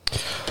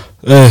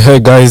Hey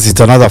guys, it's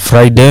another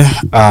Friday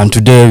and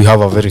today we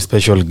have a very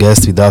special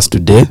guest with us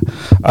today.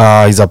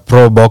 He's a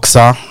pro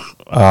boxer,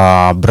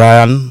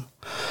 Brian.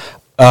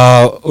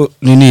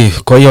 Nini,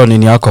 kwa hiyo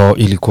nini yako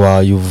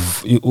ilikuwa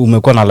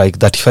umekuwa na like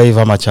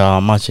 35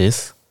 amateur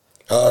matches?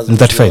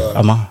 35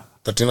 ama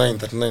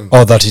 39.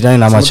 Oh,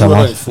 39 amateur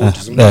matches.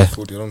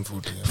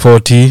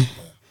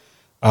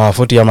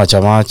 40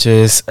 amateur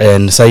matches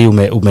and say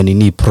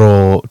umenini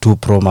pro 2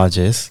 pro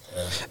matches.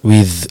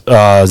 With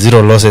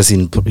 0 losses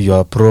in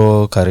your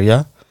pro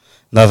career.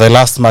 Now the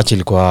last match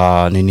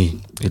ilikuwa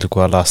nini?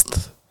 Ilikuwa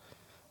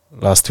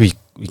last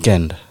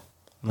weekend.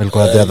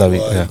 Ilikuwa the other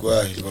week.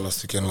 Ilikuwa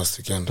last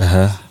weekend.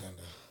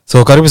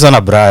 So karibu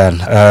sana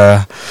Brian.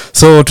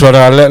 So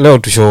leo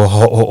to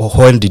show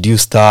when did you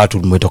start,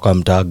 umetoka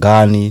mtaa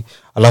gani?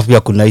 Alafu pia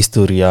kuna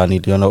historia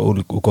niliona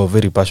uko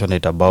very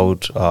passionate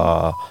about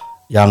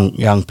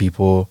young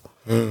people.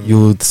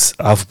 Youths,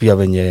 alafu pia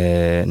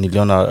venye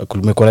niliona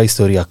kumekuwa na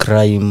historia ya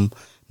crime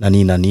na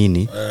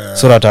nini.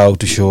 So that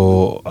to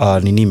show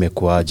nini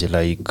imekuaje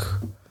like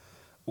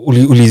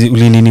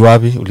uli nini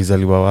wapi?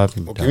 Ulizaliwa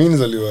wapi? Okay, mimi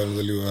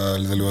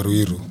nilizaliwa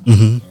Ruiru.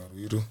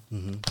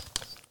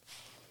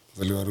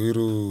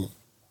 Ruiru.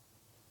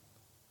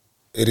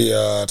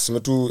 Area tuseme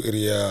tu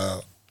area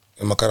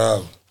ya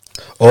Makarao.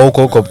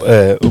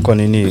 Uko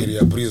nini?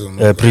 Area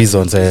prison.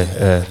 Prisons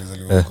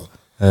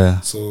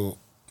So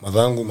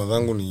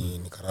madhangu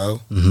ni Karao.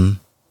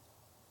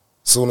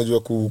 So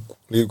unajua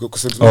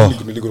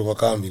nilikuwa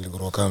kambi.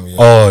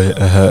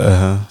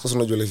 Sasa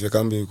unajua life ya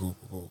kambi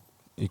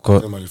iko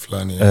mali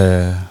fulani.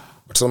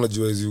 But so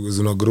unajua hizo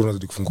zina grow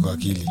na kufunguka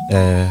akili.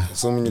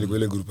 So mimi nilikuwa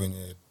ile group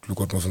yenye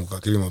tulikuwa tunafunguka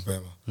akili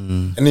mapema.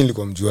 Yaani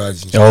nilikuwa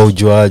mjuaji.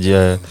 Ujuaji.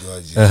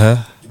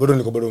 Bado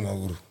nilikuwa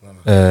mahuru.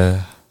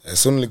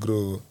 So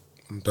niligrow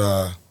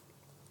mta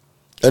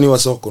yani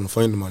was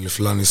confined mali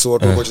fulani. So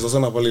watu wacheza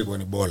sana pale ilikuwa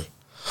ni ball.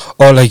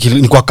 Like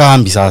ni kwa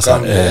kambi sasa.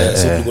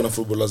 So tulikuwa na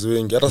footballers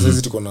wengi. Hata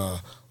sasa tuko na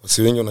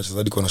wasi wengi wanacheza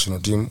hadi kwa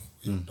national team.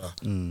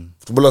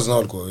 Footballers nao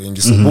walikuwa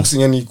wengi. So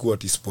boxing yani iko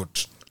at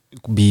sport.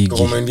 Big.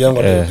 Kwa mind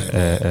yangu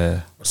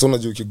so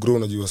unajua ukigrow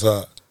unajua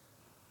saa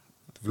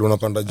vile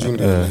unapanda juu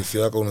ndio life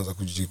yako unaanza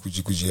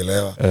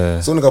kujielewa.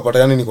 So nikapata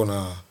yani niko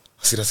na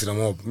hasira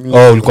mob.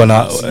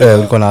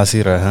 Ulikuwa na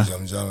hasira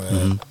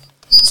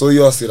So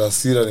hiyo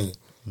hasira ni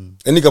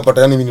yani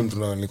kapata yani mimi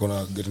mtu niko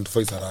na get into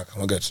fight haraka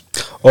maget.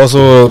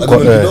 Also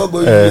kidogo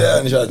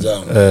hivi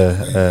nishajam.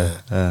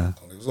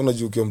 So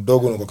unajua ukiwa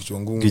mdogo na kwa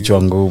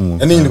kichwa ngumu.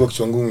 Yani nilikuwa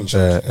kichwa ngumu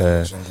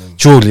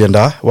chuo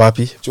ulienda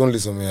wapi? Chuo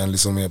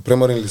nilisomea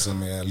primary,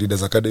 nilisomea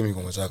Leaders Academy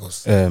kwa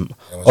Machakos.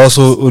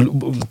 Also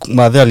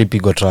madhe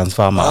alipigwa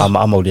transfer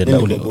ama ulienda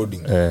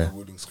boarding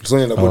school. So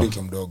nilienda boarding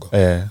kwa mdogo.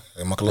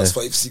 Ma class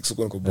 5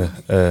 6 uko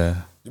boarding.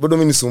 Bado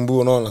mimi nisumbua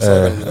unaona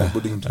sasa nilikuwa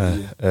boarding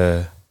tulie.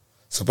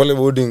 So pale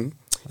boarding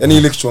yani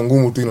ile kichwa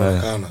ngumu tu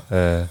inaonekana.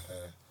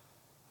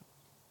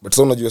 But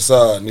so unajua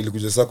saa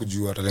nilikuja saa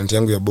kujua talent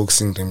yangu ya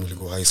boxing time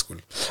nilikuwa high school.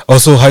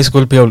 Also high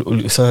school pia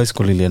high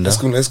school ilienda.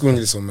 High school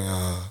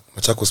nilisomea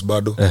Machakos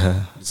bado.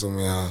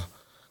 Nilisomea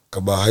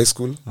Kaba High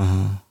School.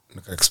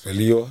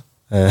 Nika-expeliwa.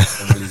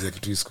 Nikamalizia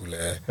Kitui School.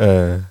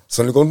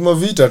 So nilikuwa mtuma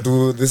vita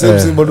tu the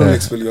same bado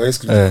nili-expeliwa high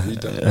school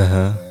vita.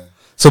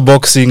 So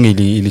boxing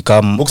ili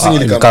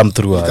come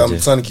through aje.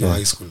 Sasa nikiwa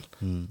high school.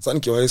 Sasa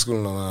nikiwa high school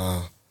na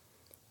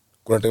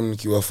kuna time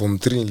nikiwa form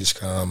 3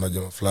 nilishikana na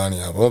majamaa fulani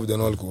hapa.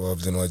 Vijana walikuwa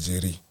vijana wa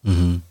Jerry.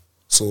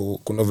 So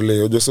kuna vile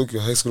unajua so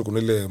kwa high school kuna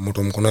ile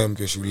moto mko nayo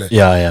mkiwa shule.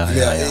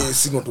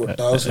 Si watu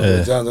watao so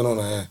jana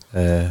unaona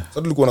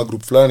Sasa tulikuwa na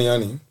group fulani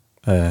yani.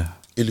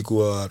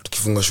 Ilikuwa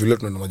tukifunga shule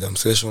tunaenda majam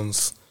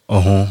sessions.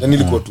 Yani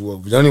ilikuwa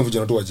tu vijana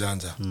tu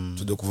wajanja.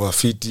 Tunajua kuvaa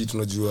fiti,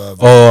 tunajua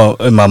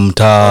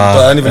mamta.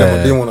 Yani vile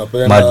mademo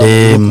unapenda.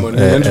 Madem.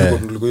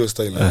 Tulikuwa hiyo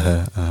style.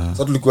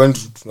 Sasa tulikuwa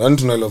yani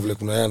tuna love vile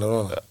kunaenda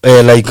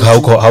unaona. Like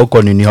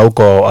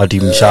hauko ati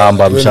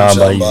mshamba hivi.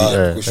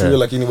 Kwa shule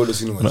lakini bado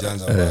si ni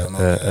wajanja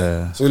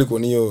unaona. So ilikuwa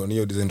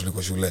niyo design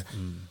tulikuwa shule.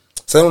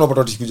 Sasa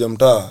unapata tukikuja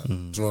mtaa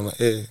tunaona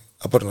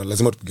hapa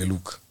lazima tupige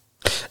look.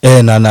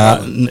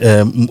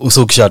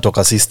 Usokisha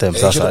toka system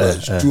sasa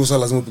tu sasa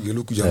lazima upige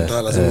look ya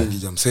mtaa, lazima uingie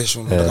jam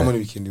session, hata kama ni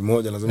weekend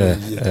moja lazima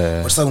uingie.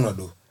 But sasa una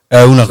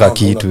unaka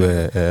kitu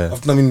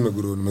after mimi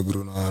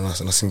nimegrow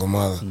na single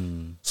mother.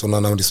 So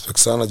na respect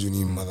sana juu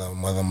ni mother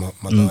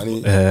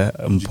yani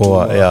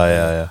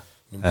mpoa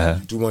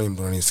mtuma ni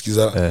mtu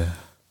ananisikiza.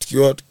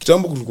 Tukiwa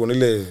kitambo kulikuwa na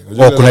ile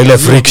kuna ile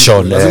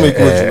friction lazima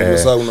ikuwe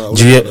sasa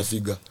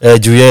unafiga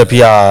juu yeye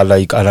pia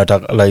like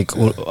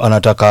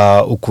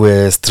anataka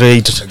ukue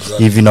straight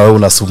hivi na wewe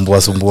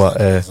unasumbua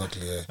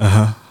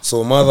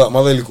So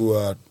mother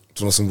ilikuwa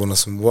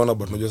tunasumbuana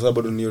but unajua sasa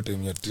bado niyo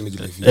time ya teenage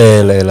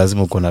life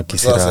lazima uko na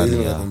kisirani sasa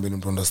hivi nakwambia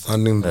ni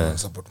understanding na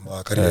support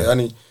ma career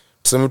yani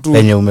tuseme tu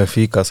yenye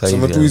umefika sasa hivi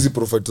tuseme tu hizi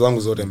profit zangu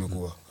zote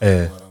imekuwa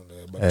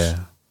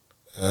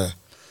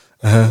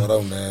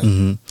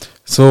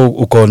So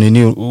uko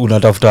nini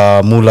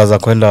unatafuta mula za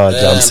kwenda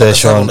jam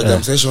session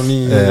jam session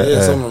ni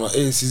sasa unaona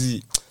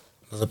sisi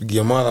sasa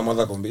pigia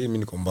mother kwambia mimi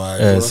niko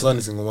mbaya sasa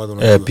ni single mother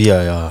unajua pia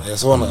ya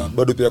so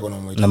bado pia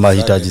kuna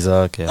mahitaji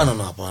zake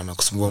ana hapana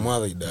kusumbua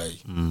mother idai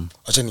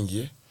acha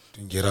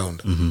tuingie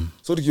round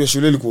so tukiwa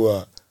shule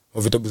ilikuwa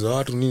vitabu za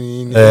watu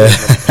nini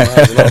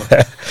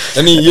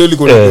yani hiyo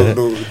ilikuwa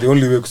the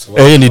only way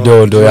kusurvive ni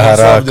ndo ya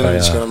haraka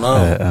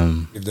ya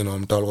ndio na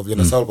mtalo kwa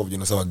vijana sawa kwa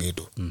vijana sawa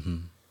ghetto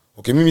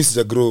okay mimi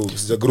sija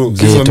grow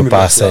ghetto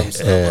pase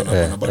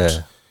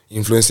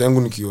influence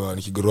yangu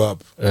nikigrow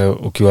up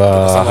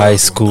ukiwa high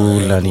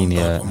school na nini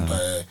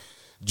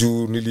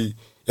juu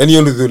yani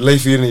hiyo ndio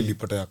life ile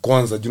nilipata ya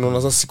kwanza juu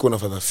naona sasa siko na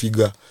father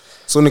figure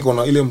so niko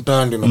na ile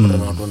mtando napata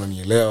na watu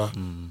wananielewa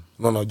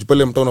unaona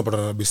jupale mtao unapata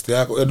na best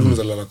yako edu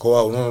unazalala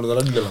kwao unaona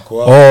unazalala bila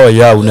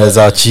kwao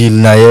unaweza chill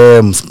na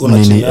yeye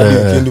nini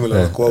kindi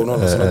mlala kwao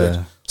unaona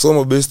sana so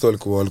my best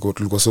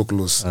tulikuwa so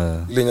close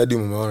ile nyadi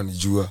mumeona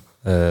nijua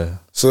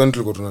so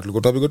tulikuwa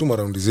tunapiga tu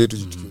maraundi zetu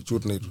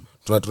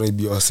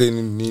tunaibia wasee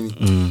nini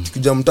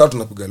tukija mtaa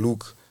tunapiga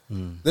look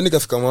then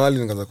nikafika mahali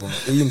nikaanza kuona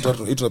hii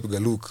mtatu hii tunapiga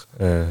look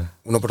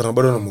unapatana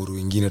bado na muru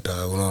wengine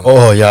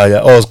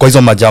unaona kwa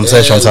hizo majam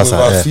session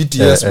sasa fit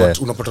but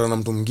unapatana na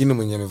mtu mwingine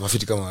mwenye amevaa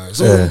fit kama wewe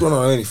so mtu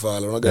anaona wewe ni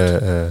fala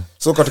unaget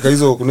so katika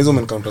hizo kuna hizo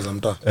encounters za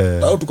mtaa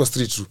au tu kwa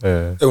street tu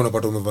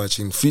unapata umevaa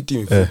chini fit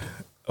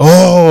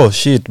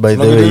shit by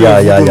the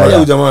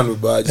way jamani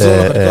baji so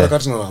katika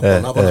harakati na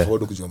hapa na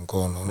forward kujua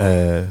mkono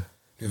unaona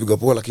niviga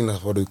poa lakini na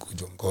forward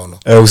kujua mkono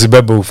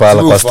usibebe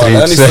ufala kwa street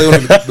yani sasa hiyo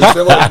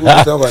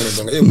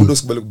ndio mundo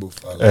sikubali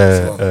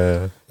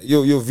kubufala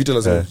hiyo vita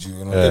lazima ujue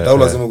unaona au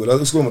lazima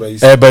usikue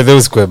mrahisi by the way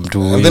usikue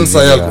mtu and then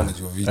sayal kuna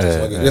jua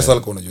vita yes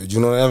alikuwa unajua juu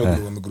unaona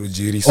amegro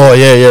jiri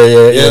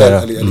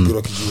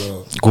aligro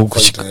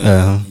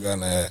kijua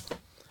gana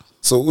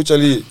so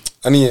uchali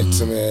ani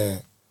tuseme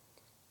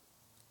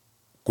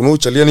kuna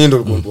uchalia ni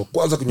ndio kwa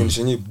kwanza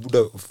kunyonyesha nyi buda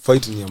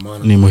fight ni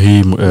amana ni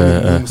muhimu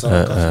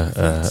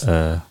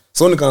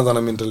so nikaanza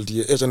na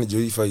mentality acha ni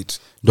joy fight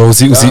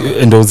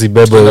ndo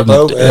uzibebe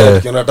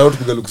kiana tao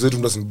tupiga look zetu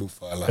ndo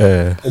sinibufala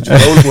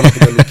juu kuna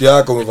piga look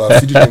yako umevaa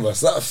fit timba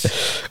safi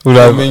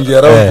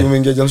umeingia round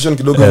umeingia junction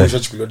kidogo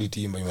umeshachukuliwa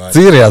ditimba imani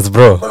serious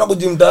bro kuna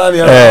kujimtani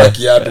hapa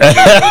kiatu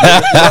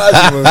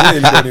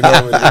ilikuwa ni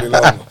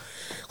noma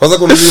kwanza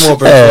kuna zile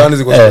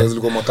operation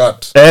zilikuwa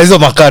makati hizo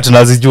makati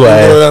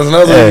nazijua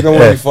zinazo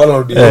kama ni fall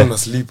au down na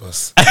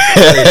slippers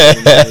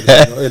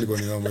ilikuwa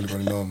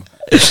ni noma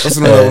sasa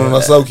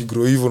unaona saa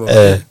ukigrow hivyo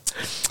unaona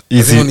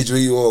easy ni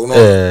hiyo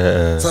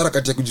unaona sasa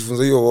kati ya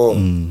kujifunza hiyo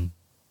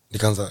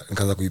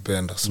nikaanza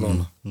kuipenda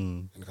unaona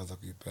nikaanza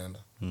kuipenda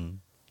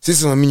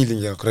sisi mimi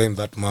nilingia crime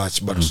that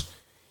much but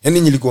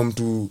yani nilikuwa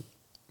mtu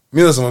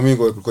mimi nasema mimi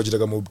kwa jita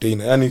kama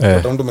obtainer yani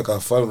kwa mtu amekaa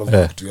fall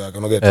unavuta kitu yake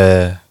unaget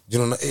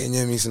jina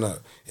nyewe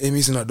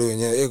mimi sina do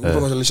yenyewe mtu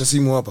anashalisha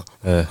simu hapa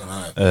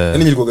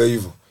yani nilikuwa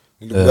hivyo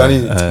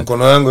nilikuwa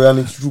mkono wangu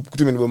yani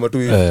kitu imenibamba tu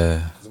hivi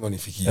lazima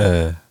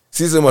nifikie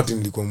si sema ati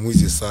nilikuwa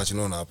mwizi search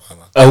unaona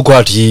hapana au kwa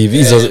ati hivi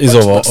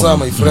hizo sasa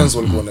my friends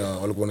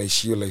walikuwa na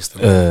issue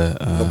lifestyle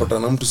unapata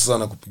na mtu sasa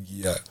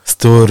anakupigia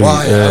story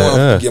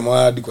anakupigia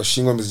maadi kwa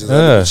shingo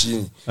mzijaza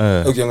chini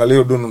ukiangalia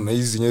hiyo dono na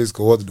hizi nyewe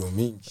ziko worth do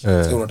mingi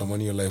sasa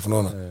unatamani hiyo life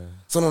unaona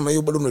sasa na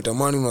hiyo bado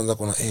unatamani unaanza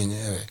kuona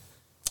nyewe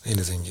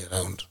inaweza ingia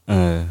round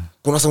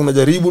kuna sasa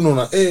unajaribu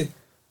unaona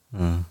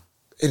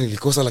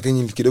nilikosa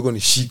lakini kidogo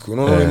nishiko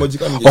unaona emoji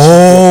kama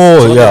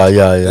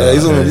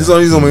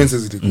hizo moments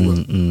zilikuwa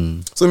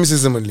so mimi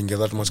sisema nilingia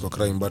that much kwa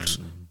crime but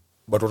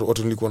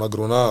watu nilikuwa na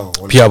grow nao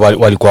pia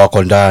walikuwa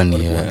wako ndani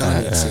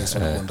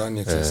walikuwa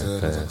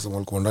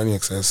ndani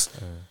access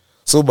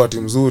so but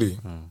mzuri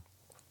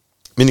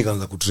mimi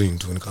nikaanza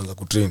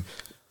kutrain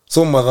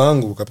so mother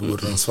yangu kapigwa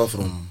transfer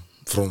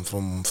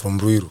from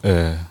Ruiru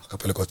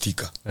akapelekwa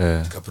Thika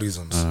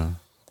prisons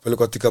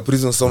kupelekwa Thika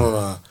prisons sana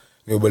na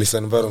ni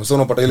ubalisani environment so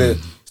unapata ile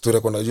story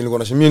kwa ndio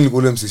nilikuwa mimi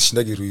nilikuwa ule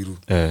msishindagi Ruiru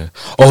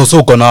so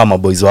uko na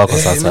maboys wako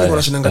sasa nilikuwa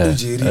nashinda tu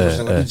jeri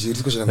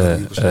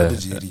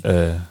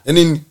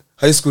yani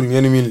high school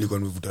yani mimi nilikuwa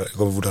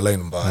nimevuta line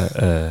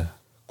mbaya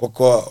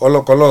kwa wala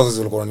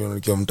walikuwa wananiona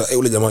nikiwa mtaa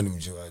ule jamani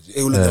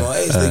mjuaje ule jamaa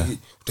sitaki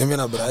utembea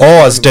na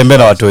brother asitembee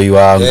na watu wangu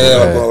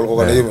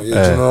walikuwa na hiyo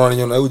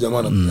tunaona huyu jamaa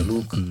anapiga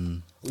look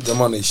huyu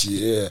jamaa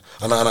anaishi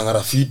ana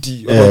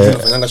graffiti wao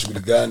wanafanya shughuli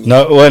gani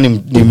na wewe ni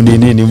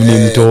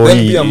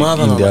mtoi pia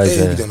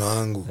vijana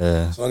wangu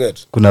so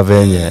get kuna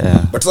venye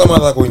but some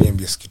other kwa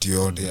niambia skiti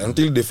yote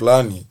until the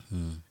fulani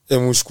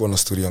mshukua na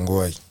story ya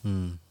ngoi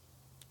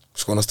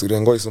mshukua na story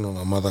ya ngoi sio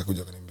na mother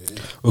kuja kaniambia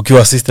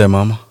ukiwa sister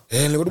mama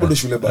nilikuwa bado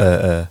shule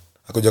bado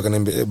akaja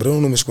kaniambia bro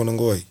umeshukua na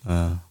ngoi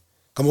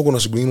kama kuna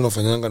shughuli nyingine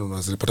unafanyanga na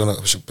unazipata na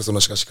pesa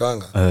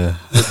unashikashikanga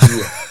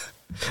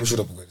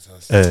mshura pugani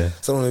sasa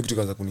sasa unaona kitu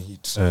kaanza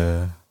kunihit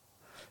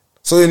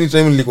so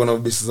anytime nilikuwa na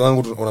base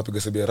zangu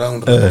wanapiga sabi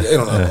around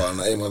naona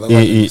hapana madhangu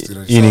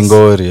hii ni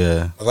ngori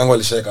madhangu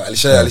alisha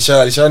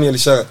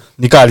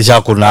nika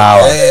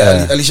alishakunawa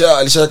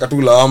alisha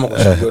tu lawama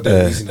kwa shughuli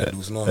yote hizi na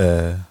dus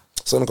unaona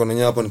so niko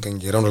na hapa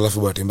nikaingia around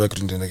alafu bahati mbaya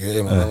kitu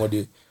nitendeke madhangu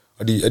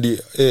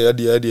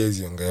hadi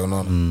hizi ongea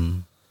unaona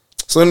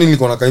so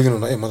nilikuwa nakaa hivi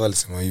naona mother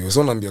alisema hivyo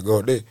so naambia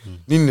God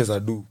nini naweza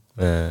do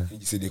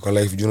nijisidi kwa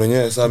life juu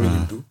nyenyewe sasa mimi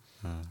mtu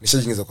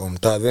nishajiingiza kwa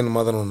mtaa then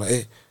mother naona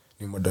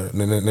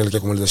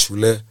nilikuwa kumaliza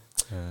shule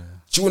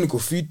chuo niko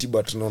fit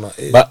but naona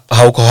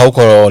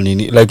hauko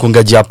nini like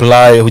ungeji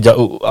apply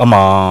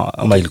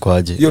ama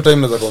ilikuwaje hiyo time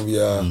naweza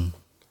kwambia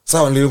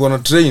sawa nilikuwa na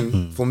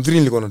train form 3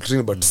 nilikuwa na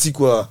train but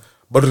sikuwa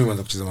bado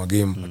nimeanza kucheza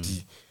magame but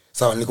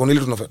sawa nilikuwa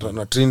ile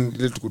tuna train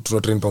ile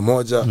tuna train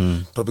pamoja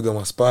tunapiga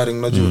ma sparring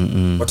unajua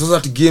but sasa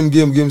at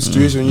game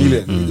situation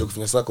ile nilikuja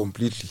kufanya saa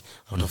completely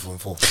out of form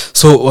 4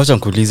 so wacha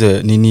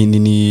nikuulize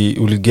nini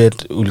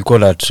ulikuwa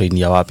na train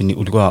ya wapi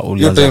ulikuwa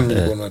ulianza hiyo time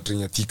nilikuwa na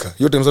train ya Thika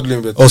hiyo time sasa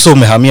tuliambia so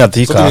umehamia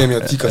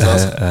Thika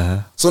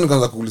sasa so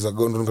nikaanza kuuliza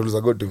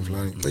God time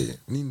fulani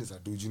nini za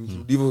tuju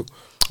ndivyo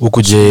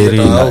huko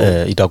Jerry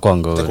itakuwa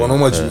ngo itakuwa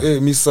noma juu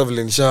mimi sasa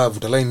vile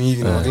nishavuta line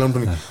hivi na kila mtu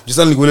ni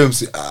jisani nikuelewa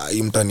msi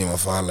hii mtani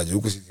mafala juu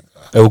huko sisi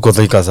huko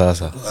Thika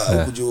sasa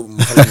huko juu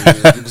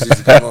mafala huko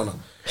sisi kanaona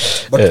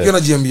but pia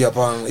najiambia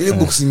hapana ile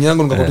boxing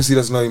yangu nikakuwa tu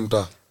serious na hii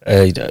mtaa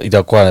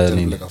itakuwa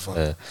nini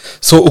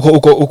so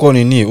uko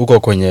nini uko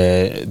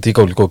kwenye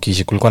Thika ulikuwa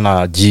kishi kulikuwa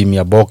na gym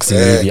ya boxing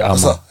hivi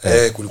ama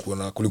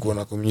kulikuwa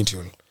na community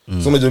hall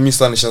so unajua mimi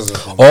sana nishaanza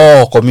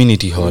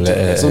community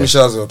hall so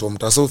nishaanza watu wa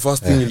mtaa so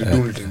first thing nilidou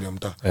nilitembea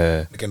mtaa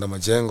nikaenda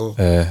majengo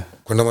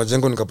kwenda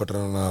majengo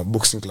nikapatana na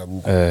boxing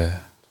club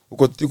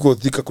huko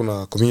Thika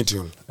kuna community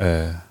hall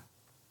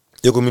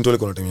hiyo community hall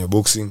kuna timu ya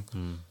boxing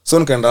so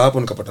nikaenda hapo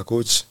nikapata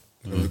coach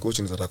ndio coach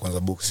nitaka kwanza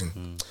boxing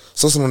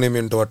sasa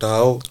unaona mtoa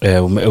tao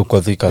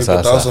uko Thika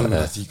sasa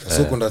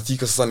so kwenda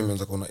Thika sasa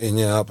nimeanza kuona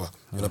yenyewe hapa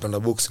ninapenda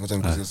boxing acha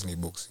nikucheze ni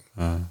boxing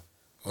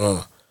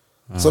unaona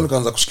so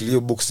nikaanza kushikilia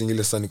boxing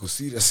ile sana niko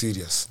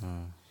serious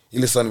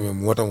ile sana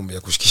nimemuata mambo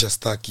ya kushikisha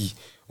staki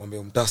mambo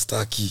ya mtaa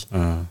staki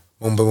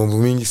mambo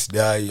mingi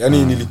sidai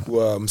yani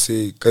nilikuwa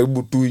mse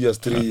karibu 2 years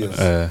 3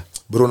 years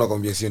bro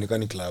nakwambia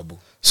sionekani club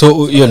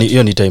so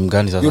hiyo ni time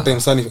gani sasa hiyo time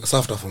sana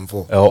after form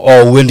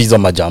 4 uendi hizo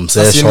majam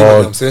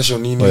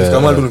session nini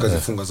kama ndo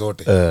nikazifunga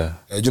zote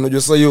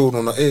unajua sasa hiyo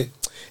unaona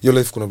hiyo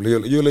life kuna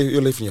vile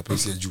hiyo life ni ya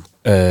pesa ya juu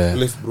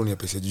life bro ni ya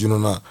pesa ya juu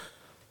unaona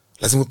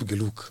lazima upige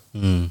look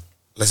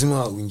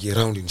lazima uingie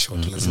round in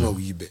short lazima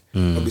uibe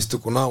kabisa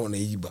tuko nao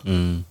wanaiba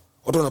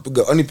watu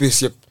wanapiga yani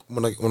pesa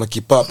wana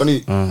kipap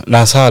yani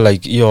na saa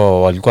like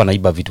hiyo walikuwa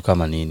naiba vitu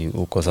kama nini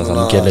huko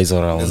sasa mkienda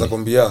hizo round naweza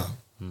kwambia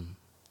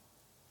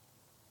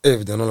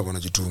vijana wale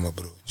wanajituma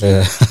bro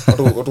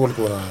watu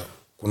walikuwa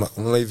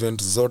kuna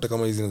event zote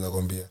kama hizi naweza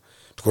kwambia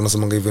tuko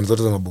tunasema event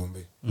zote za mabombe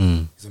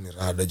hizo ni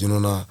rada you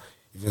know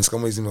events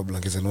kama hizi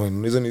mablankets na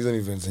hizo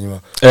events nyuma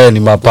ni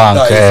mapunk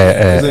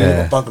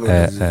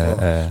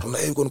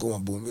tunaiko kwa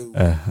mabombe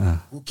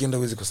ukienda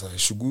wezi kwa saa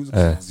shughuli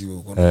ziwe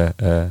huko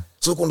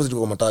so kwa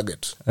ndio kwa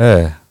target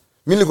mimi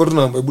nilikuwa tu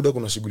na buda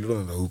kuna shughuli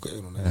na huko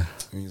unaona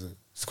hizo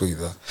siko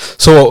idha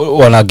so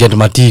wana get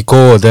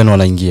matiko then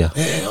wanaingia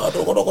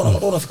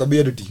watu wanafika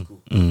beard tiko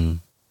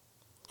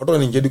watu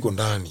wanaingia diko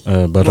ndani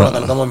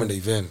kama ameenda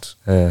event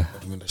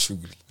tumeenda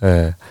shughuli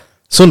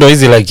so ndo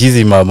hizi like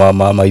hizi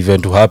ma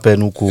event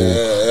happen huku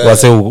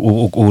wase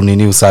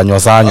nini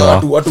usanywa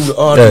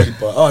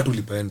watu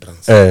lipa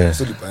entrance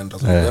so lipa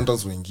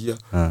entrance unaingia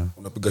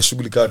unapiga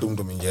shughuli kama tu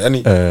mtu mwingine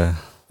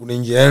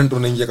yani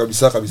unaingia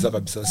kabisa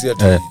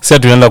si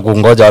tunaenda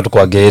kungoja watu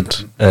kwa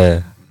gate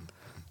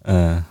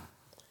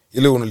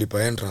ile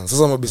unalipa entrance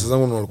sasa mabisa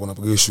zangu walikuwa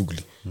wanapiga hiyo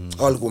shughuli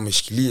hao walikuwa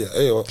wameshikilia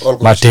walikuwa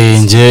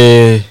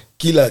matenje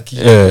kila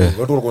kitu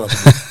watu walikuwa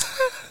wanapiga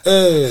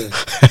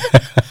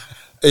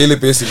ile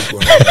pesa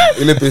ilikuwa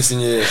ile pesa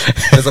yenyewe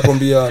naweza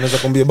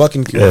kwambia back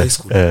in high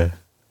school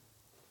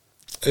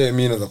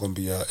mimi naweza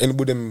kwambia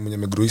anybody mwenye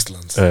amegrow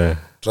Eastlands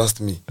trust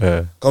me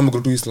kama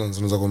amegrow Eastlands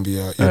naweza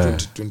kwambia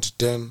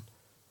 2010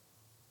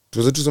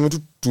 tuseme tu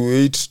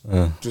 28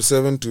 to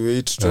 7 to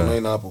 8 to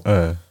 9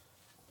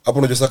 hapo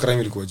unajua sasa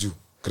crime ilikuwa juu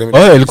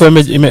ilikuwa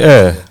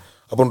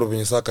hapo ndo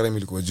penye sasa crime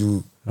ilikuwa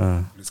juu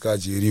ulisikia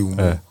Jerry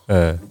huko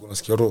ulikuwa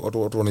unasikia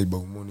watu wanaiba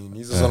huko nini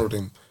hizo sana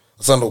time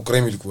sasa ndo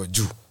crime ilikuwa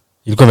juu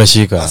ilikuwa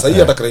imeshika sasa hii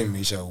hata crime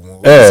imeisha huko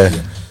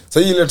sasa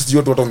hii ile tujue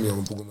watu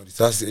wampiga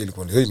risasi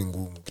ilikuwa ni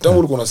ngumu kitambo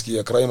ulikuwa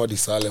unasikia crime hadi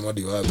Salem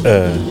hadi wapi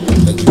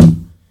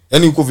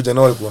yani huko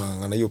vijana walikuwa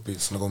wanangana hiyo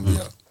pesa nakwambia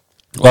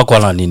wako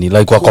na nini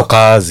like wako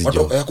kazi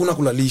jo hakuna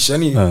kulalisha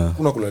yani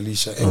hakuna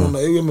kulalisha unaona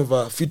wewe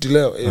umevaa fit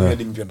leo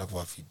hadi mpya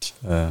ndakuvaa fit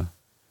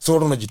so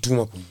watu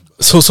wanajituma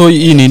kuiba so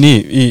hii nini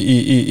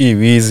hii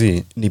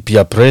wizi ni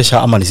peer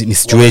pressure ama ni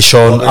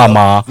situation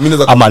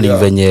ama ni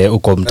venye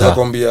uko mtaa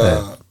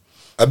nakwambia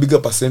a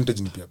bigger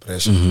percentage ni peer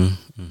pressure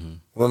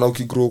unaona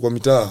ukigrow kwa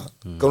mitaa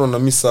kama una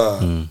misa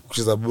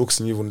kucheza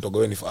boxing hivyo nitoka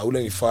wewe ni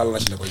ule ni fala na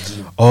shinda kwa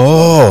gym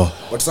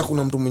but sasa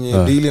kuna mtu mwenye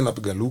daily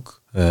anapiga look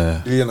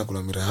daily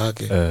anakula mira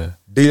yake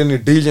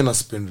daily ana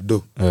spend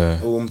do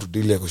au mtu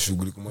daily yako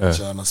shughuli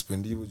kumaanisha ana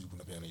spend hivyo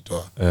kuna pia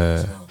anaitoa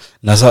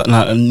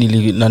na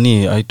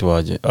nani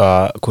aitwaje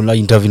kuna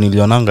interview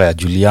nilionanga ya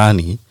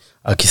Juliani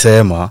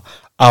akisema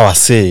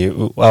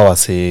our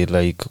say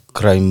like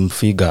crime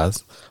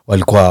figures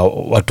walikuwa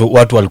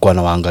watu walikuwa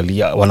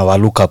wanawaangalia, wanawa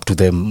look up to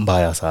them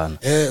mbaya sana.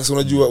 So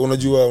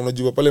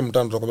unajua pale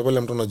mtaa, tunakwambia pale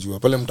mtaa, unajua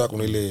pale mtaa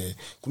kuna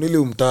ile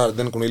mtaa,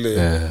 then kuna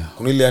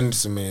ile yani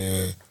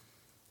tuseme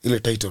ile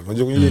title,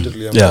 unajua kuna ile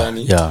title ya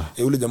mtaani,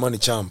 ule jamaa ni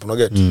champ,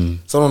 unaget.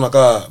 Sasa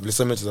unakaa vile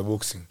sema mechi za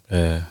boxing.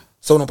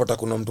 Sasa unapata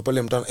kuna mtu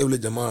pale mtaani, ule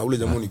jamaa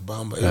ni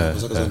bamba,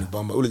 zake ni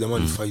bamba, ule jamaa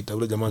ni fighter,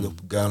 ule jamaa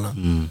anapigana,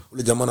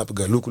 ule jamaa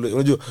anapiga luku,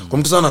 unajua kwa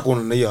mtu sana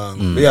kuna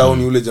yeye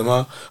ni ule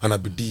jamaa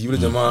anabidii, ule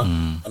jamaa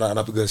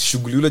anapiga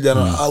shughuli, ule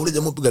jamaa ule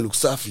jamaa anapiga luku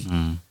safi.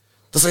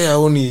 Sasa yeye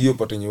haoni hiyo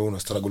pata yenyewe una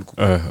struggle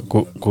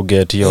ku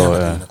get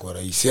hiyo kwa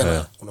rahisi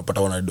sana,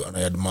 unapata wana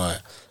admire.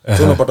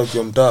 So unapata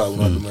ukiwa mtaa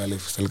unadumia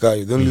lifestyle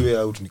kai, the only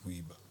way out ni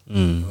kuiba.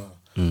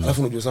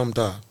 Alafu unajua sasa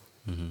mtaa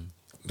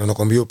ndio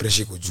nakwambia hiyo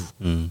pressure iko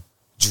juu.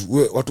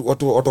 Wewe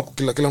watu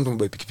kila mtu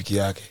mbaya pikipiki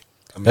yake.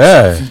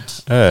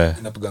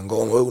 Inapiga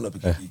ngoma, wewe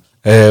unapiga pikipiki.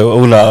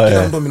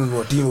 Kila mtu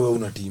amenunua timu, wewe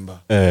unatimba.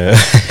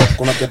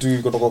 Kuna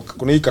kitu kutoka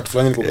kuna hii kat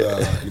fulani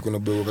ilikuwa na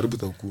bego karibu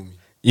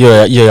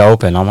 10,000. Hiyo ya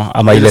open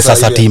ama ile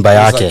sasa timba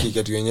yake.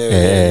 Kitu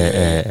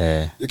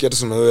yenyewe. Hiyo kitu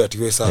sio wewe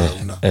atiwe saa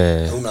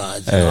una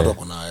haja watu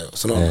wako nayo.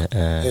 Sio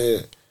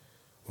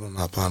unaona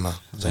hapana,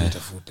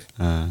 nitafute.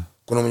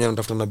 Kuna mwenye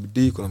anatafuta na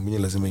bidii, kuna mwenye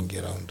lazima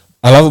ingie round.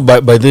 Alafu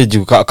by the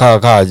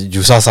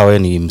juu sasa wewe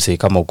ni msee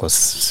kama uko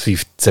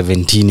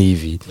 17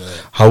 hivi,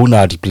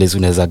 hauna ati place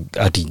unaweza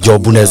ati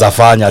job unaweza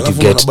fanya to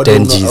get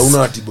 10 G's.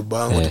 Hauna ati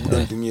babangu ati buda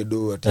nitumie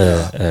do ati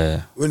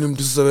wewe ni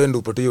mtu sasa, wewe ndio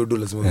upate hiyo do,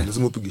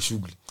 lazima upige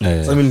shughuli.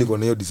 Sasa mimi nilikuwa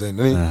na hiyo design,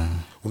 yani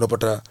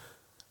unapata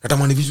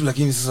natamani vitu,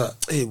 lakini sasa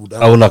buda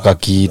hauna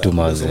kitu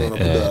mazee.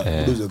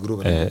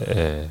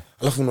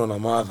 Alafu unaona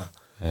madha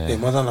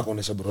madha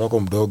anakuonesha bro wako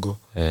mdogo,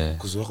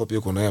 kuzo wako pia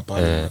uko naye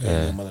pale,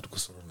 madha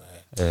tukusoro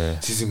naye,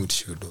 sisi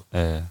mtishodo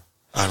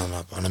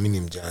ana mimi ni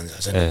mjanja,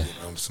 acha nione.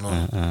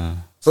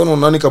 Sasa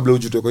unaona kabla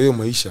ujitoe kwa hiyo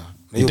maisha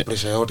na hiyo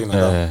pressure yote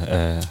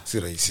inakaa si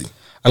rahisi.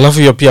 Alafu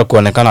hiyo pia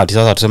kuonekana ati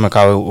sasa tuseme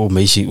kama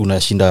umeishi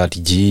unashinda ati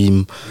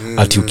gym,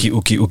 ati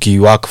uki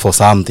work for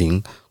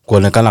something,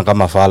 kuonekana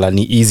kama fala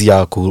ni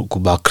easier ku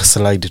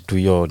backslide to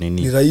hiyo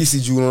nini. Ni rahisi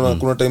juu unaona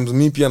kuna times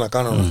mimi pia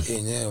nakana na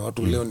yenyewe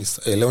watu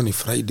leo ni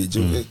Friday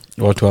juu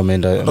watu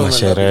wameenda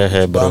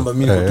masherehe bro.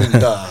 Mimi niko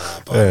tu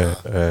hapa.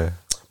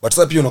 But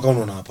sasa pia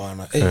unaona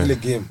hapana ile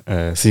game.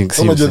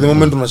 Unajua the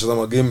moment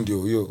unacheza game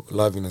ndio hiyo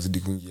love inazidi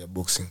kuingia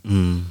boxing.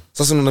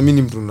 Sasa unaona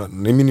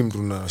mimi ni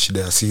mtu na shida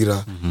ya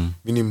hasira.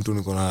 Mimi ni mtu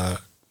niko na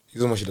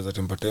hizo mashida za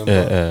temper.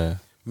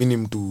 Mimi ni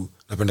mtu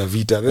napenda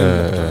vita, then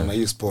napenda na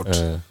hiyo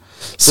sport.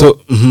 So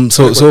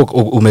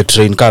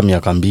umetrain kama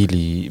miaka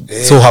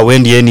 2. So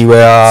hawendi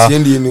anywhere.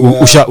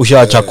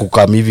 Ushaacha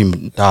kukam hivi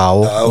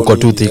mtao, uko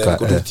tu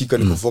thika.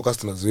 Niko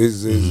focused na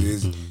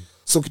zoezi.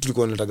 So kitu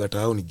tulikuwa tunataka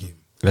tao ni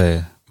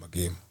game.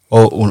 Game.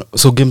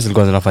 So games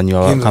zilikuwa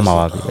zinafanywa kama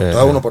wapi?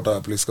 Unapata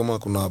place kama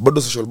kuna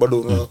bado social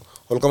bado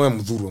kama ya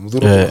Mudhuru.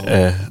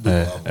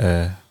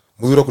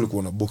 Mudhuru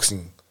kulikuwa na boxing.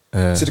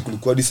 Sisi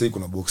kulikuwa hadi sasa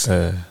kuna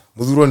boxing.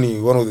 Mudhuru ni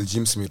one of the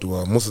gyms made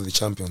wa most of the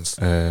champions.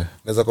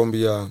 Naweza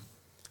kwambia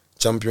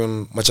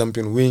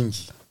champion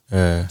wengi.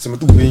 Sema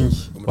tu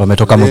wengi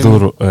wametoka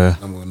Mudhuru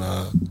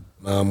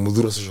na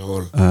Mudhuru Social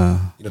Hall.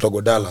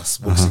 Inatoka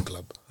Dallas Boxing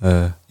Club.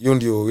 Hiyo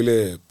ndio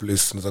ile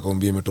place naweza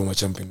kwambia imetoa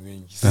champion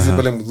wengi. Sisi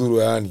pale Mudhuru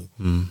yani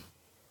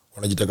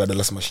wanajitaga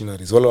Dallas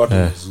Machineries, wale watu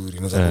wazuri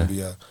naweza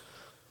kwambia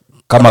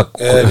kama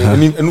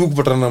ni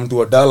kupatana na mtu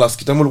wa Dallas.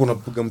 Kitambo ulikuwa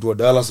unapiga mtu wa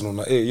Dallas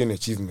unaona hiyo ni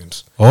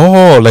achievement.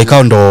 Like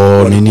how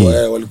ndo nini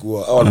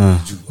walikuwa walikuwa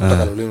juu hata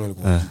Carolina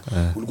walikuwa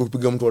ulikuwa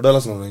kupiga mtu wa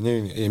Dallas unaona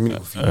yenyewe mimi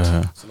niko fit,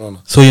 unaona.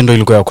 So hiyo ndo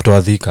ilikuwa ya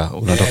kutoa dhika,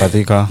 unatoka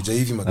dhika kuja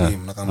hivi magame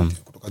na kama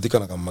kutoka dhika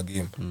na kama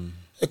magame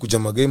kuja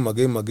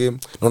magame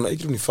naona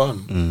hiki ni fun.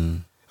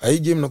 Hii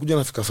game nakuja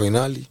nafika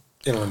finali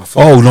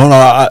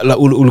unaona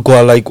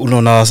ulikuwa like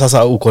unaona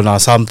sasa uko na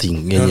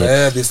something yenye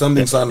there's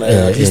something sana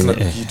at least na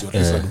kitu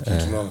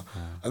unaona.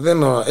 And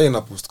then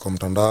na post kwa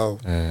mtandao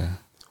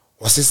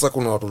wasisa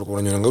kuna watu walikuwa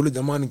wananyanga yule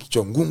jamani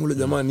kichwa ngumu, yule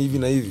jamani hivi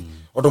na hivi,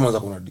 watu wameanza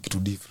kuna kitu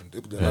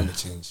different, kuja na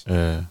change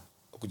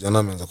kuja na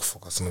ameanza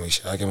kufocus na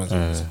maisha yake,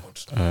 ameanza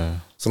support.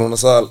 So unaona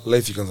sasa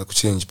life ikaanza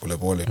kuchange pole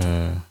pole tu.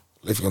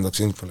 Life ikaanza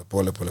kuchange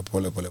pole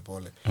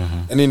pole.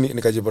 Yaani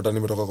nikajipata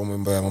nimetoka kwa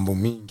mambo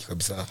mingi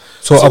kabisa.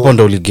 So hapo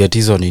ndo uliget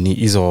hizo nini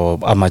hizo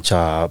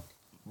amateur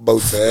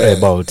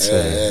about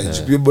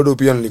bado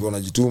pia nilikuwa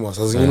najituma.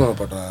 Sasa zingine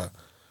unapata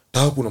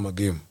tao kuna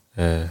magame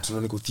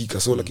tuna niko thika,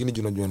 so lakini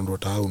unajua ndo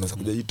tao unaweza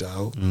kuja hii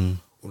tao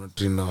una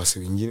train na wase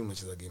wengine,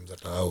 unacheza game za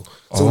tao,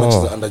 so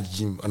unacheza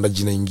under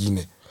jina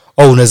nyingine.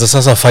 Unaweza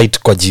sasa fight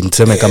kwa gym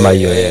tuseme kama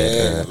hiyo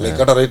like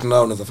hata right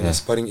now unaweza fanya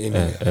sparring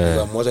anywhere.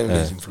 Za moja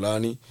ni gym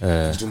fulani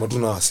kujituma tu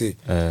na wase,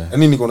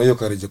 yani niko na hiyo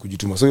courage ya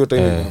kujituma. So hiyo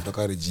time ninafuta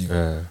courage gym,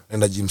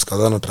 naenda gyms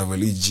kadhaa na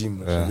travel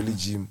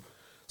gym,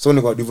 so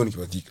niko hadi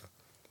nikiwatika.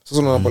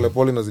 Sasa unaona pole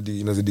pole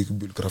inazidi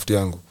kubuild craft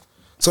yangu.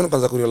 So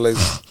nikaanza ku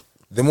realize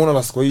the more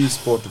last kwa hii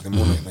sport the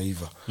more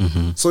naiva.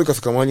 So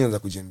ikafika mahali naanza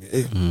kujiambia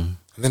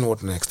and then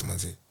what next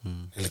manzi?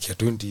 Like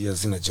 20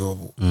 years in a job,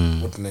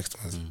 what next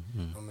manzi?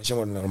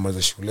 Unashamba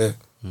ninamaliza shule.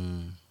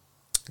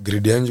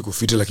 grade yangu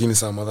kufiti lakini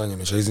saa madha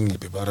nyonyesha hizi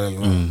nilipe parallel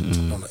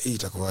naona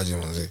itakuwaje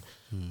manze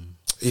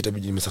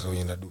itabidi nimesaka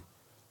kwenda do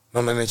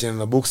naona niachana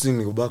na boxing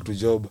niko back to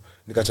job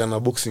nikachana na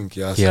boxing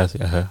kiasi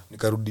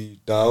nikarudi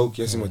tao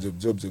kiasi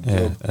job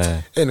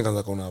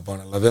nikaanza kuona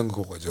hapana love yangu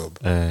iko kwa job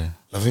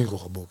love yangu iko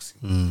kwa boxing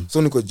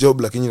so niko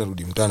job lakini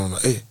narudi mtano na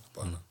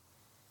hapana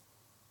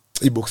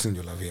hii boxing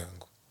ndio love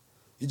yangu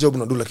hii job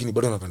na do lakini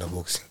bado napenda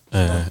boxing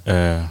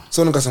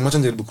so nikasema acha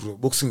nijaribu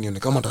boxing nione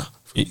kama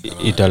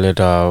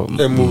italeta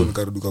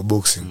nikarudi kwa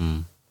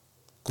boxing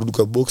kurudi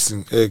kwa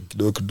boxing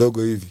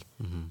kidogo hivi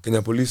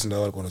Kenya Police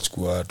ndio walikuwa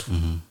wanachukua watu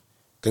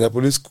Kenya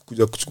Police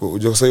kuja kuchukua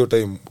unajua hiyo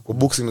time kwa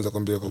boxing naweza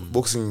kwambia kwa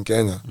boxing in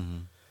Kenya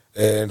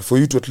and for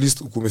you to at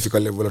least umefika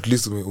level at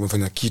least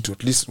umefanya kitu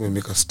at least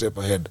umemake a step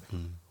ahead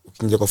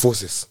ukiingia kwa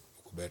forces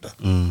uko better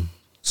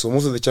so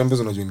most of the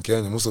champions unajua in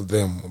Kenya most of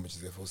them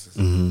wamechezea forces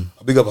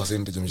a bigger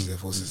percentage wamechezea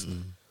forces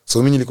so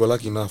mimi nilikuwa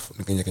lucky enough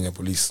nikaingia Kenya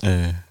Police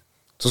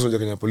so unajua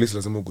Kenya Police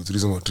lazima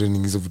ugutulize ma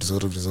training hizo vitu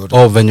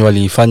zote venye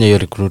walifanya hiyo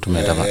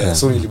recruitment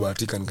so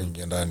nilibahatika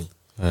nikaingia ndani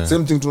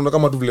same thing tunaona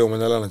kama tu vile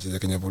Munyolo anacheza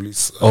Kenya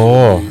Police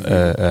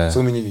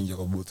so mimi niliingia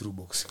kwa through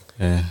boxing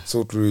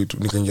so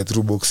nikaingia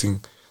through boxing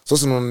so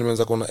sinaona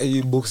nimeanza kuona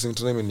boxing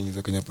tena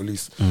imeniingiza Kenya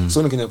Police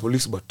so ni Kenya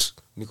Police but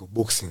niko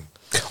boxing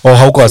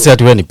hauko asi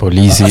ati wewe ni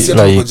polisi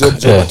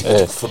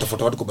like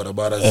foto watu kwa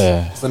barabara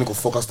sasa niko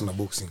focused na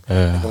boxing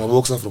kama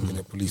boxer from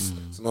Kenya Police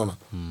unaona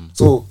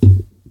so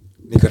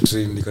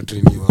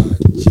nikatrainiwa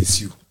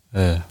GSU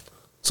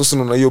so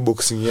sinaona hiyo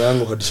boxing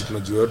yangu hardship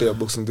najua yote ya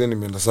boxing then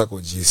nimeenda sasa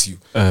kwa GSU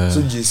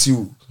so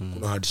GSU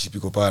kuna hardship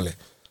iko pale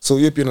so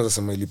hiyo pia naweza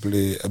sema ili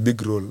play a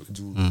big role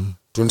juu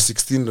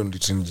 2016 ndo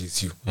nilitrain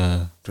GSU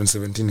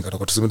 2017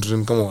 nikatoka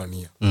tusemetrain kama 1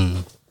 year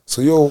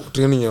so hiyo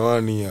training ya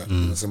 1 year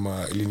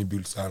nasema ilini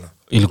build sana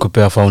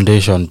ilikupea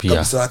foundation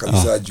pia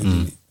kabisa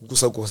juu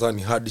uko sana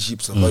ni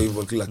hardship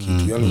survival kila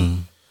kitu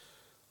yani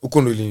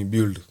uko ndo ilini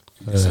build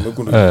nasema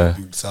uko ndo ilini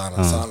build sana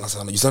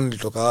juu sana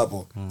nilitoka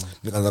hapo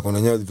nikaanza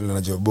kuona nyayo vile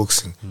najua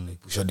boxing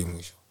push hadi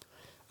mwisho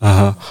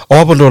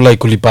hapo ndo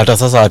like ulipata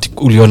sasa ati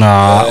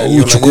uliona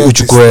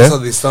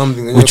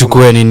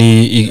uchukue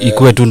nini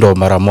ikue tu ndo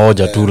mara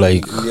moja tu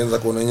like nilianza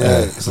kuona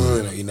nyayo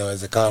sasa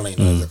inawezekana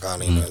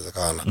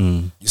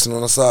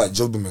unaona saa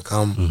job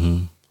imekam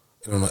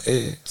unaona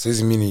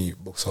sasa mimi ni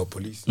boxer wa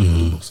polisi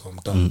ni boxer wa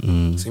mtaa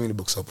sasa mimi ni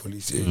boxer wa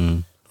polisi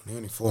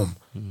ndio ni form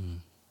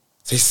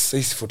sasa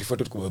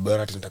 44 kwa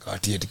barabara tunataka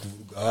ati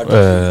kuvuruga watu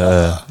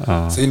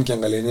sasa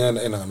nikiangalia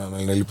nyanya na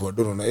nalipwa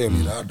dono na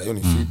ni rada hiyo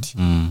ni fit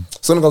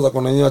so nikaanza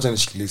kuona nyanya acha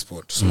nishikilie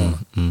sport unaona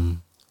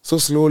so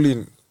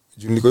slowly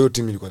niko hiyo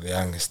team ilikuwa the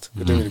youngest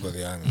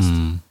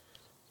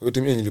hiyo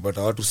team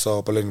nilipata watu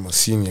sawa pale ni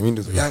masini mimi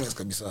ndio the youngest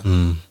kabisa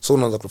so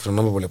unaanza kutafuta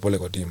namba pole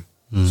kwa team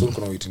so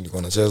kuna watu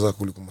nilikuwa nacheza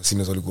kuliko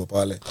masini walikuwa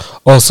pale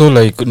so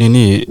like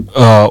nini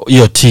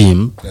your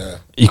team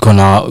iko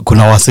na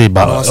kuna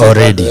waseba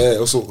already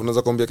so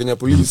unaweza kuambia Kenya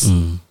Police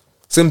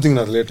same thing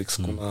na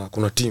athletics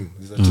kuna team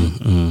these are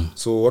team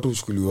so watu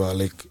huchukuliwa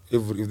like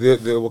every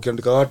they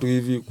wakiandika watu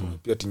hivi kuna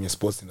pia team ya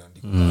sports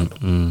inaandika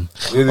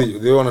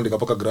they wanaandika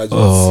paka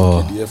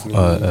graduates KDF ni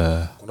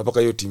kuna paka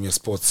hiyo team ya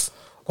sports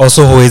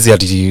also huwezi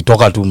ati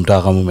toka tu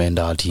mtaa kama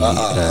umeenda ati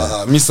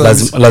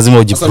lazima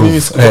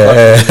ujiprove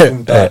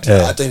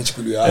hata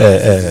nichukuliwa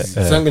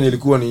sanga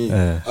nilikuwa ni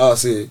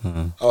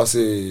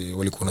say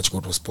walikuwa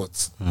wanachukua tu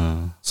sports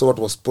so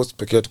watu wa sports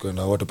pekee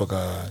tukaenda watu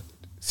paka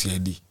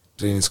CID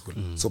training school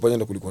so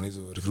panya kulikuwa na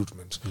hizo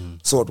recruitment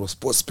so watu wa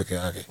sports pekee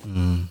yake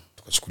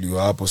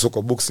tukachukuliwa hapo so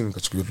kwa boxing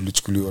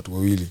tulichukuliwa watu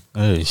wawili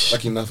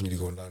lakini nafu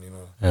nilikuwa ndani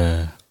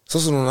unaona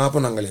sasa unaona hapa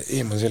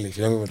naangalia manzi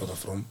life yangu imetoka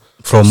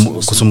from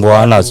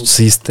kusumbuana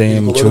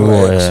system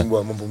chuo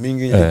kusumbua mambo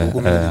mingi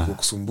nilikuwa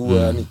kusumbua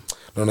yani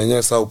naona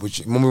yenyewe sawa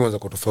mambo yanaweza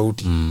kuwa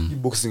tofauti hii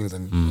boxing ni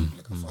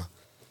kafaa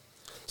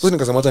sasa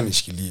nikasema hata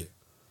nishikilie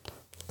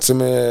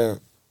tuseme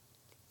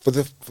for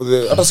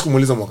the hata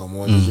sikumuliza mwaka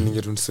mmoja ninge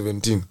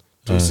 2017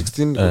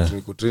 2016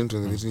 niko train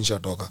 2018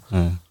 nishatoka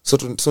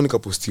so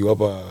nikapostiwa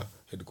hapa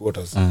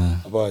headquarters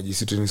hapa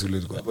GC training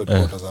school hapa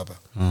headquarters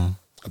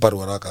hapa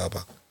Ruaraka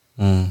hapa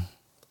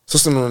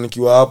sasa naona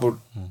nikiwa hapo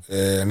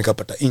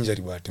nikapata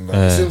injury bahati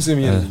mbaya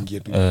same yeye aliingia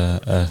tu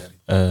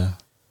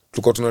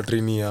tulikuwa tuna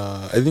train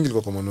ya I think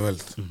ilikuwa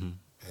Commonwealth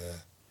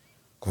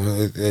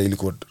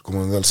ilikuwa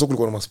Commonwealth so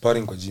kulikuwa na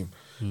sparring kwa gym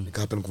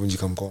nikahappen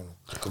kuvunjika mkono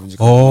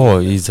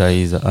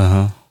iza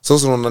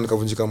sasa naona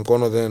nikavunjika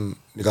mkono then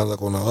nikaanza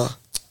kuona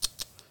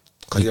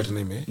kalia tena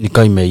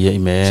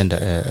imeenda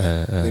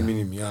mimi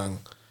ni myang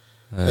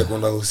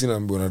kwenda usina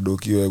ambiwa na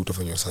doki wewe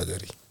utafanywa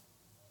surgery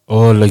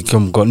like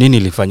nini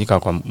ilifanyika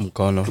kwa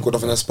mkono tulikuwa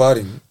tunafanya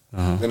sparring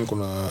then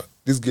kuna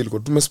this girl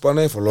got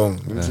tumespar for long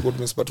tulikuwa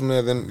tumespar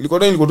then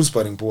ilikuwa tu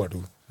sparring poa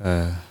tu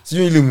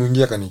sijui ile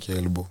muingia kanikia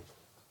elbow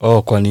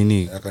kwa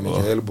nini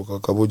kanikia elbow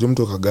kabojo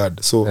mtu ka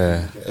guard so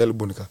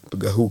elbow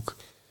nikapiga hook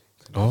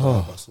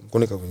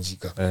mkono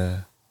kavunjika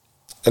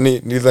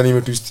yani nilidhani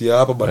nimetwistia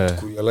hapa but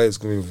kurealize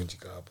kumbe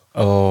imevunjika hapa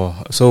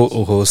so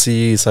uko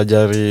si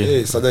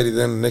surgery surgery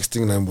then next thing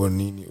naambiwa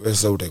nini wewe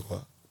sasa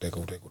utakuwa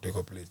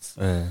take plates.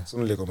 So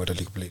nilikuwa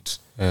metallic plate.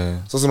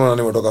 Sasa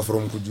unaona nimetoka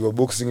from kujua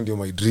boxing ndio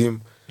my dream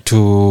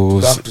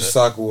to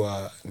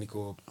sakuwa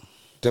niko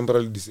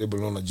temporarily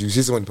disabled, naona juu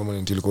sisi ni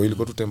permanent,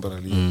 ilikuwa tu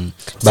temporarily.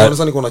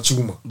 Sasa niko na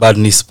chuma, but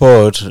ni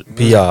sport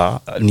pia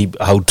ni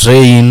how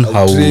train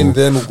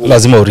then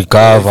lazima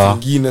recover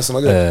nyingine.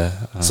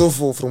 So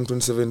from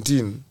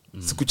 2017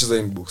 sikucheza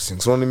in boxing,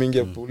 so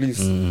nimeingia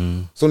police.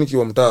 So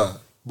nikiwa mtaa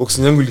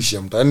boxing yangu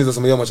ilishia mtaa, yani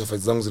sasa macha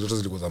fights zangu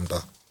zilikuwa za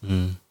mtaa.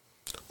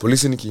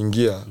 Police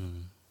nikiingia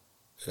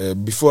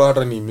before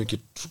hata ni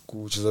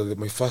kucheza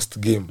my first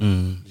game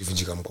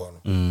nilivunjika mkono.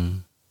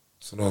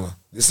 So naona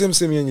the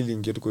same yenye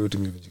niliingia tu kwa yote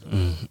nilivunjika.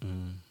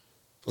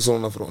 So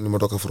naona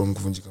nimetoka from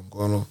kuvunjika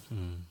mkono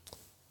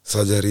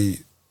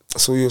surgery.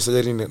 So hiyo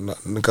surgery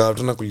nikaa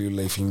tuna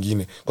kulive life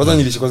nyingine. Kwanza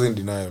nilishikwa in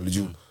denial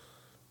juu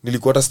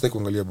nilikuwa hata sitaki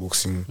kuangalia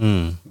boxing.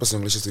 Basi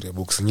naongelesha story ya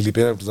boxing.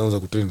 Nilipenda vitu zangu za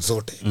kutrain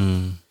zote.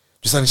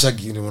 Just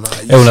nishagi nimeona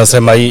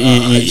unasema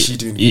mimi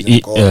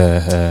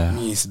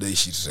sidai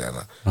shit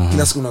sana.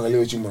 Kila siku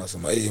naangalia chumba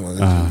nasema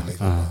mwanzo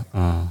life.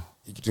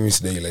 Ikitu mimi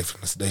sidai life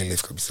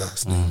kabisa,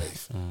 sidai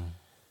life.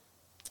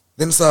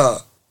 Then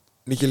saa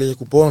nikile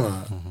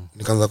kupona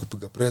nikaanza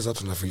kupiga press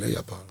up na vile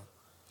hapana.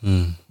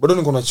 Bado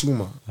niko na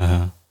chuma.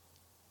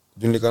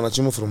 Nilikuwa na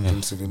chuma from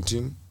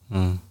 2017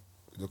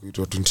 ndio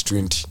kuitwa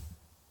 2020.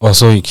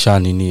 Also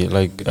ikishani ni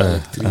like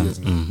 3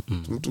 years.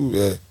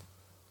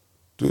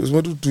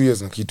 Tume 2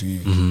 years na kitu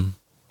hivi.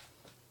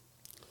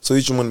 So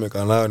hicho mwana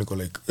nimekaa nayo niko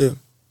like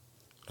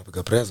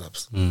napiga press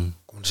ups.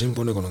 Kwa nini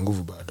mbona niko na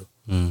nguvu bado?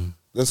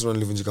 Then so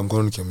nilivunjika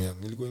mkono nikiamia.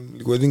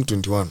 Nilikuwa I think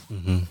 21.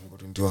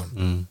 Nilikuwa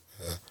 21.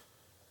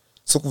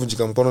 So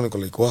kuvunjika mkono niko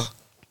like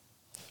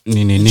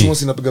nini chuma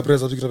sinapiga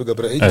press ups, napiga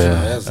press hivi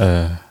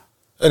naweza.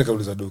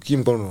 Nikauliza doki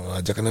mkono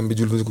haja kana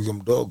mbiju ulizokuwa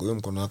mdogo, wewe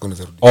mkono wako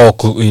unaweza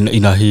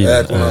ina hii.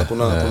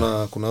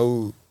 Kuna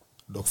huyu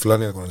doc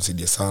fulani alikuwa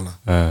ananisaidia sana.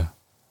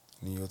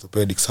 Ni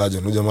orthopedic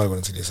surgeon, huyu jamaa alikuwa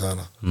ananisaidia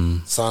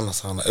sana.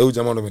 Sana. Huyu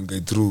jamaa ndo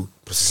ameniguide through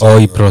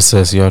process.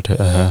 Process yote.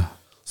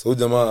 So huyu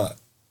jamaa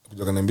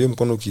kuja kaniambia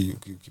mkono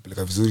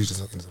ukipeleka vizuri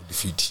utaweza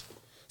defeat.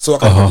 So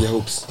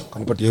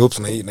akanipatia hopes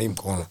na hii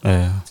mkono.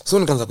 So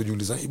nikaanza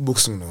kujiuliza hii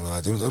boxing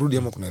unaonaje? Unarudi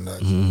ama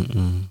kunaendaje?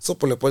 So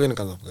pole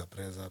nikaanza kupiga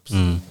press ups.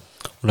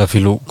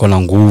 Unafeel uko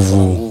na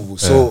nguvu.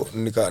 So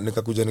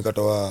nikakuja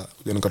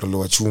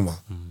nikatolewa chuma.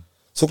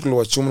 So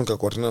kutolewa chuma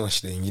nikakuwa tena na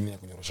shida nyingine ya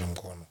kunyorosha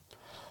mkono.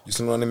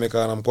 Jinsi ndio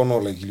nimekaa na mkono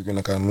like ilikuwa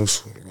inakaa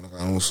nusu.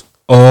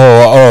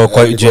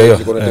 Kwa hiyo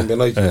nilikuwa natembea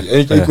na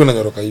ilikuwa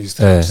inanyoroka hivi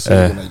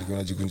sasa. Ilikuwa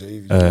inajikunja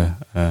hivi.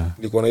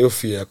 Nilikuwa na hiyo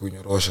fear ya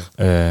kunyorosha.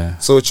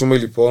 So chuma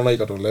ilipona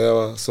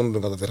ikatolewa, so ndo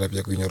nikaanza therapy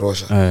ya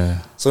kunyorosha.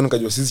 So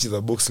nikajua sisi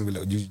za boxing bila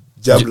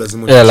jab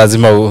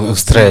lazima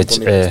stretch.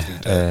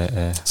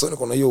 So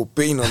niko na hiyo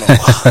pain na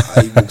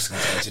high boxing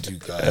kitu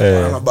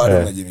na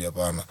bado najemia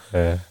hapana.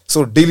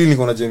 So daily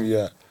niko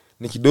najemia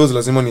nikidozi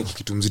lazima ni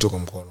kitu mzito kwa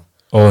mkono.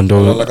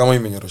 Ndo kama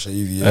imenyorosha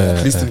hivi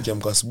at least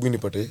nikiamka asubuhi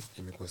nipate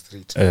imekuwa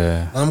straight.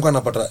 Naamka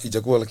napata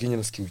ijakuwa lakini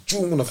nasikia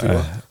uchungu na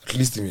feel at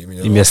least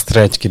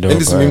imestretch kidogo.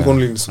 Ndio mimi mkono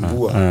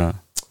linisumbua.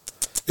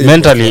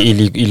 Mentally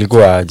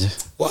ilikuwa aje?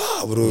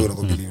 Bro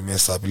nakubili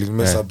nimesap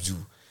juu.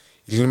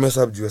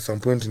 Ilimesap juu at some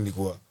point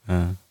nilikuwa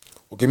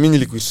okay,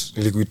 mimi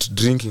nilikuit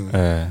drinking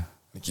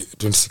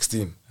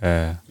 2016.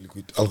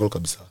 Nilikuit alcohol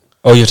kabisa.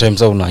 Your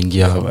times au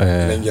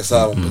unaingia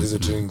sawa hizo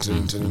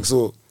training.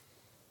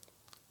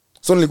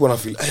 So nilikuwa na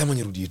feel ama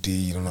nirudie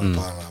tena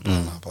na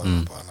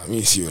hapana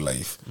mimi sio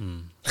life.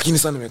 Lakini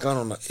sana nimekaa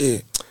naona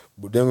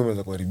bodi yangu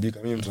imeanza kuharibika,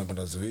 mimi mtu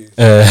napenda zoezi.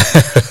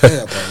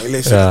 Hapana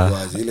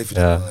ile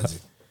fitaje.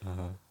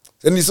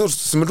 Yaani so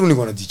simetu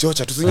nilikuwa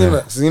najichocha tu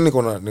singine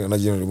niko na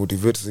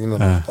motivate singine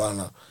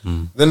hapana.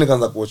 Then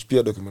nikaanza kuwatch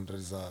pia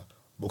documentaries za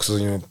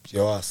boxers wenye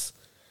ya was.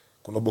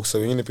 Kuna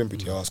boxer wengine pia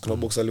mpitia was. Kuna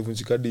boxer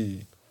alivunjika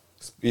hadi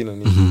spina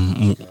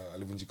nini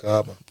alivunjika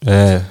hapa.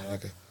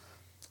 Yake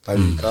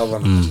alikava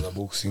na kucheza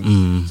boxing.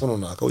 So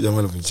naona akao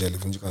jamaa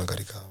alivunjika na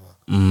karikava.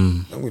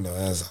 Yangu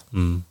inaweza.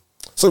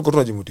 So niko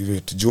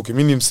tunajimotivate. Joke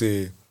mimi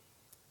mse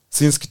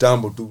since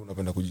kitambo tu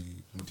napenda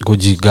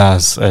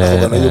kujigas.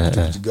 Kuna hiyo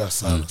kujigas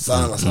sana.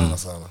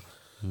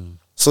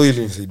 So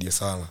ili nisaidia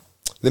sana.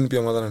 Then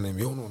pia madhana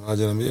ananiambia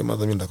unaonaje, na mimi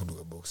madhana nenda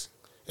kuduka boxing.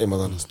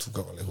 Madhana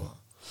stuka pale kwa.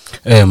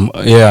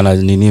 Ana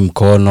nini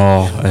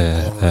mkono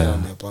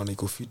hapana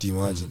iko fit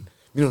imagine.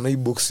 Mimi naona hii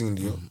boxing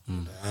ndio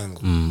yangu.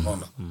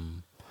 Unaona?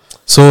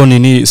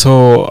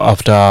 So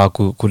after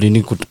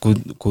kulini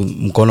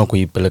mkono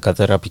kuipeleka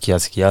therapy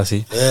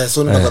kiasi.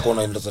 So nikaanza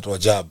kuona ndio za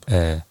jab.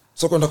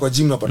 So kwenda kwa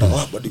gym napata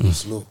bado iko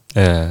slow.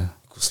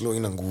 Iko slow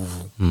ina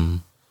nguvu.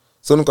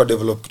 So nika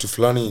develop kitu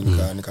fulani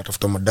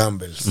nikatafuta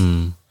dumbbells.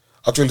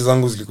 Actually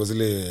zangu zilikuwa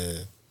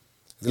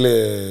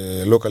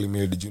zile locally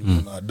made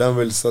gym na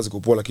dumbbells sasa ziko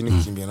poa, lakini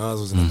kukimbia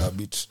nazo zinakaa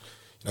bit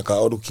inakaa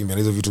au kukimbia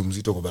hizo vitu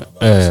mzito kwa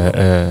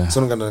barabara.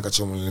 So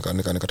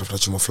nikaenda nikatafuta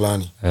chuma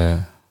fulani.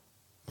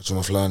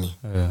 Chuma fulani.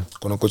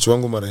 Kuna coach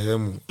wangu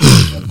marehemu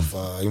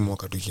alikufa hiyo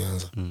mwaka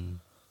tukianza.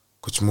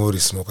 Coach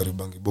Morris na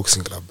Karibangi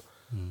Boxing Club.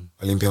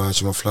 Alimpia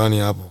chuma fulani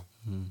hapo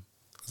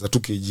za 2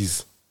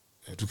 kgs.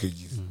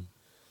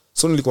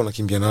 So nilikuwa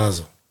nakimbia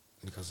nazo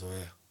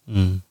nikazoea.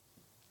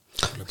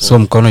 So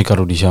mkono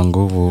ikarudisha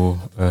nguvu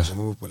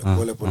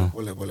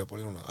pole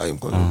na ai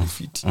mkono ni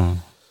fit.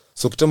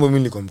 So kitambo mimi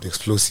nilikuwa mtu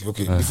explosive.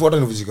 Okay, before hata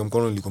nivujika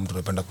mkono nilikuwa mtu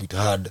napenda kuita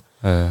hard.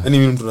 Yaani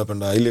mimi mtu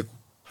napenda ile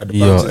hard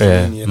punches,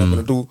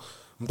 napenda tu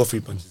mtu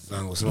feel punches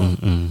zangu, sio?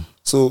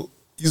 So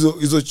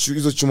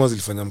hizo chuma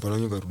zilifanya mkono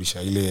wangu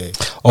kurudisha ile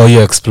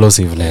your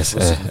explosiveness.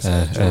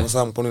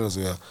 Sasa mkono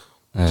inazoea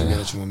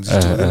kutumia chuma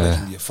mzito,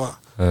 nakimbia faa.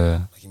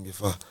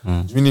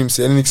 Mimi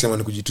msiani nikisema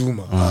ni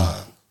kujituma.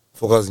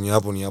 Focus ni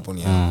hapo.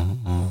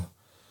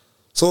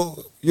 So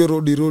hiyo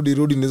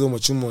rodi ndizo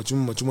machuma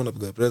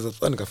napiga pressure.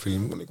 Sasa nikafeel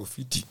niko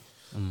fiti.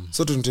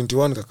 So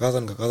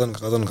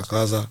 2021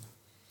 nikakaza.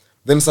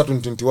 Then sa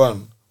 2021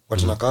 kwa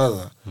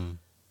tunakaza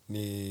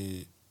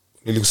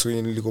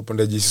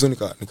nilikopanda JC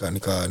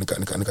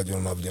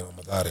nikajiona na vijana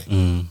Madhare.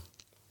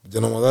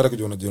 Vijana Madhare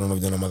kujiona na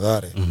vijana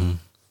Madhare.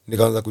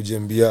 Nikaanza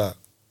kujiambia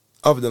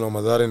hapo vijana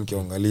Madhare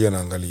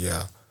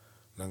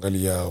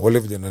naangalia wale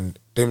vijana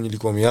time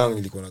nilikuwa myang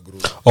nilikuwa na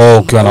group.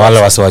 Ukiwa na wale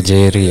wasi wa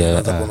Jerry.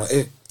 Naona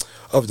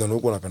hapo vijana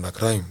huko wanapenda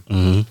crime.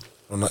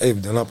 Naona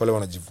vijana pale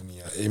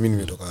wanajivunia. Mimi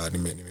nimetoka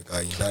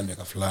nimekaa ndani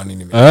miaka fulani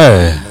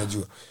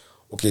najua.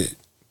 Okay.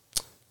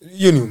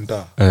 Hiyo ni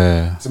mtaa.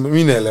 Sema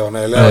mimi naelewa.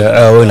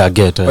 Wewe na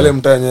get. Pale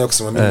mtaa yenyewe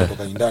kusema mimi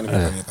nimetoka ndani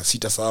miaka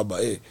 6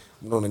 7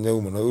 unaona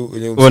nyeuma na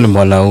wewe ni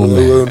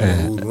mwanaume.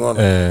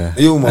 Unaona?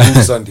 Hiyo mwanaume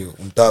sasa ndio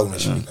mtaa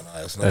unashirika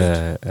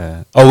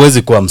nayo.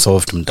 Hauwezi kuwa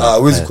msoft mtaa.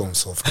 Hauwezi kuwa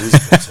msoft.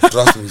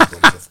 Trust me,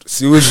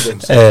 siwezi kuwa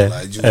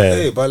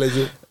msoft.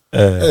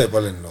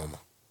 Pale ni noma.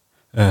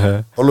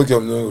 Holo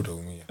kwa mnyonge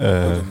utaumia.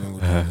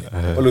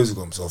 Pale hauwezi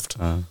kuwa msoft.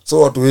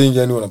 So watu wengi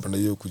yani wanapenda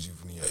hiyo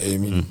kujivunia.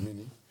 Mimi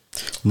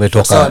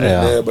umetoka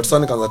but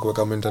sana kaanza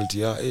kuweka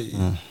mentality ya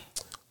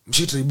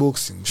mshitri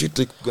boxing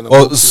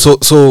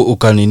so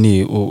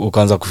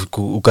ukaanza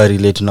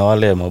ukarelate na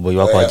wale maboy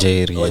wako wa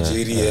Jerry.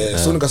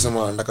 So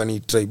nikasema nataka ni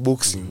try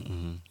boxing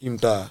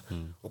imta.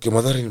 Okay,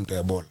 Madhari ni mta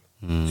ya ball.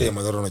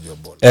 Madhari anajua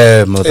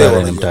ball.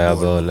 Madhari ni mta ya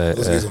ball.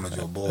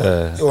 Wanajua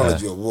ball.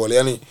 Wanajua ball.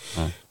 Yani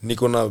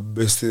niko na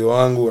best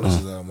wangu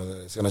anacheza Madhari.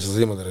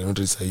 Anacheza Madhari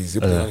not size.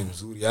 Ni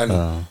mzuri.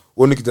 Yani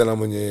woni kijana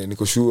mwenye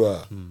niko sure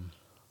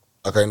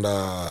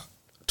akaenda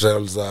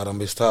trials za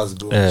Harambee Stars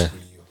ndio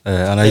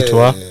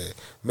anaitwa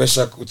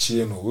Meshak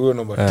Uchieno. Huyo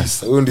namba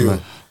 9. Huyo ndio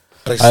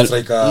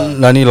striker.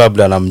 Nani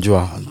labda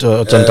anamjua.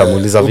 Acha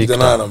nitamuuliza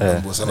Victor.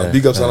 Anamjua sana.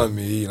 Big up sana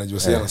mimi. Najua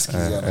sasa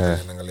anasikiza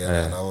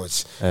anaangalia na watch.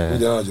 Huyo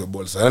jana anajua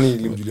ball sana. Yani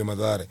nilimjulia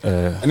Madhare.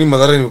 Yani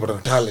Madhare nimepata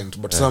talent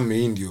but sasa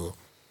mimi ndio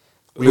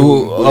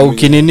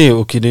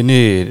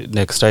ukinini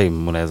next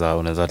time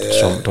unaweza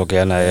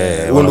tutokeana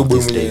yeye. Huyo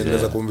boy mwenye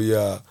anaweza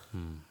kuambia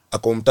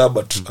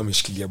akomtaba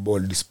ameshikilia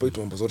ball despite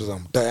mambo zote za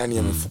mtaa, yani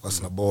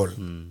amefocus na ball.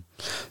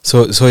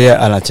 So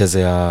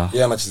anachezea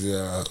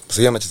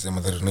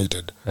Madhari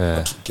United.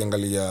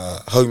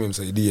 Ukiangalia how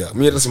imemsaidia.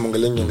 Mimi hata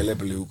simuangalia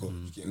pale huko.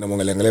 Na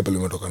muangalia pale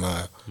umetoka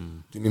nayo.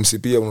 Ni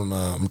msipia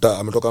unaona mtaa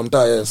ametoka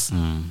mtaa yes.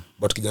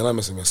 But kijana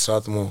amesemea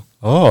Strathmore.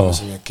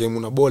 Amesemea Kemu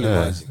na ball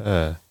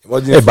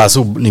imagine.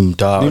 Basi ni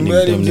mtaa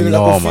ni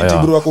noma ya.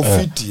 Bro wako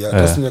fit ya.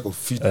 Trust me yako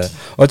fit.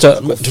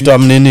 Acha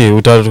tutamnini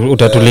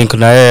utatulink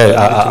na yeye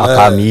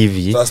akami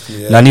hivi.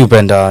 Nani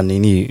upenda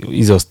nini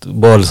hizo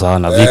ball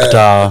sana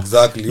Victor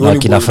na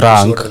kina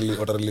Frank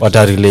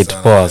watarelate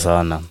poa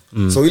sana.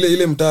 So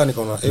ile mtaa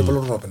nikaona pale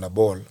tunapenda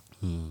ball.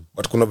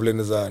 But kuna vile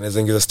naweza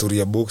ingiza story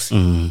ya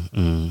boxing.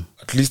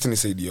 At least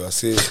nisaidie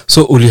wase.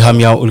 So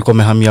ulikuwa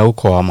umehamia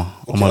huko ama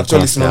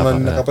actually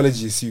sina pale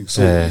GSU.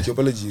 So nikiwa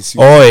pale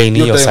GSU. Ni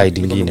hiyo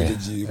side nyingine.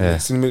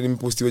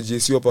 Nimepostiwa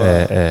GSU hapo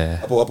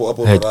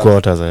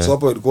headquarters. So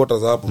hapo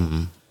headquarters hapo.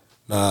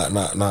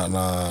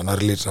 Na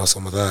relate na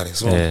Madhari.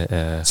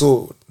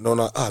 So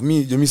naona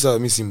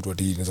mimi si mtu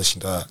ati naweza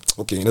shinda.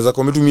 Okay, naweza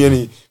kwa mtu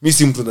mimi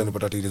si mtu ndo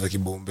nipata tili za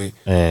kibombe.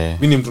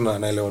 Mimi ni mtu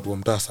naelewa watu wa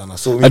mtaa sana.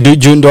 So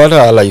ndo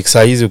hata like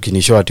size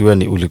ukinishow ati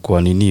wewe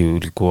ulikuwa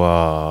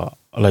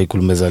like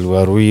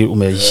umezaliwa Ruiru,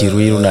 umeishi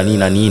Ruiru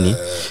na nini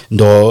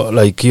ndo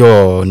like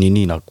hiyo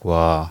nini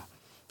inakuwa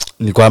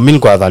nilikuwa mimi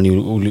kwa dhani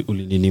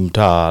ulinini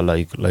mtaa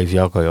like life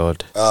yako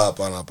yote.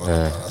 Hapana.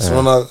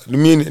 So na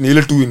mimi ni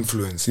ile tu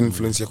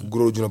influence ya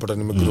kugrow. Unapata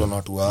nimegrow na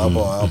watu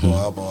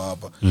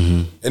hapa.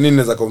 Yaani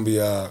naweza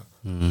kuambia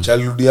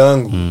childhood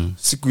yangu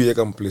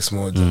sikuiweka place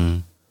moja.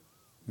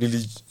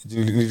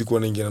 Nilikuwa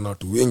naingia na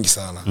watu wengi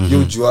sana. Hiyo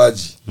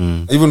ujuaji.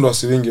 Hivyo ndo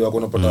wasi wengi wako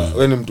unapata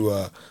wewe ni mtu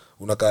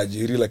unakaa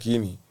Jerry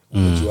lakini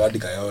unajua hadi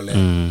Kayole,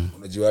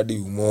 unajua hadi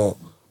Umo,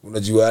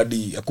 unajua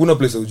hadi hakuna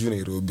place ujui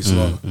Nairobi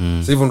sana.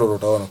 Sasa hivyo ndo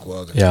utaona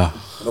kuaga.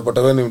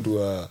 Unapata wewe ni mtu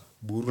wa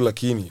Buru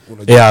lakini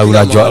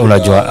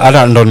unajua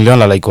hata ndo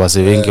niliona like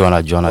wase wengi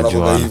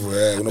wanajua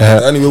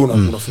yani wewe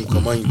unafunguka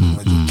mind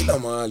unajua kila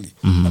mahali.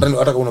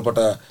 Hata kama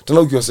unapata tena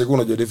ukiwa siku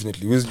unajua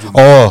definitely wezi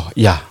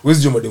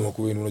jua mademo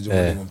kwenu unajua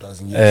mademo mtaa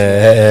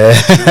zingine.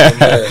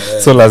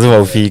 So lazima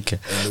ufike.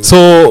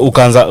 So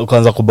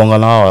ukaanza kubonga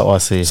na hao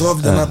wase. So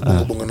vijana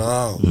kubonga na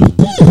hao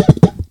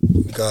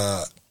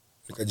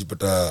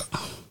nikajipata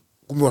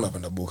kumbe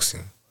wanapenda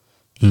boxing.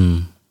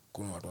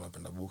 kuna watu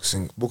wanapenda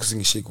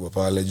boxing ishikuwa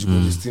pale juu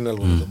Justina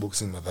alikuwa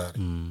boxing Mathare.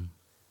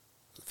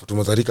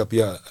 Fatuma Tarika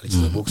pia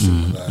alicheza boxing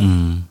Mathare.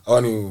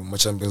 Hawa ni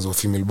machampions wa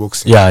female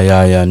boxing.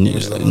 Yeah.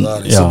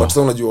 So but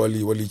sasa unajua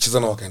walicheza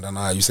na wakaenda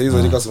nayo. Sasa hizo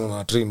Tarika sio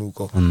na train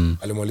huko.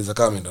 Alimaliza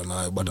kama ameenda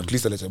nayo but at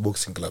least aliacha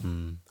boxing club.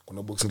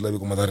 Kuna boxing club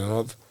kwa Mathare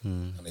North.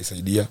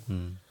 Anaisaidia.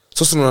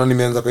 So sasa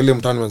nimeanza kwa ile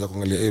mtaani nimeanza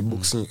kuangalia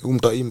boxing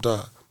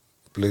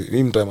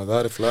hii mtaa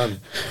Mathare fulani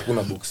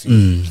kuna boxing.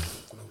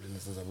 Kuna vile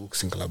naweza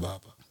boxing club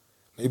hapa.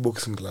 Na hii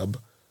boxing club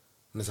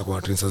naweza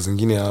kuwa trainers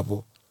zingine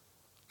hapo.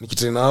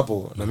 Nikitrain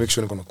hapo na make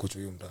sure niko na coach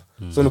hiyo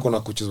mtaa. So niko na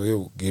coaches wa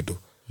hiyo ghetto.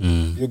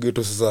 Hiyo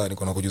ghetto sasa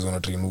niko na coaches wana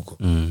train huko.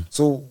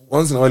 So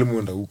once na wale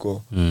muenda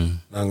huko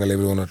naangalia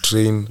vile wana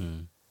train.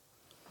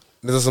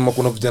 Naweza sema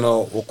kuna vijana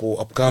wako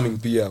upcoming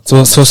pia.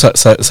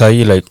 So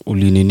hii like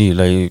ulinini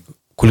like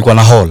kulikuwa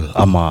na hall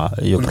ama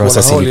hiyo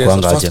process ilikuwa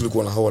ngaje?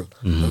 Kulikuwa na hall.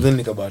 And then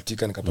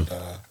nikabahatika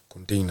nikapata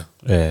container.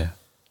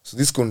 So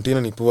this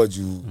container ni poa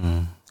juu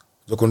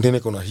the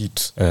container kuna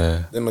heat.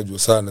 Then unajua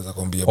sana naweza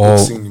kwambia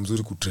boxing ni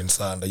mzuri ku train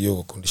sana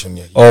hiyo condition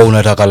ya heat.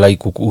 Unataka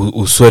like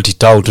usweat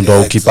it out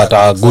ndio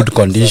ukipata good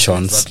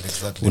conditions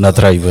una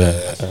thrive.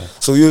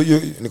 So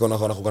hiyo niko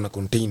na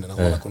container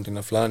na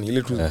container fulani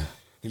ile tu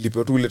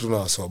nilipewa tu ile tu na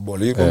waswa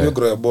ball. Hiyo kwa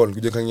grow ya ball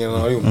kuja kanya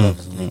na hiyo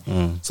mzuri.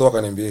 So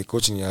akaniambia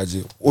coach ni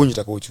aje?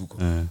 Nita coach huko.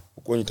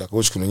 Huko nita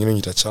coach kuna wengine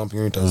nita champ,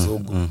 wengine nita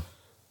zogo.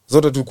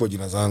 Zote tu kwa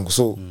jina zangu.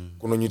 So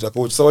kuna nita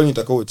coach. Sawa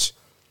nita coach.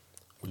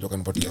 Kuja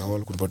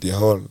kunipatia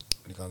hall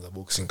nikaanza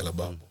boxing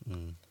club hapo.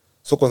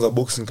 So kwanza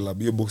boxing club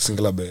hiyo boxing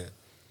club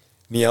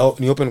ni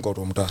open kwa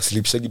watu mtaa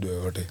slip shagido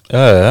yote.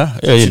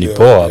 Hiyo ni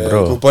poa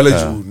bro. Kwa pale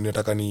juu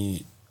nataka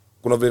ni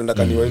kuna vile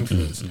nataka ni wa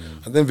influence.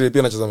 And then vile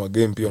pia nacheza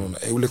game pia unaona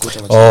ule coach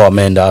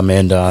anacheza.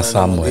 Ameenda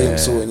somewhere.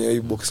 So wenyewe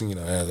hii boxing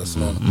inaweza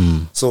sana.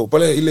 So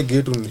pale ile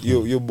gate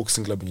hiyo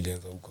boxing club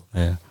nilianza huko.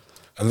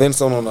 And then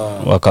sasa unaona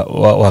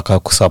waka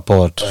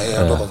kusupport.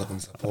 Waka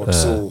kunisupport.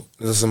 So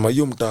naweza sema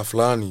hiyo mtaa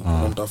fulani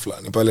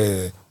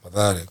pale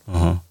Mathare.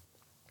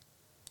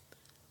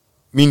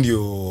 Mimi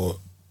ndio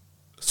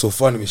so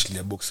far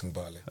nimeshikilia boxing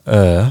pale.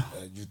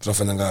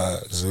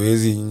 Tunafanyanga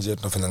zoezi nje,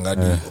 tunafanyanga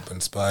hadi open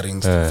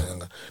sparring,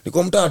 tunafanyanga.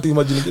 Niko mtaa tu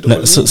imagine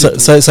kitu.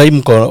 Sasa hii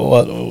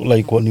mko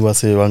like ni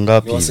wase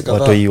wangapi?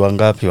 Watu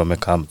wangapi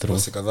wamecome through?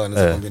 Wase kadhaa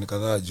naweza kwambia ni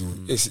kadhaa juu.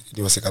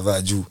 Ni wase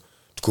kadhaa juu.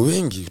 Tuko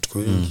wengi.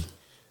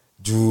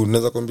 Juu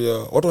naweza kwambia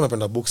watu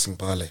wanapenda boxing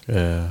pale.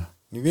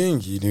 Ni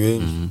wengi.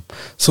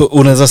 So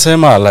unaweza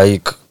sema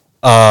like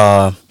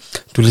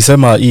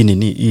tulisema hii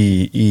ni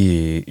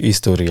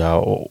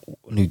historia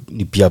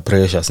ni peer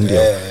pressure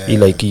ndio hii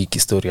like hii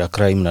historia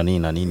crime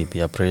na nini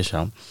peer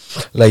pressure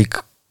like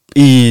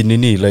hii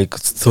nini like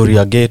story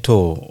ya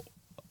ghetto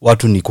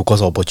watu ni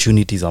kukosa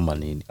opportunities ama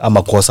nini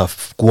ama kosa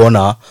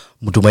kuona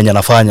mtu mwenye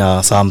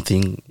anafanya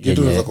something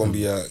kitu naweza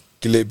kwambia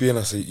kile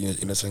pia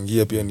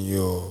inachangia pia ni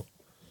hiyo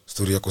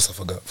story ya kosa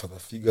father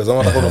figures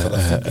ama atakuwa father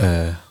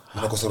figure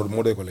unakosa role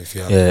model kwa life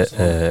yako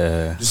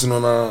just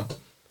unaona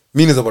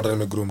mimi naweza pata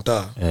nimegrow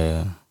mtaa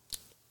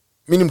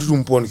mimi ni mtu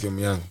mpoa nikiwa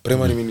myang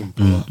primary mimi ni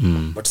mpoa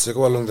but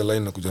sikuwa along the line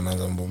na kuja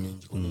naanza mambo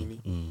mingi kwa nini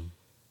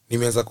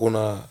nimeanza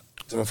kuona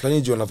jamaa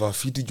fulani juu anavaa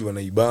fiti juu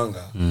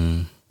anaibanga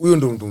huyo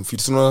ndio mtu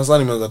mfiti unaona sana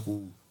nimeanza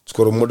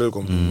kuchukua role model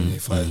kwa mtu mwenye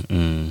ifai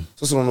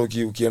sasa unaona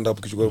ukienda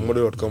hapo kuchukua role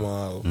model watu kama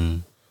hao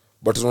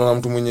but unaona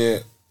mtu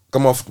mwenye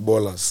kama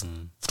footballers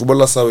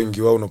sawa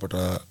wengi wao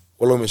unapata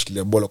wala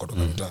umeshikilia bola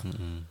kutoka mtaa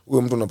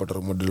huyo mtu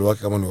unapata model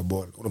wake kama ni wa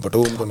bola unapata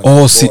huyo mtu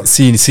ana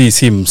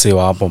si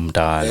msewa hapo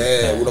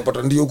mtaani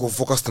unapata ndio uko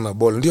focused na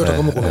bola ndio hata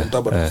kama kuna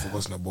mtaba na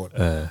focus na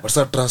bola but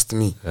sir trust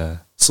me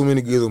so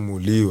many guys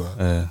muliwa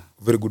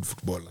very good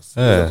footballers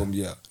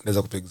nakwambia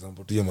naweza kupa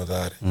example tu ya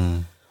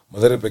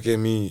Mathare pekee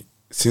mimi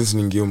since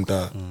ningeo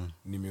mtaa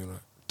nimeona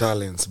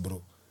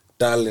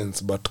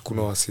talents but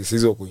kuna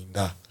wasisi wako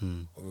inda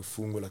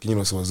wamefungwa lakini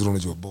wasi wazuri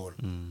wanajua bola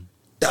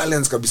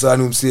talents kabisa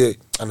ni msie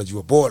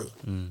anajua ball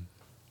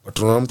but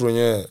tunaona mtu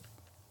mwenyewe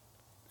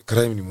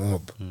crime ni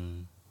mob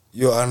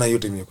hiyo ana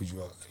yote mimi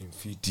kujua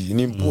fiti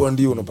ni mpoa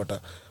ndio unapata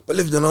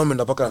pale vijana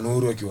wameenda paka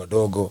Nuru akiwa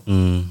dogo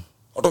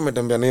watu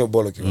wametembea na hiyo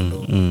ball akiwa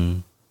dogo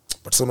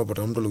but sasa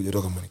unapata mtu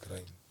aliyejitoka kama ni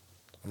crime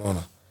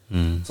unaona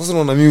sasa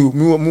unaona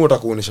mimi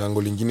nataka kuonesha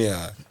angle nyingine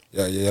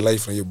ya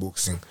life na hiyo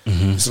boxing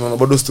sasa unaona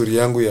bado story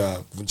yangu ya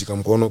kuvunjika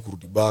mkono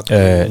kurudi back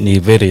ni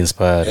very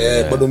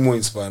inspiring bado mo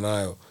inspire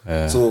nayo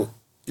so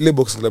ile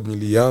boxing club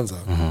nilianza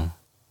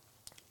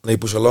na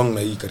ipush along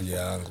na hii career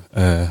yangu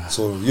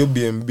so hiyo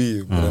BMB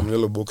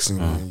Munyolo boxing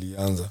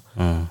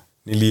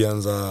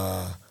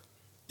nilianza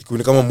ikuwa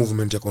kama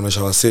movement ya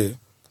kuonesha wasee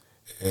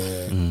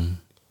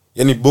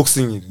yani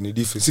boxing ni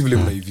different si vile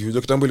mna hivi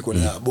unajua kitambo ilikuwa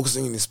ni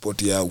boxing ni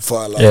sport ya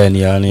ufala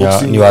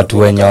ni watu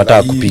wenye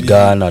wataka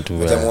kupigana tu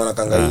jamaa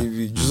kanga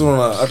hivi juzi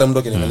unaona hata mtu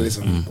akiniangalia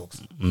sema ni box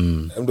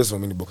mtu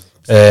sema ni box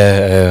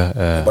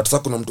but sasa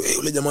kuna mtu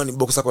yule jamaa ni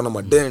boxer kwa na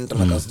madent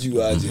na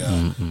kasijui aje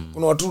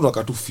kuna watu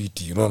unakatu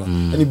fiti unaona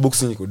yani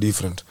boxing iko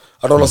different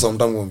hata wala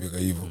sometimes mwambia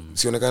hivyo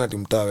sionekana ati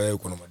mtaa wewe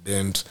uko na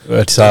madent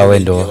sawa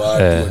wendo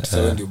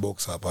ndio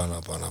boxer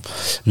hapana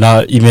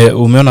na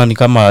umeona ni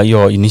kama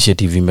hiyo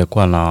initiative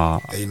imekuwa na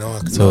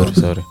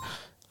sorry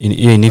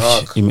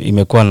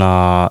imekuwa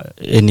na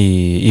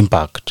any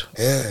impact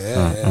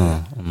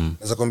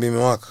naweza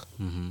kwambia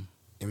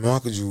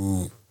imewaka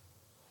juu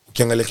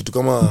ukiangalia kitu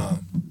kama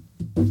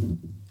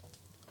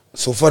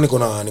so far niko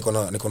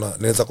na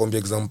naweza kuambia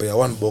example ya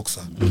one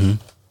boxer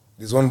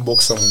this one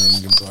boxer mwenye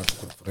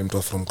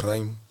nilimtoa from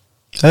crime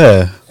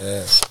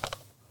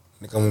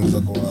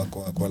nikamuingiza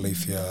kwa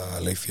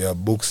life ya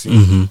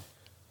boxing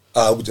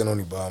ujana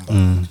ni bamba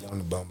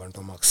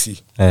nito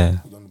Maxi ujana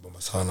ni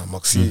bamba sana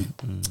Maxi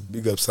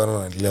big up sana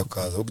naendelea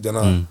kaza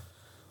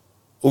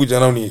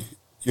ujana ni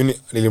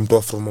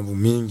nilimtoa from mambo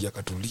mingi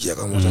akatulia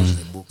kama mwanzo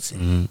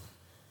boxing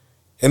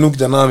yani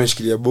ukijana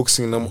ameshikilia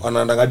boxing na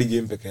anaenda hadi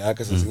game peke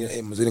yake sasa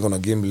zingine mzee niko na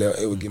game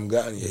leo game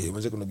gani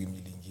mzee kuna game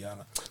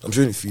iliingiana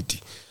namsho ni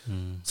fiti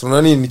so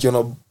nani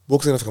nikiona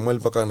boxing nafika mahali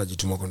paka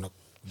anajituma kwenda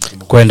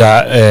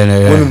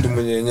wewe mtu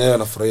mwenye yenyewe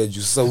anafurahia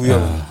juu sasa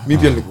huyo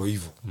mimi pia niko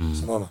hivyo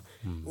unaona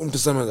huyo mtu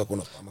sasa anaweza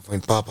kuna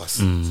find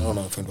purpose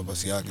unaona find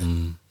purpose yake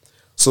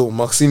so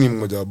Maxi ni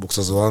mmoja wa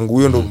boxers wangu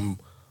huyo ndo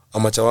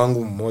amacha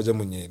wangu mmoja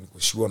mwenye niko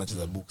sure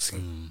anacheza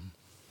boxing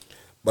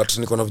but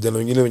niko na vijana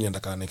wengine wenye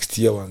nataka next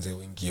year waanze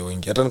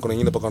wengi hata niko na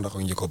wengine paka nataka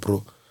kuingia kwa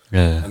pro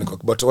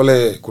but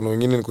wale kuna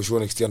wengine niko sure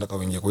next year nataka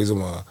kuingia kwa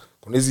hizo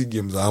kuna hizi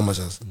games za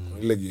amateurs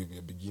kuna ile game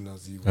ya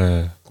beginners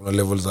hiyo kuna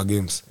levels za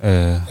games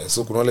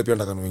so kuna wale pia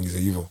nataka niingize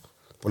hivyo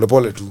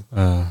pole tu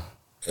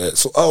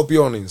so au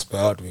pia wana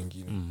inspire watu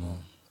wengine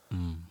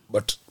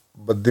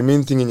but the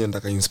main thing yenye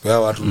nataka inspire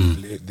watu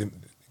ni the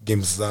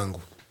games zangu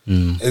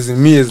as in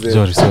me as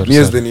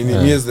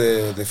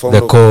the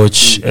founder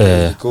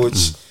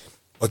coach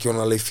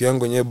wakiona life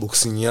yangu yenyewe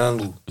boxing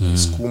yangu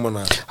sukuma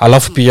na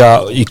alafu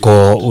pia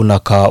iko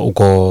unakaa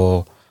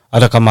uko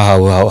hata kama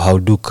how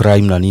do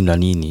crime na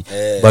nini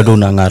bado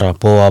unang'ara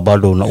poa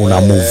bado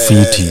una move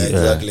fiti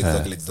exactly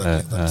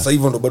sasa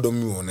hivyo ndo bado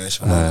mimi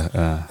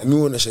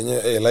huonesha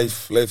yenyewe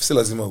life si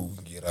lazima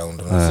uingie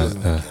round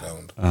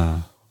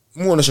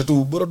muonesha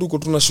tu bora tu uko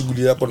tu na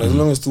shughuli yako na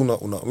long as tu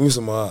mimi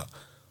sema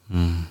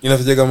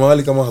inafika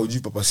mahali kama haujui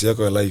purpose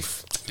yako ya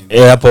life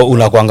hapo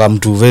unakuanga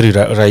mtu very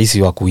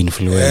rahisi wa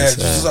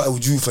kuinfluence sasa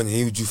hujui fanya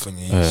hii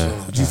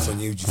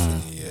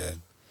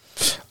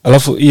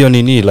alafu hiyo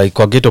nini like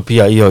kwa ghetto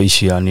pia hiyo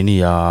issue ya nini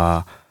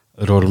ya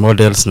role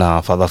models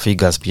na father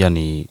figures pia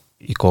ni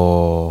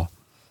iko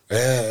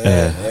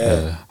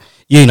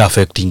hiyo ina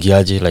affecting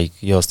aje like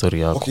hiyo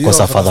story ya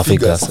kukosa father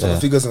figures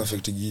ina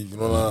affecting hivi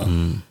unaona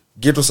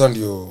ghetto sasa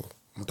ndio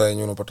mtaa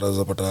yenyewe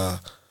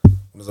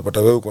unaweza pata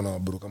wewe uko na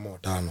bro kama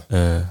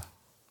 5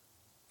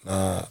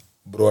 na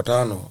bro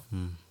 5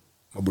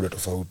 mabuda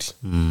tofauti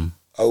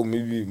au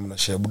maybe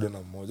mnashare buda na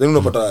mmoja yani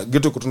unapata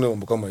ghetto kutune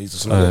mambo kama hizo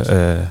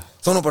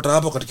sasa unapata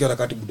hapo katika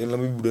harakati buda na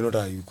maybe buda nota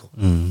hayuko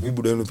maybe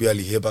buda yenu pia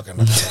alihepa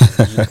kana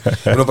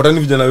unapata ni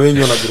vijana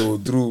wengi wana grow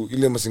through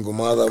ile masingo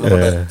mother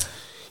unapata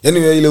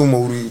yani ile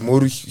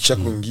umauri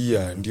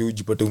shakuingia ndio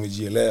ujipate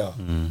umejielewa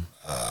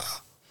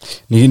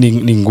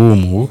ni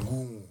ngumu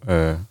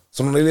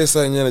so na ile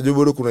saa yenyewe najua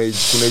bado kuna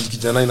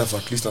kijana ina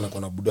at least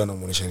anakuwa na buda na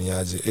muonesha ni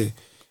aje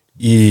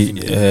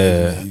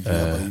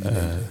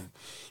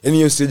yani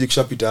hiyo stage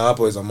kishapita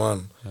hapo as a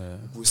man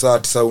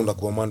sasa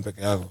unakuwa man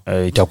peke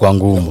yako itakuwa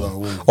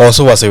ngumu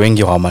also wase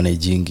wengi wa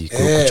managing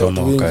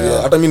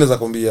kuchomoka hata mimi naweza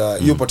kwambia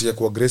hiyo part ya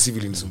ku aggressive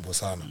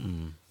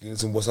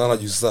ilinisumbua sana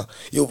juu sasa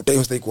hiyo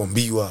time sitaki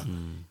kuambiwa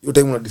hiyo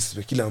time una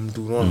disrespect kila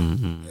mtu unaona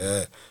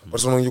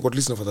but someone you at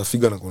least na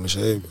figure na kuonesha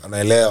yeye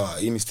anaelewa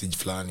hii ni stage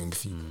fulani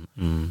umefika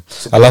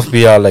alafu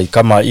pia like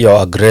kama hiyo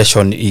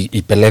aggression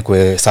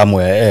ipelekwe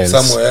somewhere else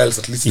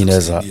at least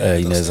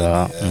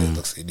inaweza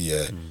kusaidia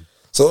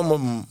so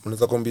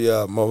naweza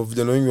kwambia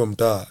vijana wengi wa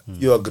mtaa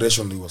hiyo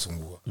aggression ndio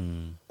wasumbua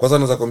kwanza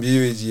naweza kwambia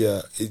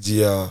hiyo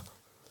age ya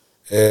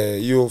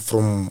hiyo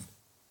from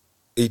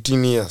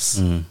 18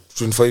 years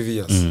 25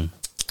 years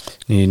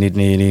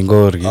ni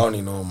ngori au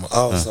ni noma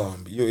au sawa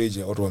hiyo age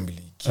ya watu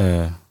wambiliki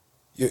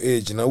hiyo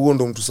age na huo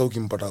ndo mtu sasa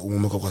ukimpata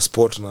umemeka kwa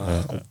sport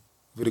na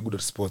very good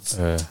at sports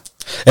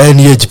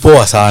ni age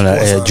poa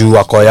sana juu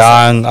ako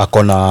young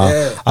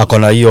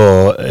akona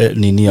hiyo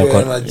nini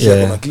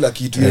akona kila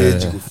kitu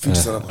age fit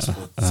sana kwa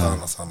sport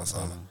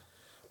sana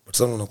but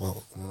sana unakuwa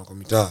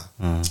mitaa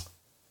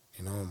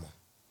inaoma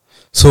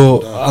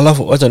so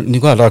alafu acha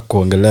nilikuwa nataka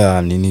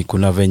kuongelea nini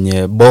kuna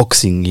venye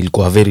boxing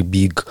ilikuwa very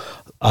big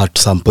at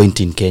some point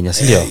in Kenya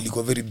si ndio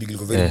ilikuwa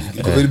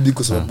very big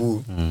kwa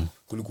sababu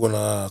kulikuwa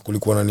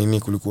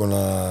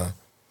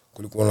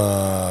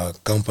na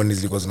companies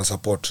zilikuwa zina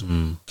support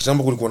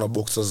kitambo kulikuwa na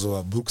boxers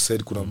wa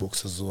Brookside kuna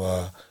boxers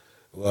wa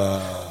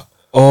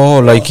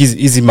like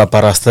hizi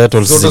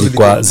maparastatals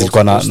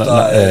zilikuwa na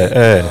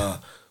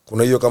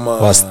kuna hiyo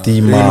kama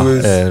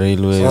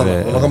railways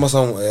unaona kama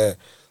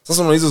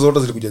sasa una hizo zote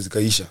zilikuja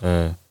zikaisha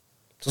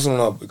sasa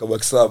una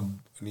ikabaki sub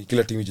ni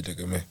kila timu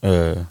ijitegemee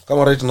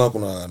kama right now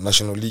kuna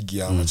national league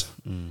ya amateur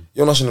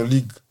hiyo national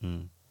league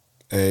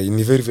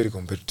ni very very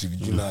competitive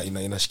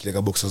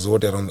inashikilia boxers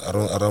wote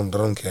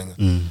around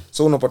Kenya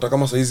so unapata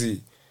kama saa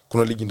hizi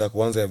kuna ligi ndio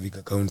kwanza ya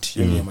Viga County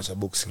hiyo ni amateur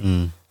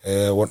boxing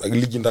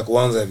ligi ndio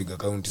kwanza ya Viga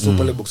County so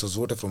pale boxers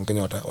wote from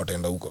Kenya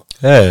wataenda huko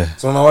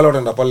so na wale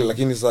wataenda pale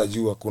lakini saa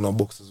jua kuna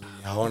boxers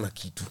wenye hawana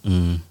kitu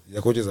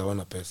ya coaches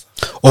hawana pesa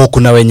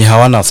kuna wenye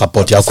hawana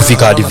support ya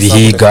kufika hadi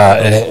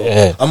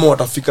Vihiga ama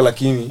watafika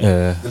lakini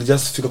they'll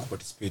just fika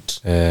kuparticipate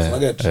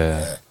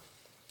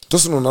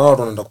sasa unaona watu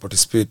wanaenda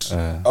kuparticipate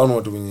au ni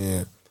watu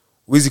wenye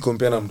wizi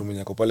compare na mtu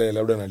mwenye ako pale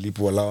labda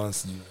analipwa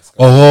allowance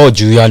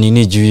juu ya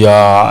nini juu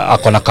ya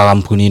akona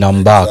kampuni na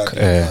mbak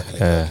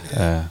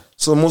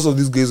so most of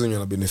these guys when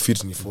you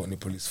benefit ni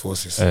police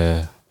forces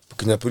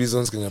Kenya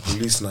prisons Kenya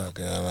police na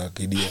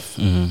KDF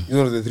you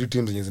know the three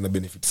teams zenye zina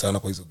benefit sana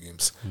kwa hizo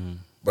games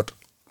but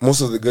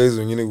most of the guys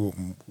wengine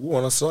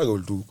wana struggle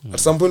too at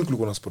some point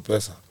kulikuwa na sport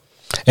pesa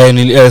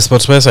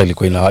sports pesa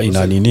ilikuwa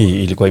ina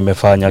nini ilikuwa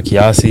imefanya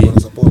kiasi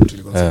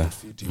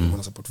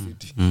ilikuwa support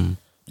fit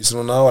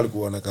Jisino nao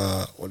walikuwa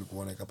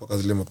wanaka paka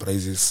zile ma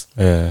prizes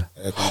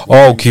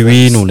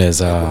ukiwin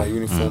unaweza kuna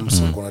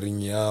uniforms kuna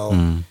ring yao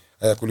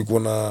kulikuwa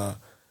na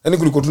yani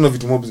kulikuwa tuna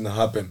vitu mob zina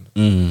happen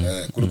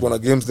kulikuwa na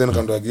games then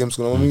kando ya games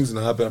kuna mambo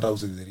zina happen hata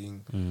outside the ring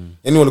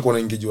yani walikuwa na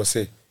engage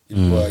wase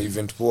ilikuwa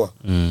event poa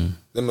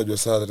then unajua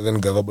saa then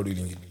gava bado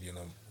iliingilia na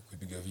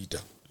kupiga vita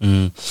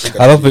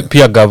alafu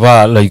pia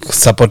gava like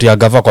support ya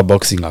gava kwa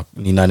boxing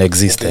ni non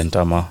existent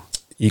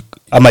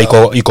ama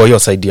iko hiyo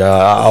side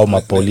ya au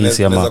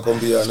mapolisi ama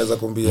naweza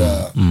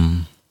kuambia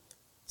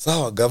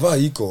sawa gava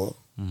iko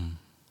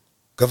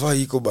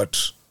but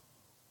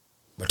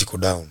iko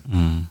down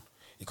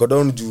iko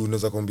down juu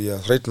naweza kuambia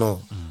right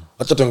now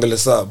acha tuangalie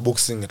saa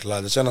boxing at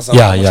large achana sana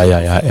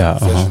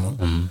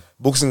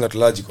boxing at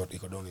large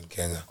iko down in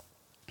Kenya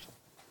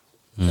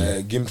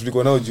game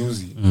tulikuwa nao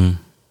juzi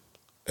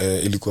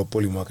ilikuwa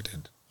poly marketed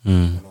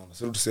unaona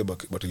sio to say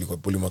but ilikuwa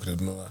poly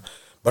marketed unaona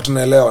but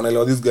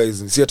naelewa these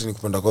guys si ati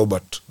nikupenda kwao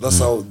but that's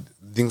how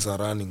things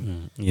are running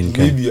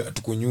maybe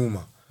tuko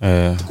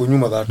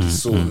nyuma that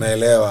is so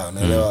naelewa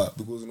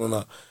because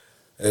unaona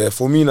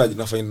for me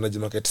na find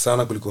market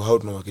sana kuliko how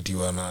tuna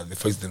marketiwa na the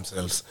fights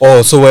themselves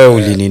so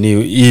wewe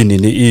hii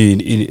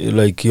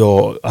like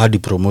your hard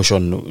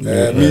promotion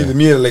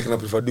me like na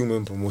prefer doing my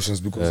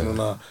promotions because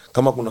unaona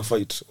kama kuna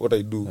fight what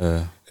I do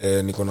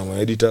niko na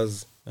my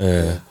editors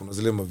kuna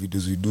zile ma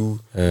videos we do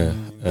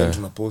then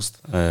tuna post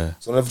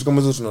so na vitu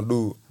kama hizo tuna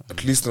do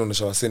at least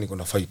tunaonyesha wasee niko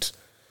na fight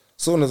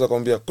so unaweza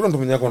kwambia kuna mtu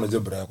mwenye anajua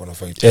bra yako na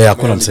fight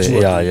hakuna mse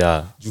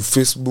you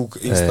Facebook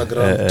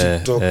Instagram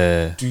TikTok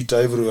Twitter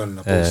everyone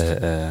na post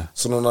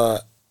so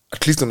unaona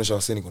at least unaonyesha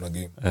wasee niko na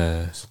game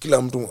so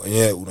kila mtu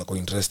yeye unakuwa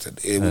interested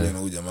mwenye na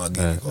huyu jamaa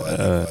game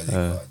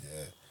kwa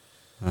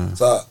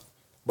so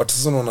but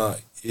sasa unaona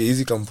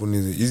hizi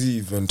kampuni hizi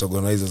event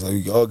organizers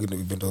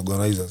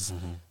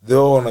they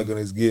all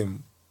organize game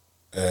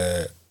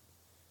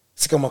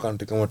si kama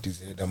country kama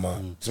TZ ama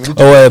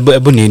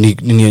hebu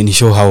ni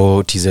show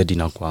how TZ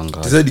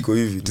inakuanga TZ iko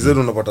hivi TZ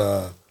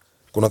unapata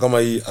kuna kama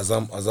hii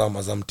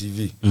Azam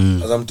TV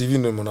Azam TV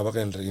ndio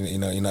mnapaka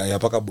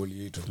inapaka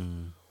boli yetu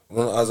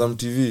unaona Azam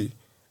TV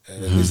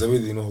is a way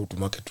they know how to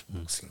market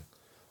boxing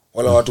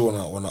wala watu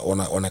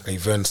wana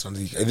events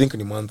I think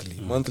ni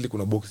monthly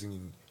kuna boxing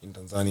in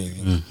Tanzania I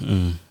think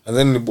and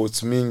then ni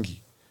bots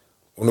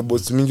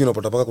mingi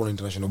unapata paka kuna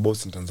international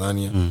bots in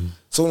Tanzania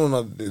so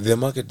unaona their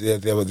market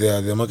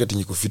their marketing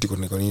iko fiti kwa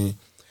nini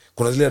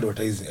kuna zile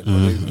advertising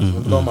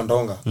mtu kama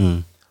Mandonga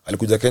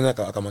alikuja Kenya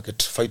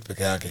akamarket fight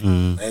peke yake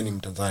na yeye ni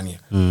Mtanzania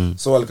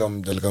so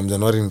alikam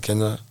January in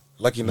Kenya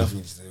lucky enough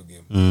ni hiyo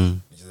game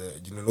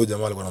jina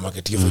jamaa alikuwa na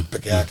market hiyo fight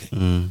peke yake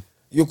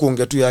hiyo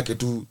kuongea tu yake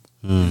tu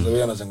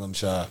ndio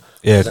anachangamsha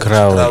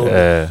crowd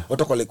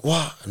watu kwa like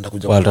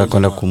ndakuja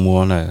watakwenda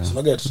kumuona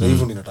so get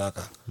hivyo ndio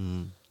nataka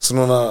so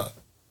unaona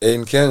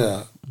in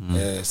Kenya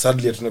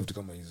sadly hatuna vitu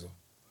kama hizo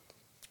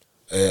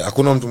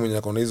hakuna mtu mwenye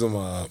akona hizo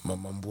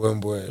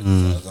mambuembwe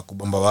za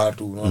kubamba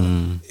watu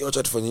unaona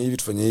acha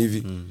tufanye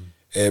hivi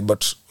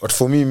but what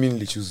for me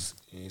mean choose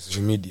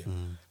social media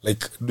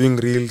like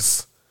doing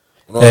reels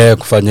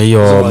kufanya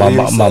hiyo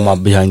mama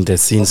behind the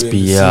scenes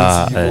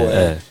pia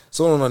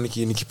so unaona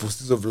nikipost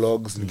hizo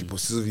vlogs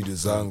nikipost hizo video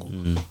zangu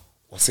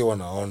wase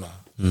wanaona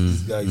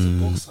this guy is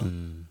a boxer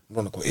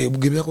unaona kwa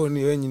game yako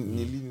ni wewe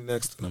ni lini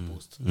next na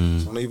post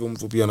so na hivyo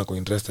mtu pia anako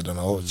interested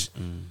ana watch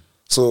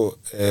so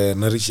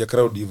na reach ya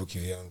crowd hivyo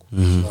kivyangu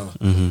unaona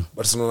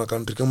but unaona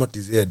country kama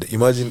TZ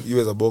imagine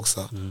you as a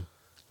boxer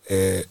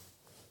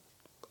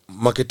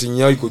marketing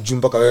yao iko juu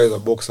mpaka wewe as a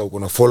boxer uko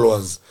na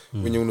followers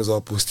wenye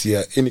unaweza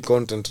postia any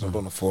content na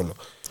una follow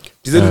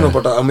TZ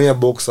unapata amea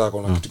boxer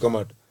kuna kitu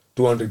kama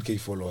 200k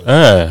followers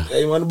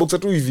man boxer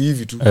tu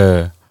hivi tu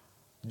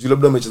juu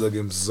labda amecheza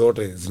games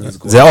zote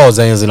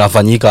zenye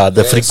zinafanyika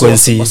the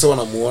frequency sasa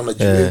wanamuona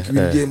juu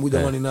game huyu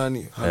jamani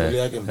nani handle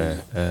yake ndio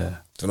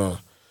tunaona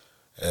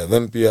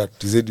then pia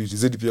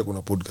TZ pia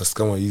kuna podcast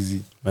kama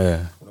hizi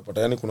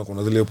unapata yani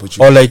kuna zile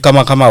opportunity like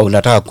kama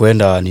unataka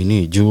kwenda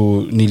nini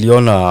juu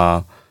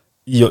niliona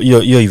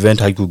hiyo event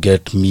haiku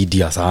get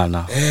media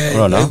sana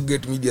unaona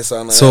get media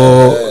sana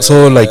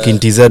so like in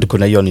TZ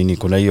kuna hiyo nini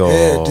kuna hiyo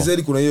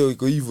TZ kuna hiyo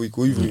iko hivyo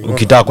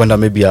ukitaka kwenda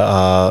maybe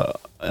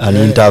an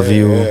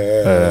interview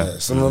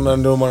so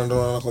ndio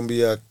maana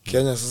nakwambia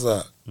Kenya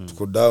sasa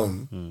tuko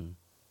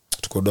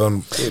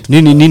down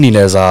nini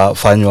inaweza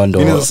fanywa ndo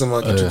mimi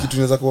nasema kitu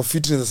inaweza kuwa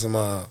fit inaweza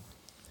sema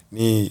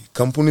ni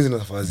kampuni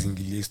zinafaa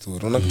ziingilie story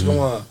unaona kitu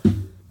kama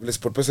vile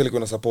SportPesa ilikuwa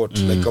na support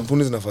like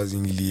kampuni zinafaa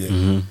ziingilie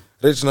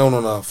right now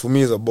unaona for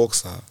me as a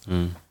boxer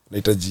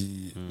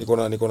nahitaji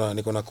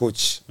niko na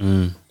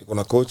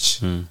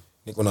coach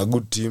niko na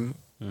good team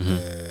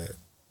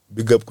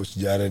big up coach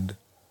Jared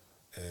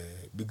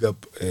big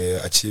up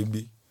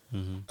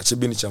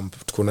Achebi ni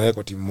champ tuko naye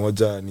kwa timu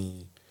moja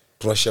ni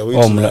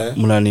tunashawiti naye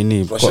mna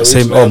nini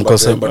same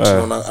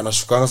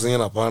anashukanga sasa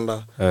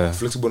anapanda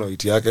flexible na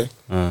weight yake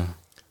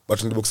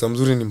but ni boxer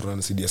mzuri ni mtu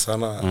anasaidia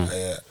sana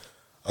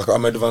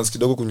ame advance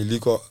kidogo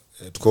kuniliko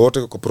tuko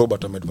wote kwa pro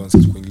but ame advance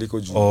kuniliko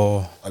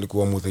juu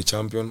alikuwa multi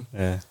champion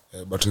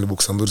but ni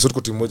boxer mzuri so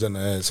tuko timu moja na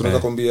yeye so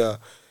naweza kwambia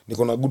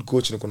niko na good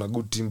coach niko na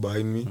good team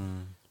behind me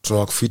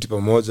tunawaka fit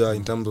pamoja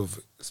in terms of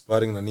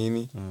sparring na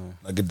nini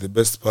na get the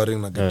best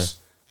sparring na get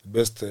the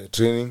best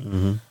training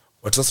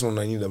but sasa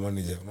una need a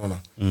manager unaona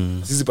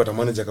sisi pata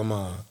manager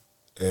kama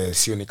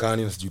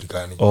sionekani na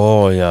sijulikani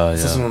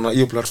sasa unaona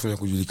hiyo platform ya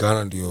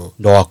kujulikana ndio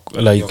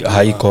like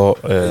haiko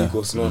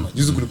unaona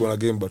juzi kulikuwa na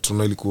game but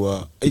tunaona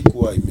ilikuwa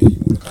haikuwa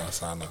imeonekana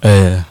sana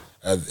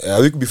a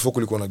week before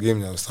kulikuwa na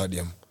game ya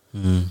stadium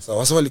so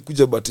wasa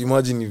walikuja but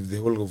imagine if the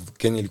whole of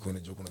Kenya ilikuwa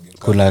inajua kuna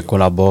game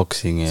kuna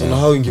boxing so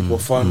how ingekuwa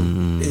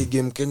fun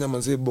game Kenya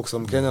manze boxer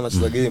Mkenya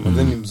anacheza game and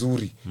then ni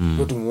mzuri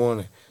ndio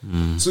tumuone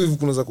so hivi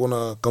kunaweza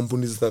kuona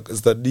kampuni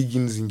zita dig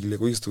in zingile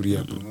kwa historia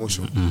ya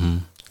promotion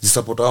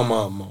zisupport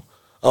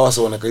hawa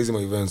sio wanaka hizi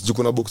ma events juu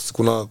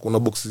kuna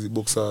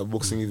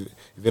boxing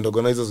event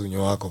organizers wenye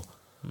wako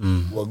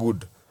wa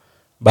good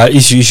but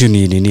issue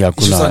ni nini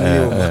hakuna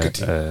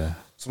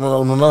so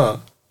unaona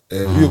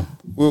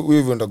huyo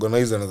event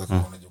organizer anaweza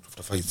kuwa anajua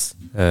kutafuta fights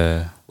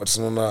but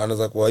unaona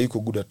anaweza kuwa yuko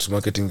good at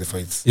marketing the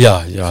fights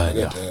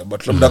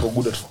but labda ako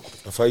good at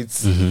the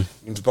fights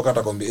mtu paka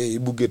atakwambia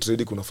hebu get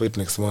ready kuna fight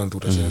next month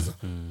utacheza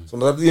so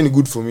that hiyo ni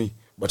good for me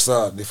but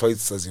sasa the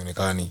fights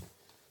hazionekani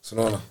so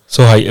unaona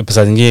so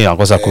pesa nyingine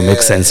inakosa ku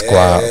make sense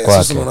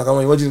kwa so unaona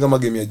kama imagine kama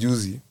game ya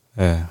juzi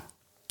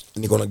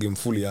niko na game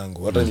full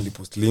yangu hata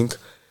nilipost link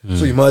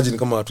so imagine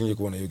kama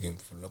hatungekuwa na hiyo game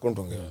full nakuwa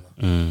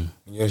tuongeana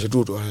ningeonyesha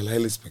tu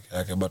highlights peke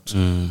yake but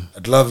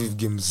I'd love if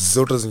games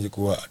zote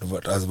zingekuwa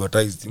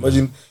advertised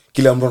imagine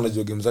kila mtu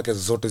anajua game zake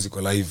zote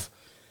ziko live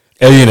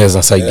hiyo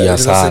inaweza saidia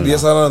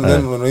sana and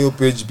then unaona hiyo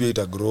page pia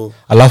ita grow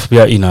alafu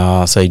pia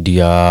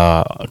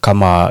inasaidia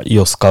kama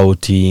hiyo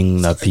scouting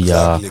na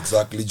pia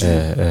exactly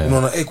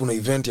unaona kuna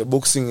event ya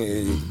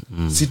boxing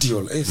City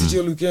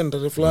Hall weekend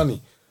tarehe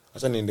fulani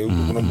acha niende huko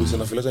kuna boxing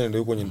na filacha niende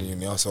huko nyende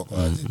ni soko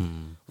aje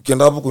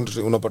ukienda hapo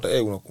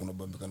unapata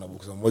unabambika na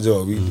boxer mmoja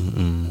wawili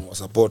wa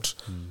support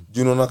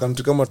juu unaona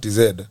country kama TZ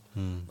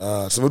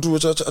na sema tu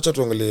acha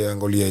tuangalie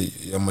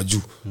ya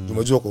majuu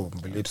tumejua kwa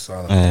mbele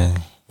sana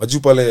majuu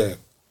pale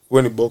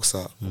wewe ni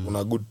boxer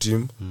kuna good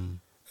team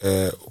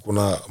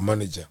kuna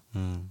manager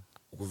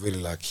uko very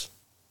lucky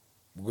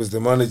because the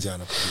manager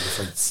anakupa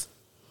the fights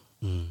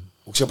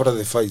ukishapata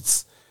the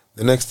fights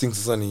the next thing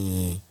sasa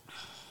ni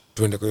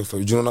tuende kwa hiyo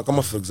fight unaona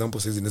kama for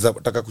example sasa naweza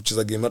nataka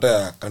kucheza game hata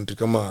ya country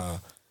kama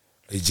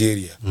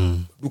Nigeria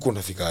uko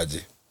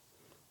unafikaje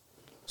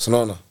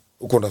unaona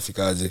uko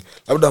unafikaje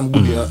labda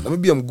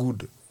I'm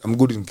good I'm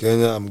good in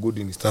Kenya I'm good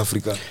in East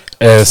Africa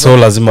so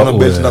lazima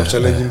na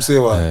challenge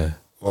msewa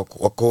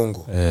wa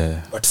Congo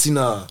but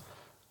sina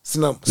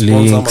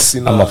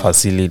sponsor ama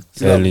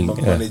facility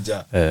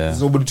manager there's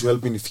nobody to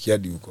help me nifikie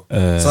hadi huko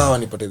sawa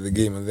nipate the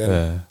game and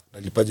then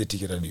nalipaje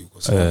ticket hadi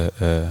huko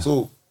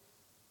so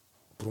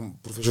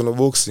professional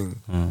boxing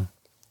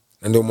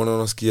ndio maana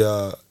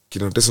unasikia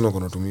kina Tyson wako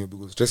natumia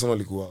because Tyson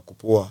alikuwa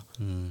kupoa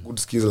good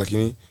skills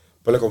lakini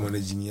pale kwa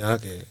managing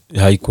yake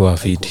haikuwa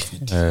fit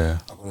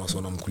hakuna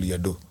wasona mkulia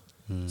do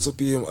so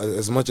pia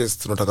as much as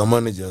tunataka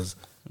managers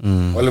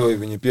wale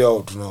wenye pia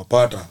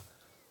tunawapata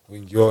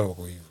wengi wao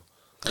wako hivyo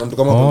na mtu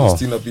kama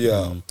Conjestina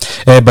pia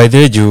by the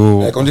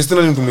way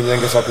Conjestina ni mtu mwenye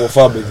angefaa kwa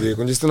Fabe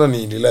Conjestina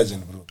ni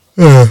legend bro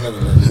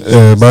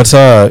but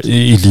saa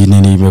ili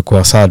nini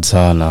imekuwa sad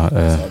sana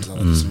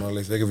personal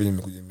life yake vile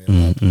imekuja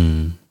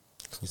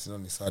Conjestina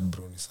ni sad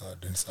bro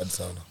ni sad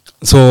sana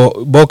so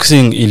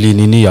boxing ili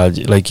nini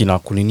aje like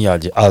inakunini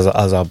aje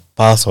as a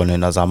person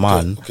and as a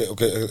man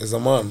okay as a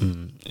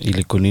man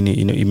ili kunini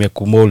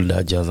imekumold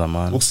aje as a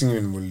man boxing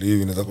imemold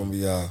hivi naweza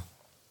kwambia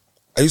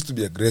I used to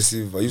be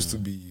aggressive I used to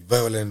be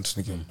violent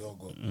nikiwa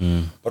mdogo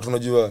but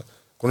unajua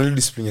kuna ile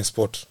discipline ya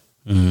sport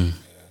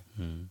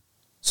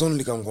so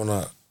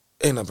nikamkona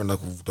napenda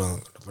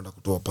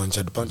kutoa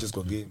punches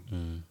kwa game.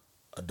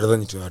 I'd rather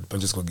nitoe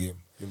punches kwa game.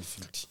 Hiyo ni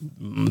fiti.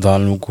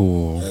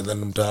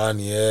 Than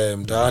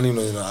mtaani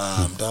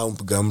unaona mtaa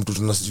mpiga mtu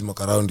tunasijui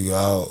makaraundi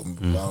yao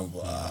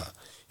mambo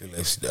ile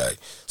life sidai.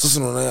 Sasa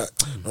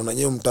unaona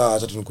nyewe mtaa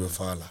acha tu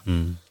fala.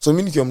 So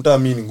mimi nikiwa mtaa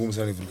mimi ni ngumu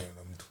sana vile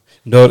na mtu.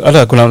 Ndio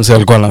hata kuna msee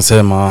alikuwa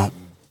anasema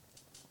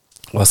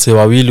wase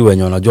wawili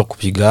wenye wanajua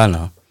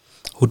kupigana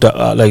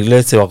like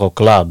let's say wako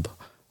club.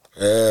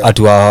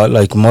 Ati wa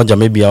like moja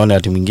maybe aone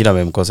ati mwingine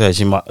amemkosea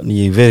heshima,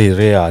 ni very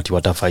rare ati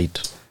wata fight.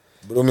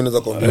 Bro mimi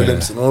naweza kuambia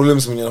ule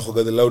msemo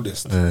anakuwa the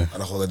loudest,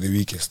 anakuwa the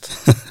weakest.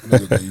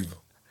 Unajua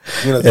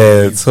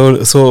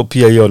hivyo. So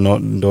pia hiyo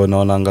ndo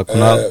naonanga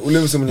kuna ule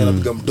msemo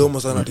anapiga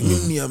mdomo sana ati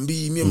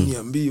mimi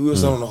niambii huyo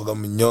sana anakuwa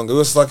mnyonge.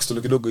 Huyo sasa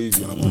kitu kidogo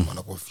hivi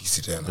anakuwa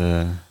fisi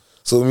tena.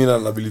 So mimi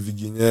na believe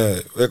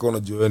ginye weka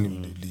unajua ni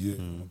mdelie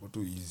unakuwa tu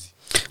easy.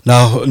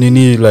 Now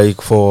nini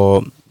like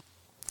for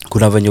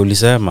kuna venye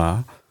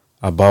ulisema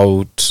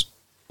about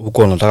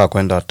huko unataka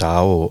kwenda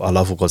tao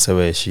alafu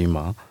kosewe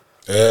heshima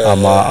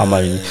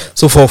ama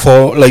so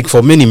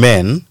for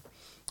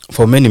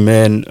many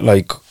men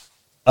like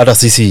hata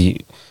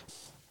sisi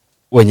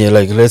wenye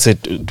like let's say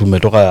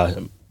tumetoka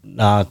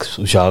na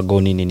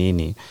ushago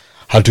nini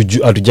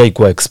hatujai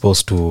kuwa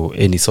exposed to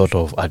any sort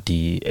of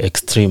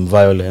extreme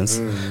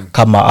violence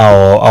kama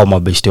au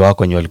mabeshte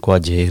wako wenye walikuwa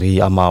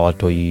jeheri ama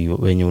watoi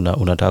wenye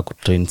unataka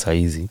kutrain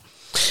saizi.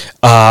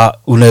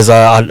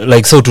 Unaweza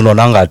like so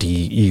tunaonanga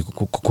ati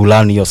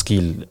kulani hiyo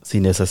skill si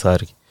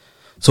necessary.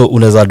 So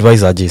unaweza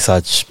advise aje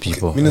such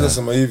people? Mimi naweza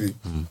sema hivi.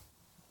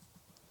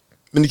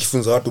 Mimi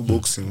nikifunza watu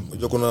boxing,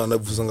 unajua kuna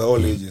nafunza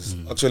all ages.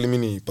 Actually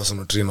mimi ni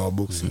personal trainer wa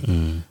boxing.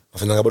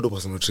 Nafanya bado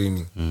personal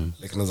training.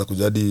 Like naanza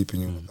kujadi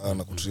penye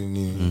na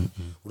kutrain.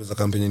 Unaweza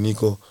kampeni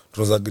niko,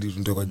 tunaweza agree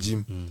tunatoka kwa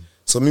gym.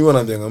 So mimi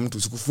wanaambia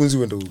mtu sikufunzi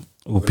uende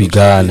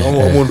upigane.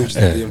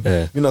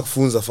 Mimi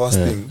nakufunza first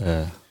thing.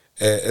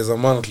 As a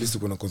man at least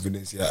uko na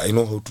confidence. I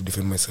know how to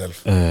defend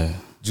myself.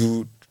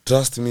 You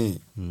trust me.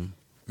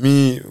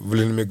 Mi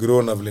vile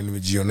nimegrow na vile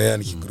nimejionea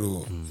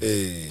nikigrow.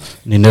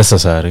 Ni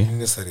necessary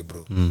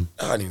bro.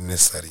 Ni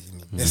necessary.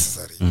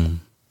 Mimi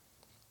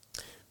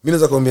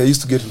naweza kuambia I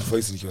used to get into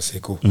fights nikiwa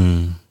seko.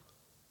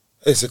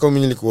 Seko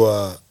mimi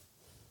nilikuwa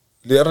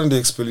hata ndio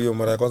expelio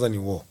mara ya kwanza ni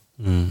war.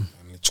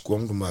 Nilichukua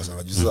mtu mbaya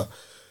sana juza.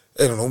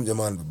 Naona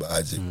mjamaa baba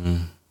aje.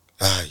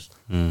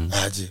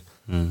 Aje.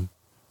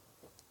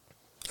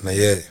 Na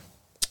yeye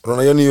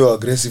unaona hiyo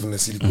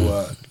aggressiveness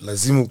ilikuwa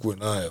lazima kuwe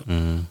nayo.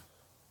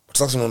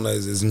 Sasa unaona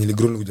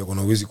ziniligrow kuja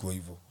kwa uwezo kwa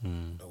hivyo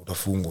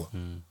utafungwa.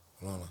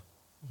 Unaona?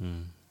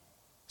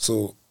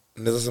 So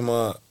naweza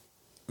sema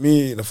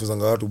mimi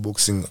nafunzanga watu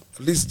boxing,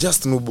 at least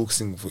just know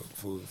boxing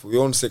for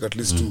your own sake, at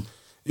least to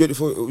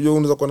you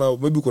unaweza kuwa na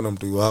maybe uko na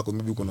mtu wako,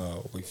 maybe uko na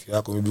wife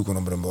yako, maybe uko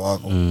na mrembo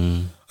wako,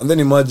 and then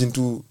imagine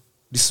tu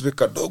disrespect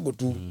kadogo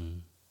tu,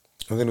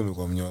 and then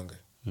umekuwa mnyonge.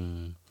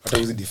 Hata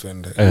hizi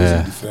defender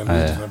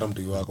hata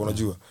mtu wako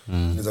unajua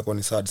inaweza kuwa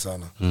ni sad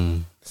sana.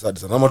 Sad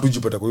sana ama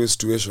tujipata kwa hiyo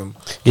situation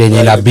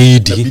yenye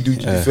inabidi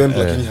defend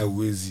lakini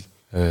hauwezi.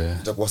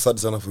 Itakuwa sad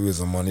sana for you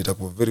zamani,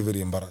 itakuwa very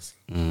very embarrassing.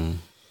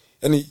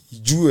 Yani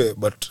jue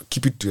but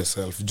keep it to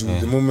yourself.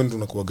 The moment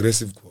unakuwa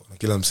aggressive kwa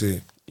kila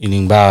msee ni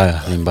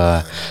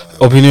mbaya.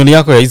 Opinion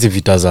yako ya hizi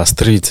vita za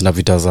streets na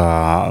vita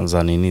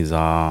za nini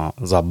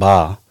za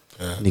bar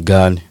ni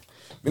gani?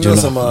 Mimi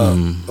nasema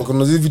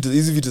kuna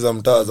hizi vita za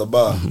mtaa za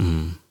bar.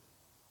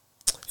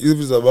 Hizi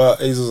vita za bar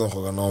hizo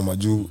zinakuwa noma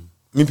juu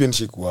mimi pia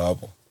nishikuwa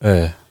hapo.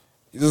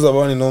 Hizo za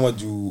bar ni noma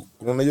juu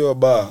unaona hiyo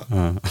bar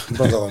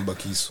mtu anaanza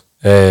kumbakisu.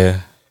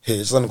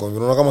 Sasa nikwambia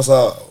unaona kama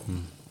saa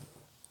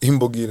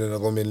himbogine na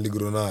kwambia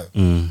niligro nayo.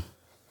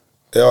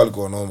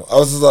 Walikuwa noma.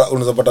 Au sasa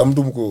unaweza pata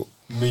mtu mko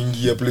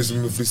umeingia place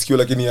umefriskiwa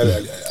lakini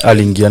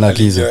aliingia na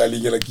kisu. Shaka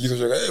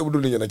mtu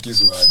aliingia na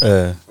kisu.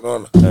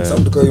 Unaona? Sasa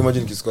mtu kwa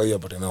imagine kisu kwa hiyo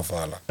apate na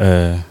fala.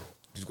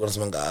 Tulikuwa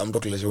tunasema mtu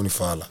kilesha ni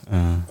fala.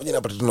 Moja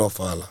napata tu na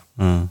fala.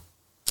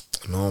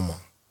 Noma.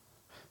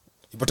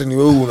 Ipate ni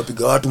wewe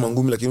unapiga watu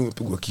mangumi lakini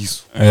umepigwa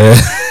kisu.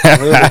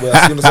 Ndio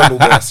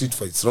baya street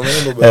fights.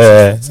 Ndio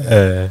baya street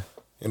fights.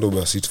 Ndio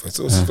baya street fights.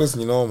 So street fights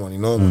ni noma. Ni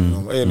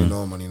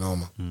noma.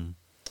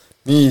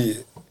 Ni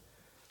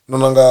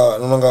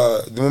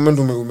naonanga the moment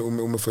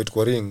umefight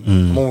kwa ring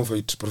ama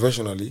umefight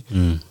professionally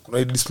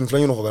kuna discipline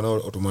fulani unakuwa nayo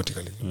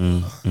automatically.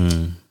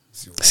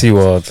 Si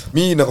what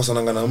mimi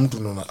nakosananga na mtu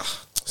naona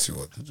si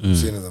what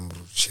sina za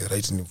mrushia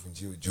right ni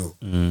vunjio jo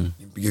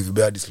nipige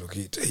vibaya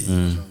dislocate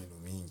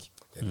mingi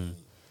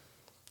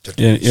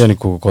hiyo ni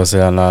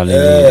kukosea na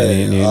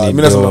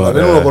mimi nasema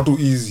neno unakuwa tu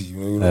easy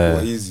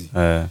unakuwa easy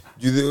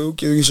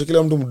ukisha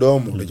kila mtu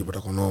mdomo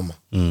unajipata kwa noma.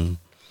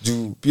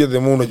 Juu pia the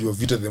more unajua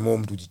vita the more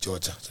mtu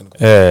jichocha.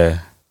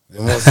 The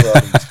more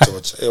sasa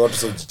jichocha. Watu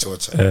sasa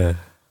jichocha.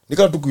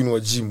 Nika tu kuinua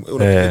gym.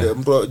 Unapiga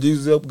mtu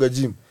jizoea kupiga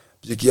gym.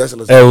 Pia kiasi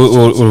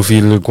lazima.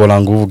 Ufeel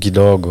kuna nguvu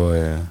kidogo.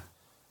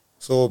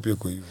 So pia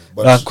kwa hivyo.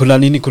 Kuna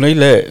nini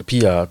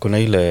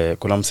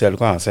kuna msee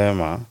alikuwa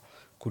anasema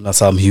kuna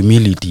some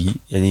humility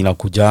yani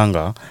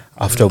inakujanga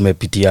after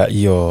umepitia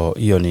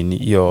hiyo nini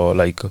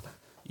hiyo like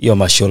hiyo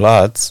martial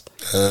arts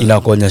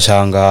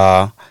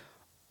inakuonyeshanga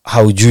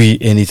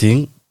haujui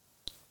anything,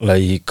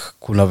 like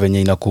kuna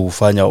venye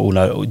inakufanya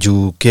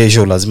juu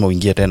kesho lazima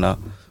uingie tena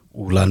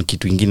ulan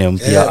kitu kingine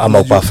mpya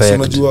ama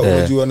perfect.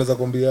 Unajua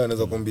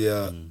anaweza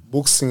kwambia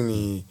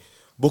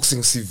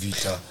boxing si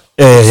vita.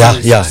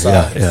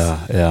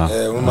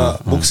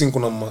 Boxing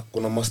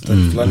kuna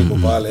master fulani kwa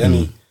pale,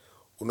 yani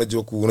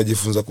unajua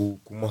unajifunza ku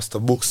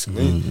master boxing.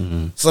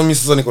 Sasa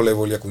mimi niko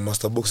level ya ku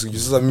master boxing.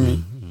 Sasa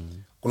mimi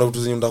kuna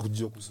vitu zenye nataka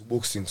kujua kuhusu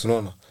boxing,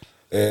 unaona?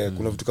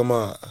 Kuna vitu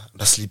kama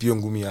nda sleep hiyo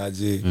ngumi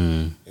aje,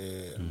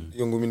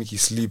 hiyo ngumi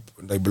nikisleep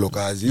nda block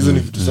aje. Hizo ni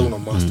vitu sasa una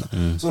master.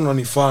 So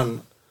unani fun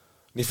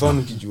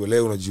ukijua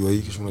leo unajua hii,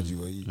 kesho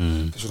unajua hii,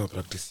 kesho una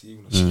practice hii,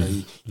 unashika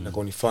hii,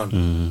 inakuwa ni fun.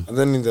 And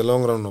then in the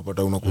long run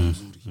unapata unakuwa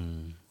mzuri.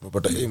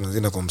 Unapata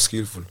mazina kwa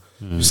skillful.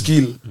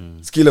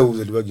 Skill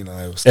uzaliwagi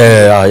nayo.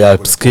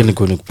 Skill ni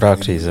ku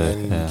practice.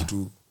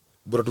 Kitu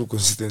bora tu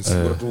consistency,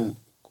 bora tu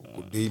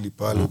daily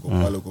pale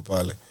uko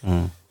pale.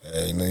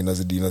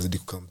 Inazidi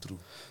come through.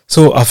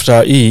 So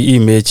after hii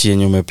mechi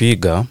yenye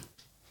umepiga,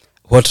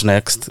 what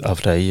next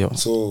after hiyo?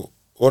 So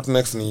what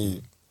next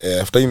ni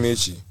after hii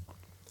mechi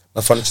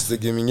nafanya cheze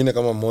game nyingine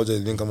kama moja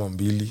hivi kama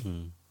mbili.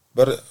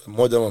 But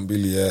moja ama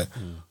mbili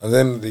and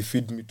then they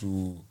feed me to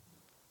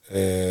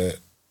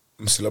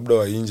msilabda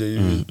wa nje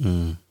hivi.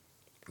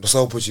 Ndio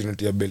sawa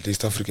opportunity ya belt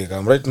East Africa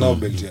kama right now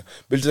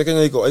belt ya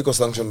Kenya iko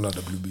sanctioned na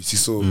WBC,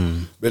 so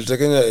belt ya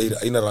Kenya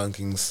ina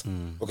rankings.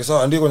 Okay,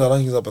 sawa ndio kuna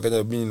rankings hapa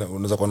Kenya, mimi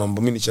unaweza kuwa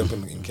number mini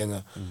champion in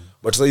Kenya.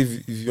 But so if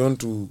you want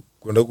to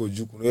kwenda huko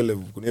juu, kuna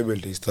level, kuna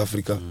belt East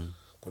Africa,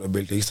 kuna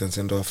belt East and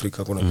Central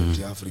Africa, kuna belt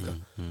ya Africa.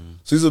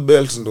 So hizo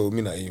belts ndio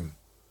mimi na aim.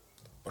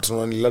 But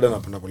tunani lada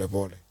napenda pole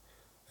pole.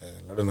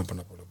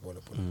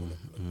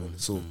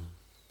 So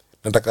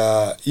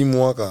nataka hii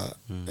mwaka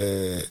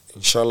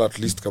inshallah at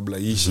least kabla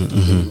ishi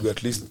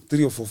at least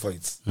 3 or 4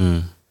 fights.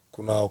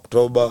 Kuna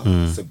October,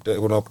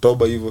 September, kuna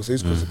October hivyo,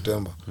 sasa kwa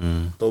September.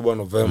 October,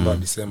 November,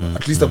 December.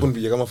 At least hapo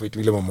nipige kama fight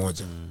ile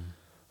moja.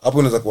 Hapo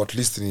inaweza kuwa at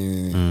least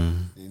ni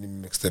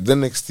next step. Then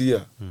next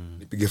year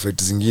nipige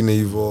fight zingine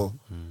hivyo.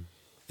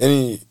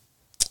 Yaani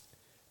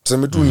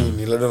tuseme tu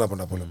ni lada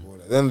napenda pole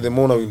pole. Then the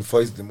more I win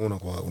fights, the more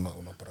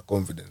unapata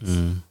confidence.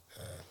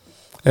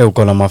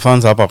 Uko na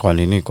mafans hapa kwa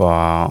nini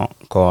kwa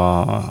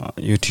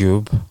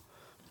YouTube?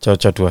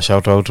 Chacha tu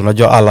shout out.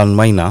 Unajua Alan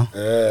Maina?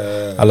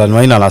 Alan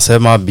Maina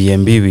anasema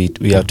BMB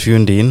we are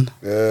tuned in.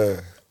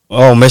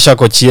 Umesha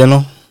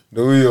Kochieno?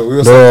 Ndio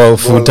huyo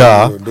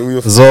futa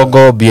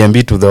Zogo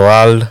BMB to the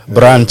world.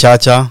 Brian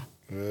Chacha.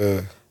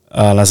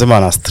 Anasema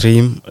ana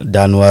stream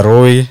Dan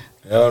Waroi.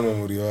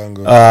 Memori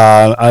wangu.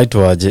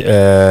 Aitwaje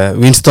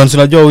Winston,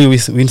 unajua huyu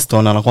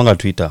Winston anakuanga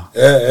Twitter.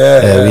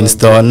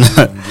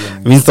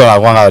 Winston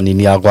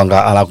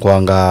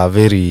anakuanga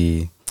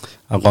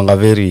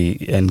very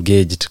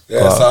engaged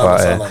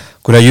kwa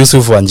kuna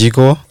Yusuf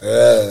Wanjiko,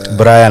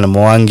 Brian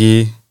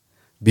Mwangi,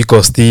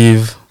 Biko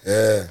Steve,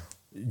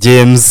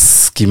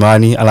 James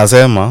Kimani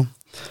anasema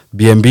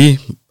BMB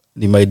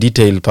ni my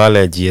detail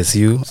pale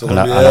GSU,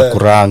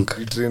 anakurank.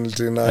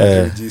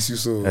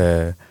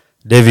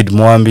 David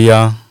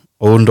Mwambia,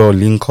 Ondo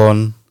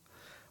Lincoln,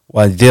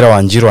 Wadhira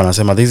Wanjiru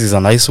anasema this is a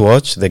nice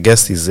watch. The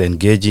guest is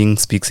engaging,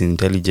 speaks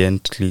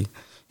intelligently,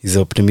 is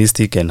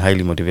optimistic and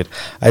highly motivated.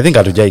 I think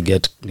atujai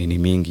get nini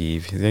mingi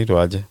hivi. Zaito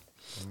aje?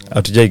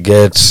 Atujai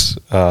get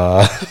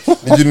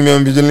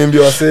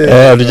niambia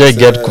wase. Atujai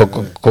get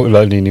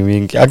nini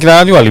mingi. Akina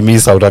nani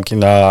walimisa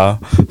utakina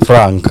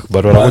Frank,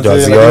 but wanakuja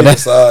wasione.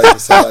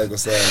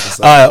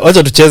 Sawa.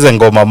 Acha tucheze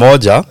ngoma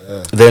moja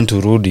then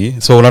turudi.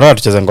 So unataka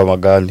tucheze ngoma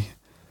gani?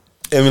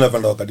 Mimi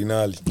napenda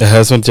wakadinali.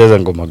 So nicheze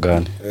ngoma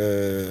gani?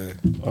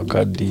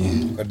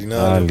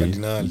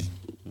 Wakadinali.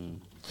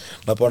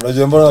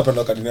 Napenda mbona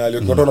napenda wakadinali.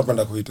 Watu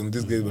wanapenda kuhit on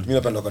this guys, but mimi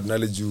napenda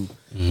wakadinali juu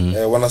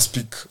wanna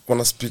speak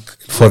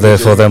for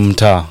them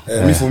mtaa.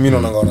 Mimi for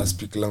mimi naona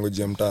speak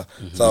language ya mtaa.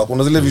 Sawa,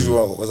 kuna zile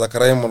vitu za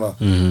crime na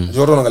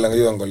watu wanaangalia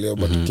hiyo angalia,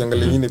 but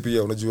ukiangalia nyingine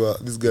pia unajua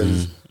these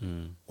guys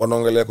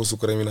wanaongelea kuhusu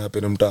crime na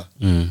hapa mtaa.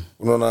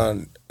 Unaona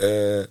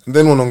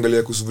then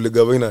wanaongelea kuhusu vile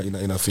gava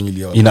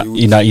inafinyilia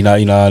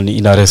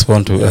ina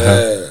respond to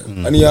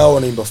yani hao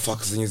wanaimba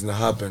facts zenye zina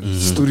happen,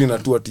 story na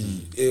tu ati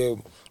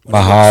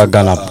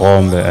mahaga na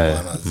pombe.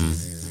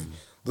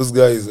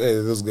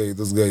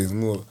 Those guys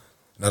more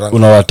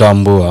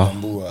unawatambua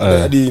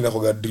hadi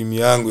inakoga dream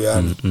yangu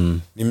yani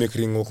ni make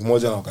ring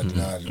moja na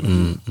wakadinali.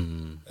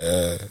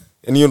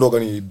 Yani hiyo ndo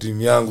ni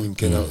dream yangu in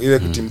Kenya, ile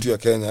team tu ya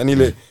Kenya,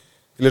 yani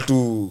ile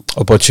tu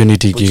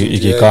opportunity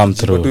iki come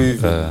through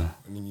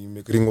ni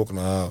make ring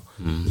na hao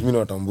mimi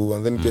nawatambua.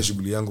 And then pia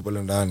shughuli yangu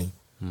pale ndani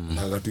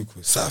nataka tu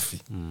ikuwe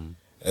safi.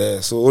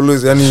 So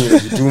always yani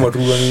kituma tu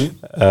yani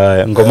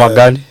ngoma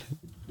gani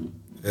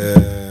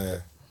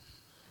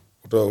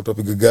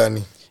utapiga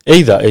gani?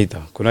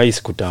 Either kuna hii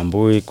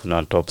sikutambui,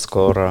 kuna top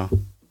scorer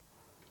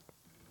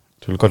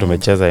tulikuwa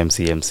tumecheza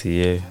MCA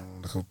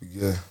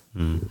nakapiga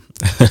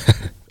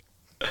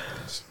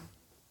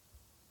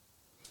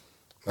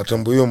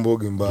natambua hiyo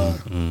mbogi mbaya.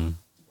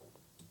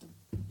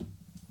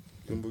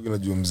 Hiyo mbogi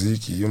najua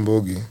muziki, hiyo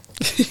mbogi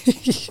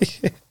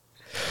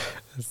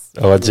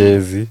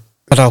Awachezi.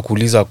 Hata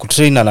kuuliza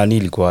kutrain na nani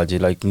ilikuwaje?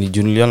 Like ni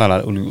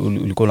Juliana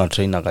ulikuwa na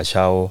train na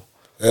Gashao.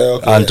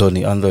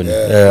 Okay.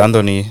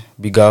 Anthony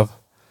big up.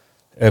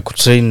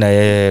 Kutrain na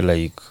yeye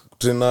like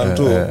train na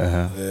Anto.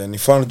 Ni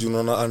fan juu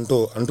unaona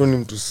Anto ni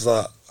mtu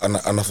sasa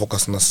ana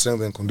focus na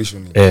strength and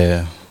conditioning.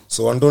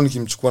 So Anto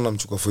nikimchukua na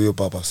mchukua for your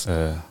purpose.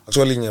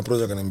 Actually ni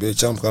project ananiambia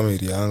champ kama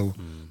area yangu.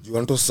 Juu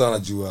Anto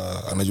sana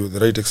anajua the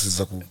right exercises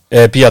za ku.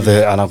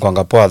 Pia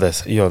anakuanga poa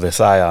the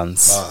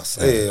science.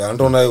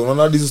 Anto nayo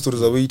unaona hizo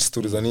stories za weight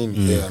stories za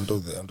nini?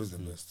 Anto is the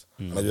best.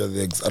 Anajua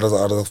the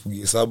hata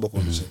kupiga hesabu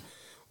kuonyesha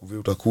uvi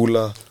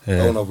utakula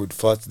au una avoid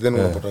fat then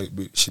unapata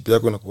shape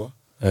yako inakuwa.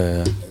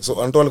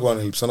 So Anto alikuwa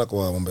anahelp sana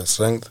kwa mambo ya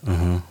strength.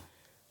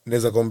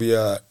 Naweza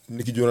kwambia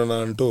nikijiona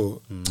na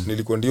Anto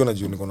nilikuwa ndio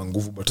najua niko na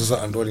nguvu but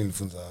sasa Anto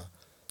alinifunza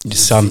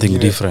something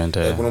different.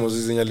 Kuna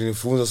mazoezi yenye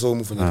alinifunza so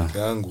umefanya peke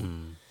yangu.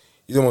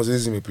 Hizo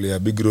mazoezi zimeplay a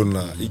big role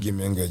na hii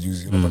game yangu ya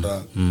juzi.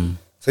 Unapata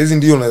saizi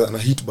ndio na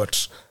hit but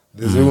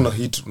there's way una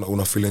hit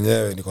una feel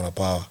yenyewe niko na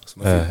power.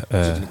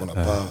 So niko na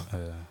power.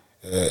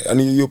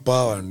 Yani hiyo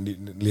power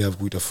nilihavu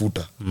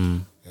kuitafuta.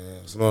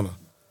 Unaona?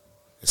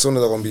 So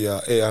naweza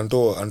kwambia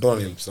Anto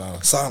ananihelp sana.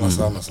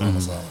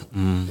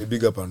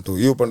 Big up Anto.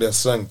 Hiyo pande ya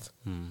strength.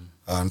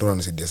 Anto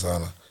ananisaidia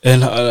sana.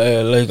 And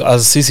like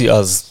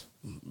as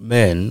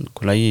men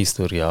kuna hii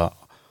historia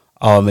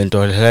our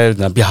mental health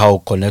na pia how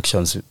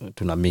connections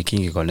tuna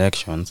making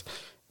connections.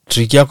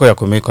 Trick yako ya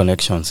ku make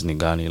connections ni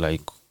gani?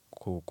 Like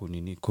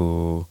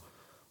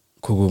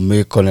ku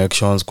make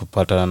connections,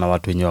 kupatana na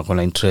watu wenye wako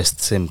na interest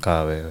same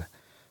kama wewe.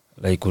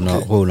 Like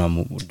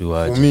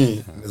unaduaje?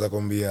 Mimi naweza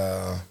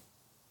kwambia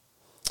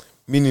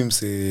mimi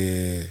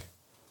mse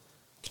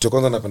kitu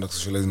kwanza napenda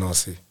kusocialize na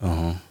wasi.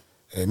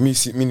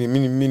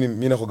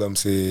 Mimi nakoga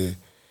mse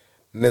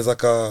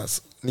naweza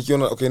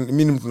nikiona okay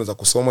mimi mtu naweza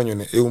kusoma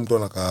nyone mtu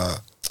anakaa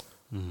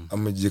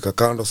amejika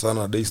kando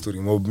sana day story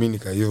mob mimi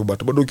nika hivyo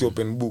but bado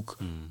open book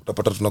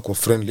utapata tunakuwa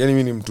friendly. Yani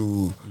mimi ni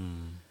mtu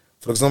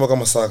for example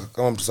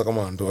kama mtu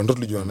kama Anto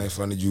tulijua naye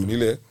fani juu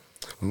nile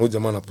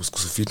jamaa na push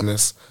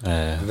fitness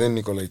then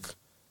niko like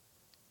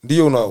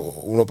ndio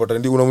unapata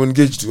ndio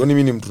engage tu. Yani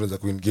mimi ni mtu naweza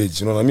kuengage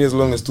unaona mimi as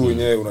long as tu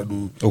wenyewe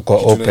unadu uko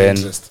open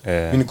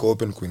mimi niko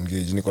open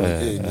kuengage niko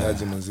like ni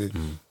aje manze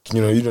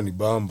kinyona hiyo ni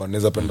bamba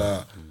naweza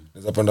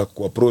penda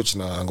ku approach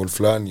na angle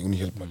fulani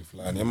unihelp mali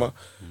fulani ama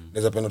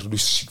naweza penda tudu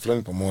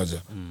fulani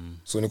pamoja.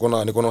 So niko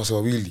na wase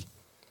wawili,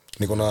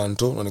 niko na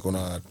Anto na niko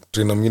na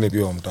trainer mwingine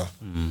pia wa mtaa.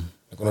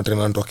 Niko na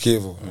trainer Anto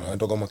Kevo,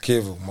 Anto kama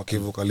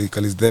Kevo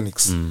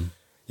Calisthenics.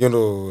 Hiyo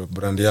ndo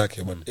brand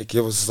yake but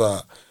Kevo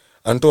sasa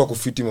Anto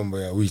akufiti mambo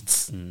ya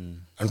weights.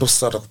 Anto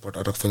sasa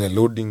atakufanya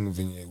loading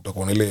venye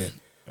utakuwa na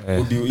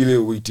ile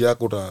weight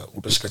yako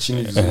utashika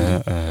chini vizuri.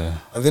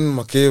 And then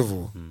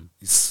Makevo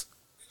is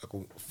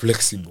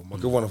flexible.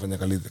 Makevo anafanya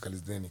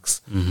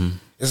calisthenics.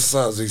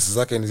 Sasa zoezi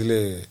zake ni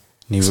zile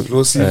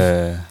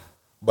explosive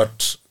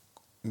but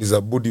ni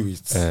za body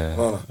weights.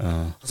 Unaona?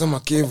 Sasa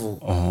Makevo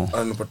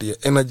anapatia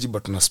energy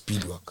but na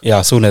speed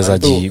work. So unaweza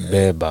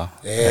jibeba.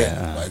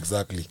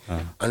 Exactly.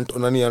 Anto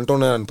naye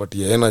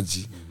anapatia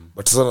energy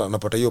but sasa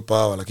anapata hiyo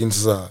power lakini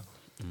sasa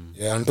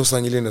Anto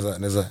sasa nyile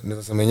naweza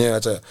sema yenyewe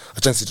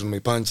acha sit on my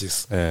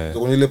punches. So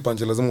kwenye ile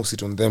punch lazima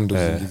usit on them ndio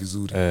zingi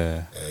vizuri.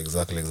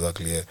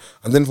 Exactly.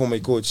 And then for my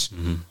coach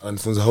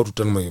anafunza how to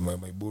turn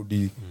my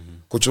body.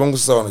 Coach wangu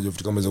sasa anajua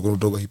vitu kama hizo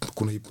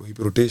kuna hip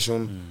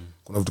rotation,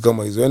 kuna vitu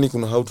kama hizo. Yani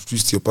kuna how to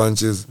twist your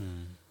punches.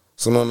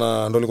 So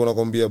naona ndio nilikuwa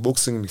nakwambia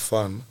boxing ni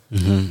fun.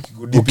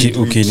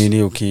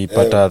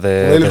 Ukipata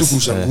the ile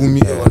tukusha ngumi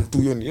 1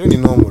 2 hiyo ni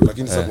normal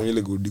lakini sasa kwenye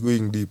ile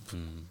going deep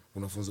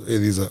unafunza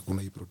these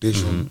kuna hip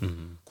rotation,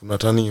 kuna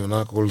turning your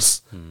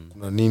knuckles,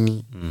 kuna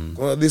nini.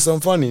 Kuna there's some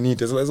fun in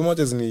it as much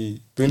as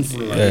ni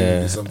painful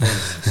there's some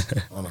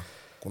fun.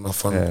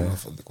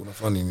 Kuna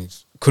fun in it.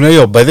 Kuna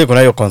hiyo by the way kuna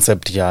hiyo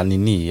concept ya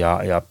nini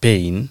ya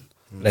pain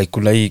like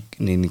kuna hii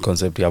ni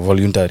concept ya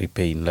voluntary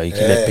pain like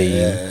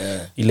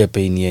ile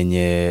pain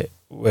yenye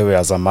wewe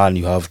as a man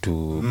you have to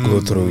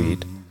go through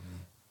it.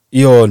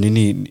 Hiyo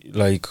nini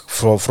like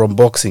from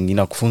boxing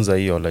inakufunza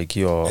hiyo like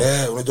hiyo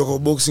unajua kwa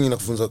boxing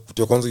inakufunza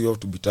kitu kwanza you have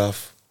to be tough.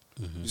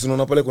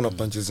 Unaona pale kuna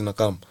punches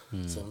zinakam.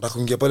 So nataka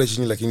kuingia pale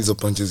chini lakini hizo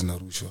punches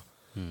zinarushwa.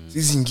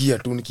 Sisi ingia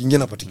tu nikiingia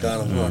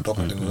napatikana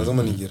natoka tena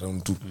lazima niingie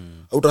round 2.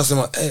 Au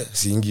utasema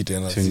siingii tena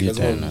lazima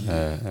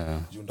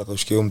juu nataka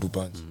ushike mtu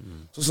punch.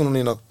 Sasa unaona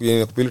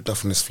inakupeleka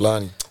toughness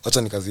fulani.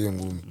 Acha nikazi hiyo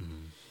ngumi.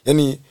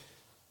 Yani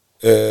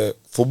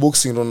for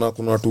boxing unaona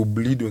kuna watu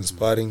bleed when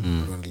sparring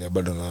tunaendelea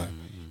bado na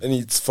yani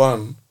it's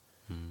fun.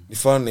 Ni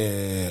fun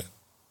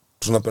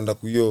tunapenda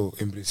kuyo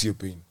embrace your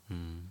pain.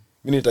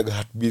 Mimi nitaga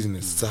heart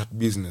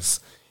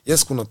business.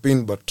 Yes kuna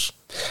pain but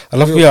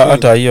alafu pia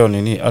hata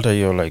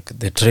hiyo like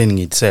the training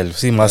itself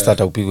si must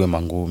hata upigwe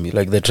mangumi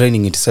like the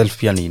training itself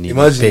pia ni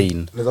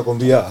pain. Naweza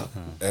kwambia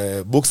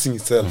boxing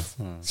itself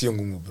sio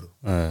ngumu bro.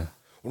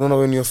 Unaona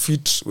when you're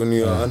fit when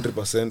you are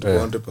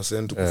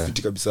 100% uko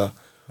fit kabisa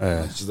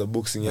unacheza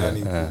boxing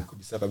yani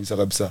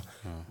kabisa.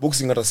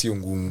 Boxing hata sio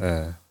ngumu.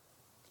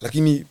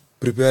 Lakini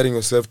preparing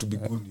yourself to be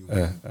good.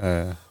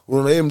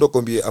 Unaona yeye mtu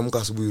akwambie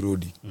amka asubuhi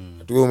rodi.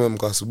 Wewe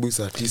umeamka asubuhi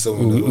saa 9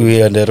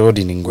 uende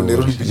rodi ni ngumu. Uende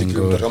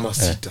rodi kama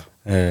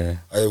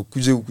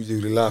 6.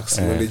 Ukuje relax,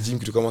 uende gym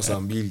kitu kama saa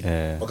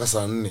 2 mpaka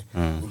saa 4.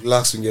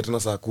 Relax uingie tena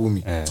saa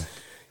 10.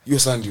 Hiyo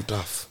saa ndio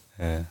tough.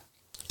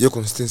 Hiyo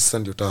consistency saa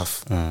ndio tough.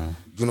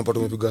 Unapata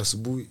umepiga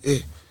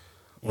asubuhi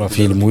una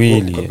feel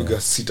mwili.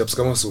 Ukapiga sit ups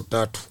kama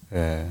saa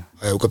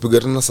 3. Ukapiga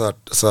tena saa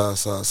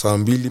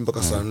 2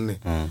 mpaka saa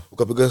 4.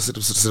 Ukapiga sit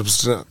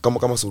ups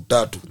kama saa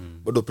 3.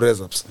 Bado press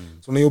ups.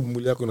 So na hiyo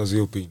mwili yako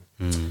inazuia pain.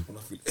 Una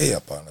feel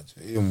hapana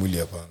hiyo mwili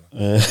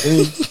hapana.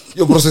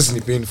 Hiyo process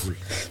ni painful.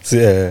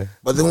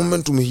 But the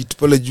moment umehit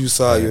pale juu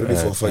saa you ready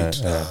for a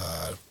fight.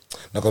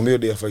 Nakwambia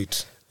day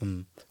fight.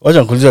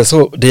 Wacha nikuulize,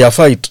 so day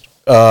fight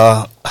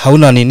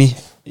hauna nini?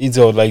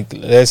 Hizo like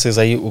let's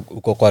say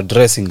uko kwa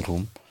dressing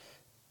room.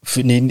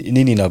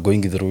 Nini na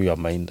going through your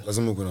mind?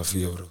 Lazima uko na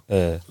fear bro.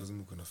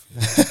 Lazima uko na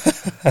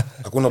fear.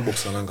 Hakuna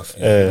box ananga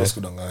fear.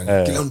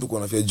 Usikudanganya. Kila mtu uko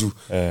na fear juu.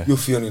 Hiyo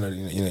fear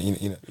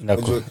ina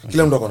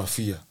kila mtu uko na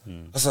fear.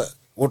 Sasa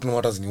what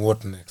matters ni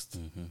what next.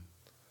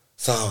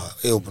 Sawa,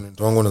 opponent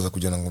wangu anaweza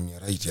kuja na ngumi ya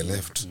right ya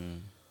left.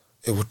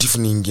 What if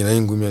niingie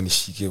na ngumi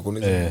anishike uko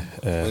na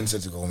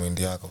mindset kwa mind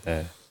yako.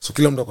 So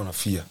kila mtu uko na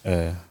fear.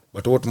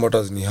 But what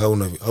matters ni how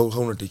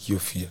una take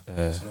your fear.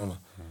 Unaona?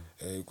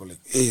 Uko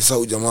like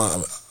sawa jamaa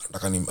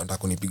nataka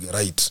kunipiga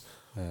right.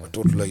 But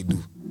what will I do?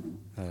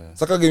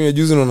 Saka game ya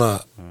juzi naona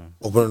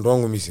opponent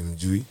wangu mimi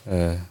simjui.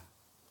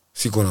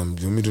 Siko na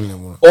mjui mimi tu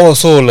nimeona.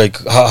 So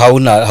like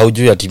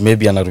haujui ati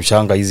maybe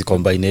anarushanga hizi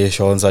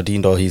combinations ati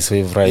ndo his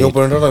favorite. Ni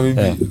opponent hata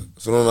maybe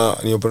unaona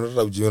ni opponent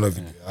hata ujiona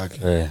video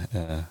yake.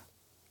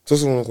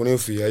 Sasa unaona kuna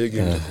fear hiyo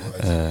game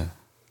itakuwa.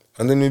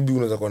 And then maybe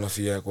unaweza kuwa na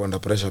fear kwa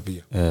under pressure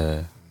pia.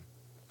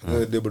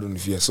 And then bado ni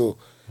fear. So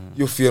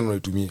hiyo fear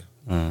unaitumia.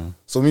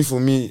 So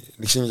for me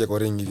nikishinja kwa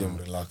ring hivi I'm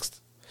relaxed.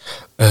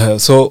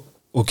 So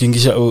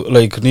ukiingisha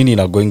like nini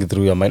na going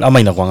through your mind ama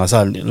inakuanga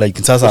sana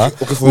like sasa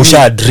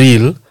usha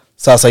drill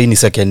sasa hii ni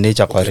second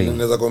nature kwa ring.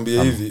 Naweza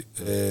kwambia hivi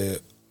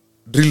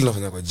drill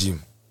nafanya kwa gym.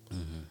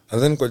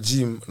 And then kwa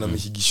gym na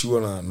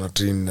mhigishwa na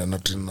train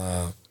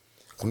na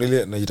kuna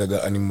ile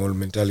naitaga animal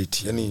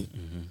mentality. Yani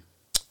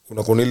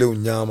unakuwa ile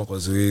unyama kwa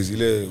zoezi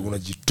ile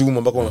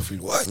unajituma mpaka una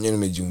feel nyenye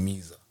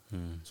nimejiumiza.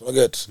 So I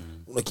get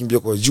unakimbia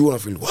kwa juu una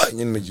feel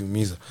nyenye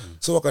nimejiumiza.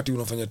 So wakati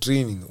unafanya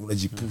training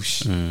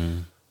unajipush.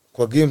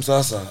 Kwa game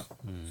sasa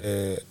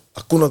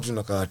hakuna kitu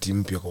na kati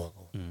mpya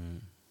kwako.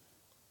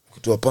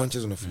 Ukitoa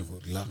punches una feel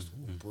relaxed,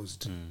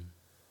 composed.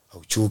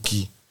 Au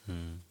choki.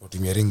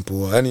 Unatumia ring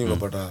power. Yani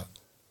unapata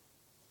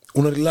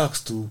una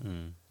relax tu.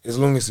 As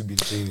long as you been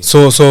training.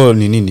 So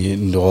ni nini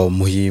ndo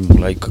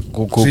muhimu like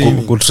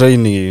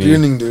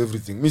training do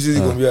everything. Mimi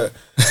siwezi kuambia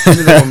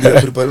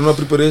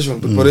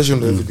preparation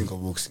do everything kwa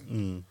boxing.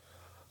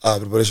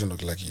 Preparation ndo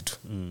kila kitu.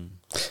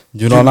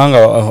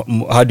 Unaonanga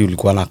hadi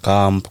ulikuwa na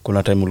camp,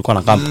 kuna time ulikuwa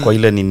na camp kwa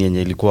ile nini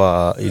yenye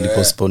ilikuwa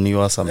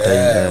ilipostponiwa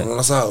sometime.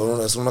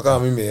 Unaona kama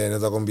mimi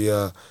naweza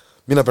kwambia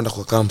mimi napenda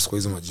kwa camps kwa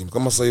hizo majim.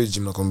 Kama sasa hiyo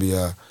gym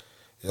nakwambia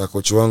ya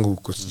coach wangu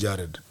coach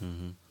Jared.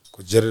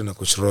 Coach Jared na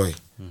coach Roy.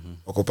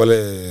 Wako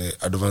pale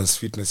advanced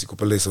fitness iko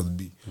pale South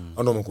B.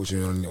 Ndio makocha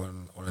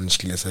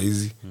wananishikilia saa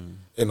hizi.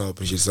 And I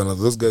appreciate sana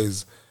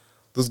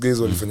those guys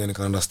walifanya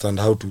nika understand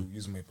how to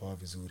use my power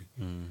vizuri.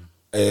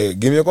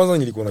 Game ya kwanza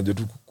nilikuwa najua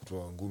tu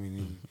kutoa ngumi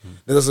nini.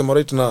 Naweza sema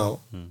right now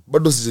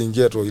bado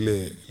sijaingia tu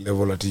ile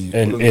level ati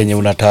yenye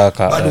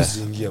unataka. Bado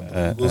sijaingia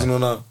because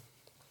unaona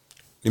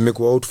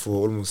nimekuwa out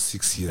for almost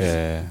 6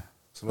 years.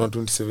 So from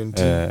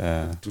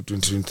 2017 to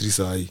 2023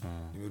 saa hii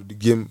nimerudi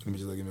game,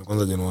 nimecheza game ya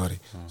kwanza Januari.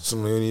 So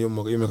unaona hiyo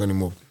miaka ni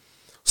mob.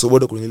 So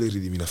bado kuna ile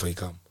rhythm inafai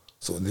kama.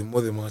 So the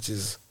more the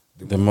matches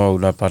the more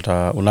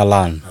unapata una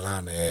learn.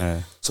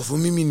 So for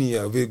me ni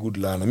a very good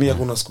learner. Mimi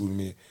hakuna school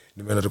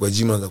nimeenda kwa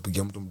gym naanza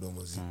kupiga mtu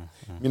mdomo zi.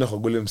 Mimi na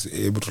kogole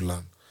able to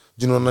learn.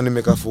 Unaona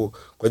nimekaa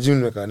kwa gym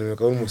nimekaa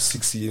almost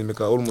 6 years,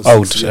 nimekaa almost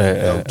out.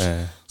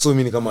 So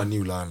mimi ni kama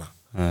new learner.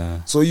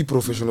 So hii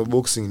professional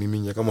boxing ni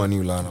mimi kama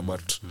new learner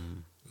but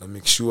na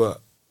make sure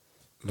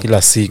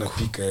kila siku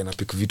na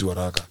pick vitu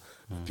haraka.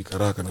 Napika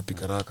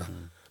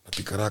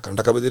haraka.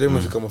 Nataka baadaye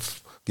nimefika kama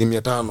game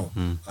ya 5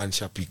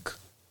 anisha pick.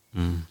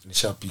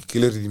 Nishapick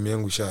ile rhythm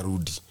yangu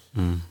isharudi.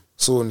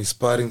 So ni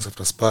sparrings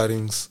after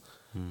sparrings.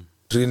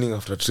 Training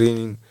after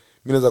training. Mimi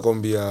naweza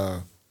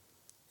kwambia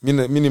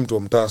mimi ni mtu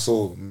wa mtaa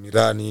so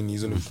mirani nini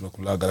hizo ndio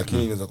tunakulaga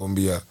lakini naweza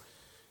kwambia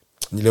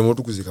nile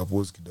moto kuzika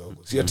pause kidogo.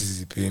 Si ati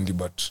sizipendi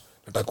but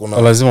nataka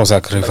kuona lazima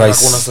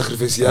sacrifice. Kuna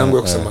sacrifice yangu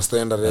ya kusema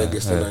standard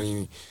reggae sana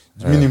nini.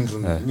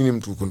 Mimi ni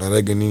mtu kunda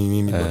reggae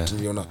nini but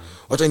niliona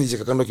wacha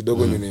nijeka kando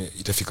kidogo nione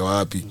itafika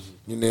wapi.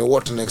 Nione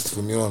what next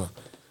for me ona.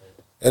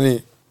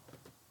 Yaani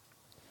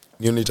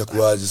nione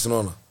itakuwaje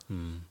unaona.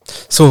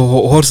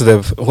 So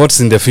what's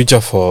in the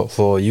future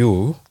for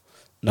you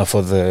na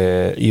for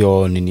the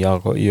nini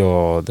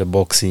yako the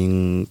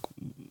boxing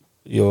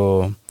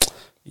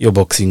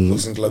boxing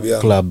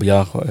club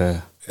yako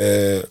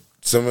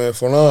tuseme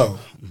for now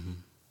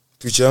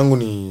future yangu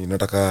ni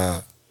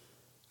nataka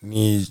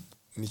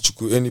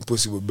nichukue any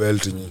possible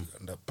belt yenye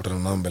ndapata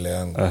na mbele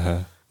yangu.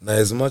 Na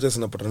as much as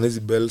napata hizi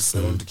belts,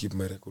 I want to keep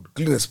my record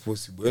clean as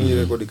possible. Any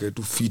record ikae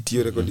tu fit,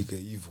 hiyo record ikae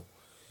hivyo.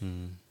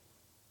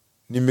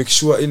 Ni make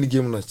sure any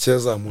game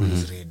nacheza I'm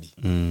always ready.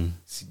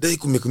 Sidai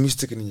ku make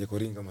mistake ninje kwa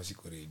ring kama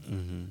siko ready.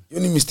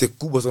 Hiyo ni mistake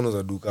kubwa sana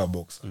za duka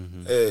boxer.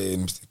 Ni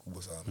mistake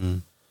kubwa sana.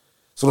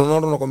 So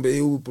unaona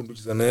nakwambia huyu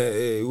pundukiza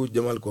naye huyu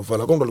jamaa alikuwa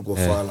fala, kwa ndo alikuwa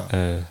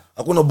fala.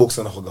 Hakuna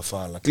boxer anahoga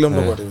fala. Kila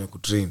mtu kwa time ku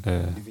train.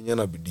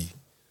 Hivinyana bidii.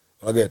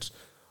 Unaget?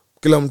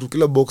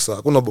 Kila boxer,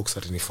 hakuna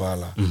boxer ati ni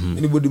fala.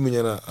 Anybody mwenye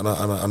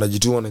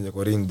anajituma nje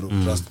kwa ring bro,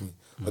 trust me.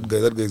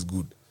 That guy is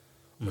good.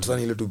 But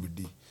sana ile tu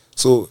bidii.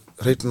 So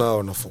right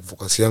now na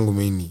focus yangu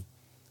mainly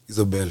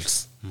hizo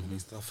belts. Kuna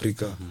East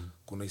Africa,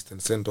 kuna Eastern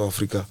Central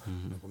Africa,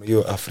 na kuna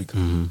hiyo Africa.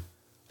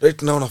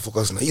 Right now na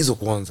focus na hizo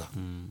kwanza.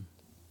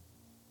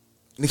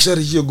 Nikisha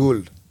reach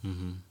gold.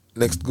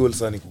 Next goal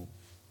sana ni ku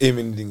aim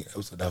anything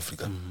outside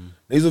Africa.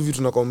 Na hizo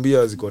vitu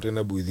nakwambia ziko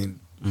attainable within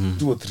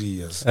 2 or 3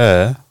 years.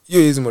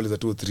 Hiyo hizi maliza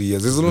 2 or 3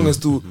 years. As long as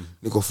tu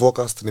niko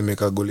focused,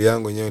 nimeka goal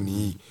yangu yenyewe ni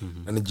hii.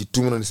 Na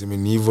nijituma na niseme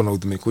ni hivyo na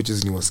with my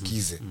coaches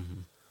niwasikize.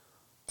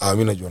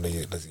 Mimi najua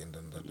ndazienda.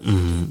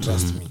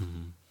 Trust me.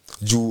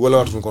 Juu wala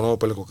watu niko nao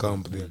pale kwa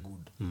camp, they are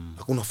good.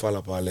 Hakuna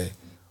fala pale.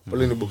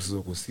 Pale ni boxes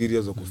wako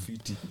serious, wako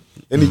fiti.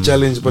 Any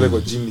challenge pale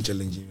kwa gym ni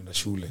challenge na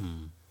shule.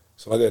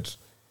 So get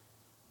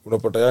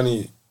unapata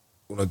yani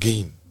una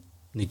gain.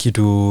 Ni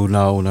kitu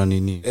na una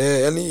nini?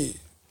 Yani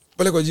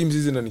pale kwa gym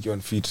hizi na nikiwa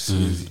fit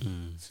siwezi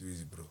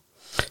bro.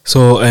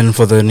 So and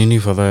for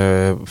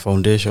the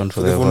foundation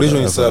for the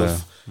foundation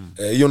itself,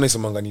 hiyo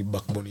naisemanga ni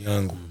backbone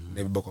yangu,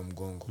 nibeba kwa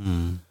mgongo.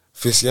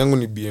 Face yangu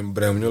ni BMB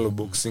Munyolo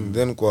boxing,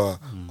 then kwa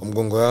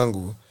mgongo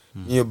yangu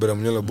hiyo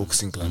Munyolo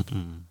boxing club.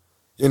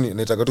 Yani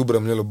naitaka tu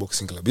Munyolo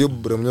boxing club. Hiyo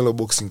Munyolo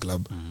boxing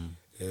club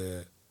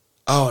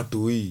hawa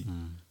tu hii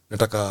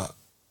nataka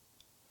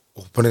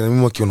upande na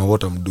mimi wakiona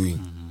what I'm doing.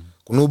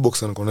 Kuna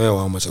boxer niko naye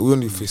wa amateur. Huyo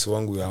ni face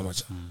wangu ya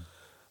amateur.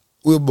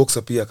 Huyo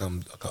boxer pia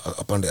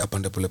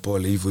apande pole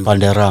pole hivyo.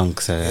 Pande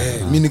ranks.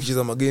 Mimi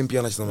nikicheza magame pia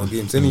anacheza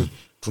magame. Yani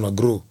tuna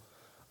grow.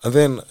 And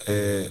then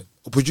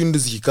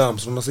opportunities come.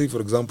 So na say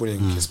for example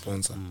ni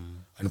sponsor.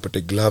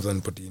 Anipate gloves,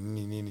 anipate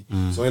nini.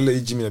 So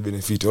ile gym ina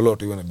benefit, wala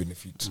watu wana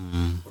benefit.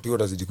 Watu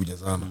watazidi kuja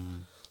sana.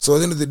 So at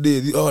the end of the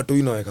day, watu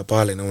inaweka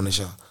pale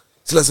naonesha.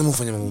 Si lazima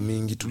ufanye mambo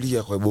mengi,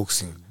 tulia kwa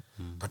boxing.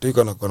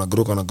 Patiko na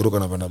grow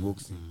na banda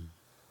boxing.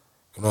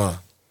 Unaona?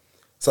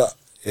 Sasa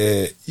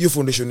hiyo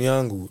foundation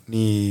yangu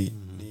ni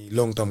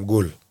long term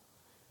goal.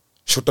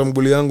 Short term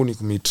goal yangu ni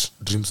commit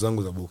dreams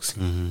zangu za boxing.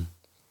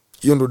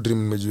 Hiyo ndo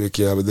dream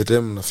nimejiwekea by the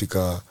time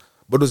nafika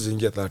bado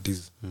sijaingia 30s.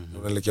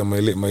 Naelekea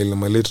my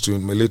late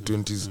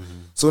 20s.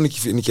 So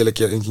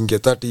nikielekea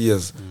 30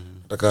 years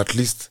nataka at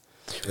least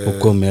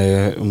uko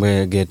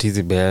get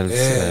hizi belts.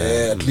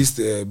 At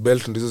least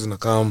belt ndizo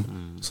zinakam.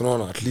 So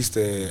naona at least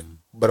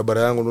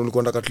barabara yangu ndo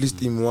nilikuwa nataka at least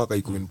hii mwaka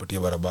iko nipatie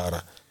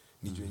barabara.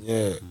 Nijue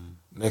yenyewe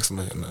next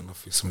na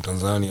face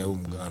Tanzania au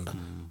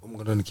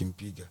Uganda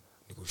nikimpiga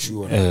niko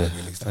sure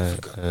na East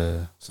Africa.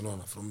 So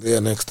naona from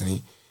there next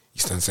ni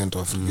Eastern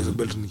Central Africa. Hizo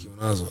belt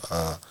nikionazo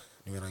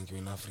ni rank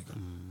in Africa.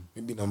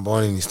 Maybe number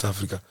 1 in East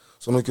Africa.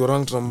 So no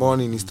rank number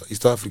 1 in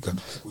East Africa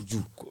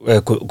kujuu.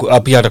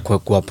 Hapi hata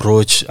ku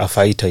approach a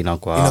fighter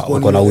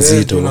inakuwa na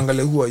uzito.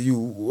 Unaangalia who are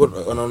you?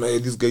 Wanaona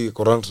this guy is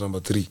ranked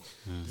number 3.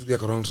 This guy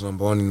is ranked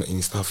number 1 in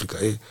East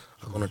Africa.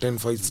 Akona 10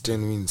 fights,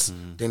 10 wins,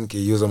 10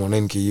 KOs ama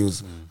 9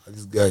 KOs.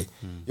 This guy.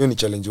 Hiyo ni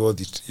challenge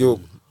worth it. Hiyo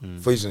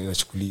fight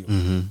inachukuliwa.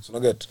 So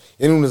naget.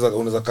 Yani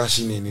unaweza cash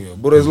in anyway.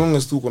 Bora as long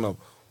as tu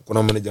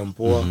kuna manager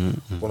mpoa,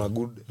 kuna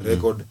good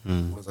record,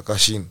 unaweza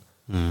cash in.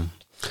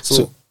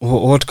 So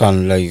what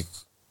can like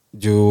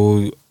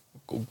juu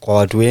kwa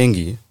watu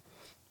wengi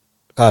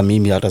kama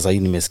mimi hata sasa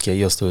nimesikia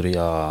hiyo story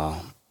ya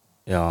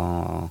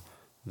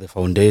the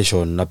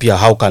foundation na pia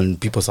how can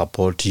people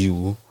support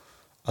you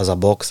as a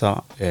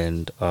boxer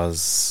and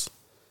as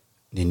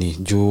nini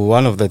juu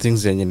one of the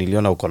things yenye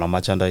niliona uko na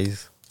merchandise.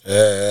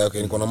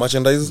 Okay, niko na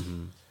merchandise,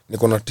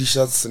 niko na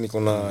t-shirts,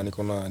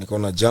 niko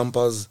na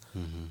jumpers,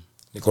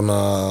 niko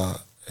na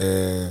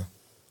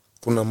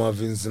kuna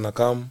mavins na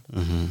cam.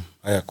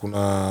 Haya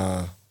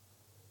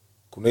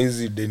kuna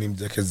hizi denim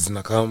jackets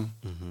zina cam.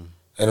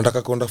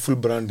 Nataka kuenda full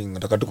branding,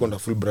 nataka tu kuenda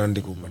full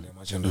branding kwa upande wa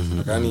merchandise.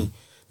 Nataka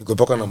niko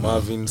paka na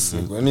mavins,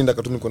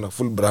 nataka tu niko na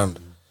full brand.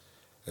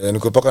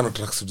 Niko paka na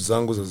tracksuit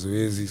zangu za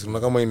zoezi. Sio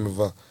kama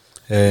nimevaa.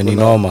 Ni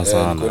noma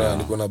sana.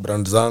 Niko na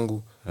brand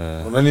zangu.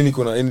 Kuna nini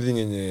niko na anything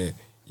yenye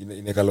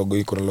ineka logo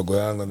iko na logo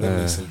yangu and then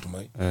I sell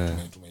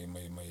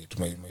to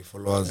my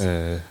followers.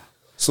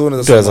 So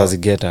unaweza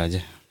zigeta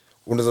aje?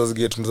 Unaweza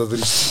zigeta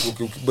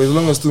by as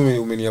long as tu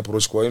umeni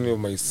approach kwa any of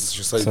my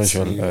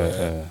social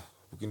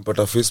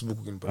ukinipata Facebook,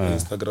 ukinipata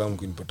Instagram,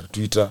 ukinipata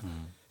Twitter,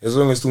 as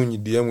long as tu ni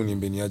DM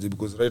uniambie aje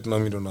because right now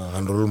mimi ndo na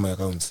handle all my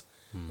accounts.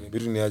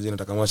 Bitu ni aje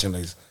nataka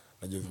merchandise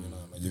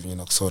najua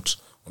na kusort,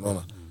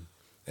 unaona?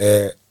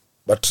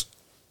 But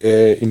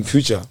in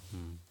future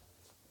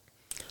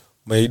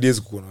my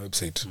ideas kuwa na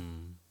website.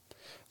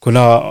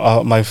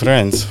 Kuna my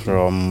friends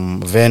from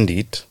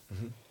Vendit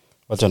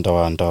wacha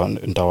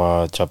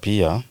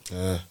nitawachapia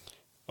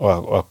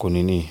wako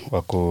nini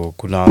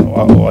kuna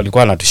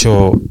walikuwa na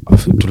show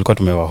tulikuwa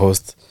tumewa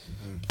host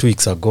 2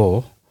 weeks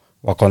ago,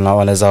 wako na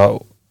wanaweza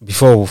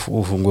before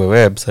ufungue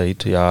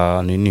website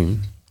ya nini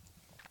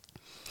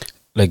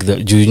like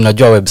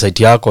unajua website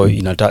yako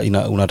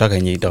unataka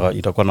yenye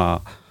itakuwa na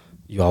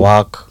your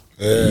work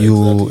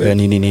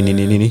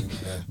nini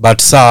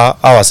but saa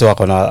hawase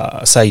wako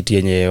na site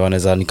yenye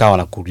wanaweza nikawa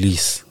na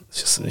kulease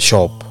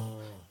shop,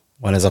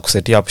 wanaweza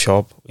kuset up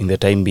shop in the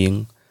time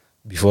being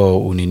before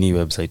unini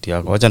website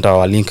yako. Wacha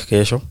nitawa link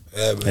kesho.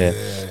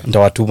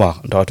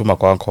 Nitawatuma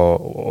kwako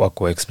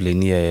wako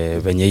explainie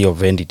venye hiyo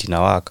vendit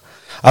na work.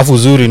 Afu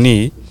uzuri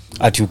ni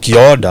ati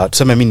ukioorder,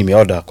 tuseme mimi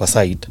nimeorder kwa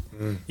site,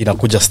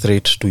 inakuja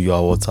straight to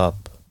your WhatsApp.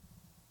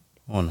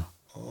 Ona.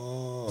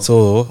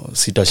 So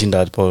sitashinda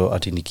hapo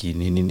ati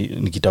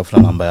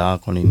nikitafuta namba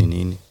yako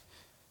nini.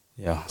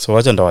 Yeah. So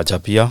wacha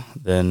ndawachapia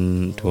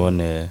then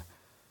tuone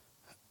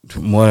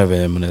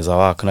vile mnaweza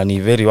work na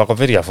ni wako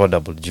very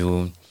affordable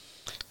juu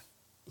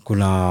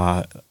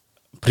kuna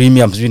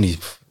premium ni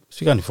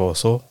fika ni for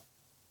so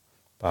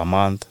per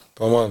month.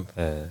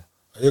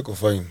 Hayako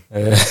fine.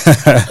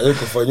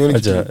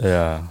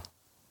 Yeah.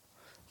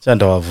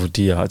 Chanda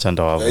wavutia.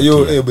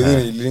 Hiyo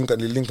bedeni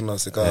link na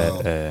seka.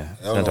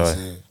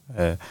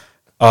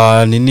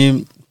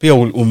 Nini pia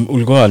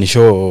ulikuwa ni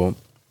show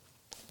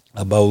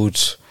about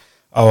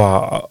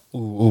our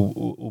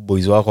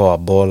boys wako wa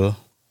ball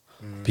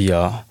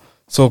pia.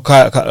 So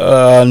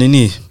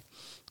nini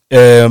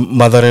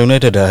Mathare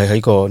United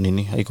haiko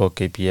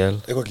KPL.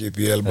 Haiko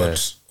KPL but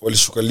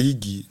walishuka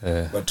ligi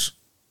but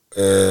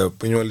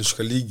penye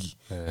walishuka ligi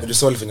ndio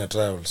sasa walifanya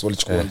trials,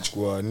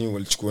 walichukua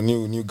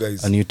new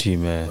guys, a new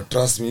team.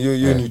 Trust me,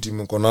 hiyo new team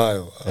uko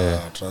nayo,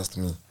 trust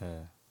me.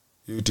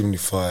 Hiyo team ni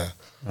fire.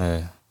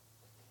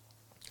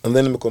 And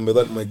then nimekwambia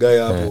that my guy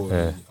hapo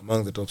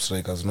among the top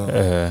strikers now.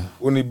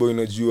 Only boy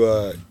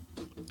unajua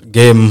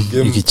game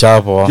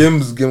ikichapo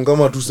game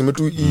kama tuseme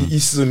tu hii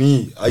season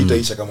hii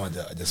haitaisha kama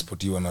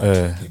hajasportiwa na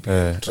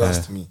KPL.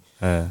 Trust me.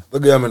 The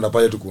guy ameenda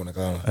pale tu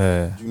kuonekana.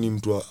 Juu ni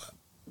mtu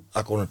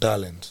akona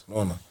talent,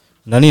 unaona?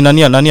 Nani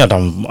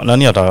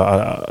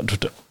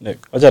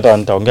acha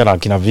nitaongea na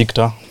kina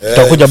Victor.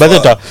 Tutakuja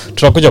baadaye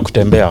tutakuja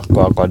kutembea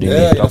kwa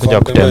dunia. Tutakuja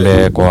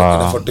kutembea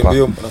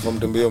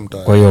nafahamtembea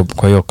mtaa.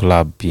 Kwa hiyo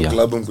club pia.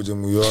 Club mkuje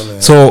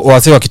muione. So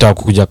wase wakitaka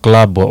kukuja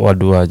club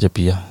waduaje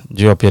pia.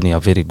 Jua pia ni a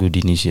very good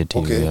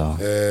initiative.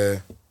 Okay.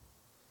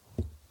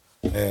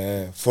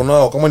 For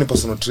now kama ni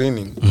personal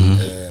training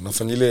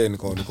nafanya ile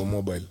niko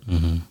mobile.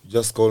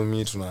 Just call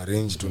me, tuna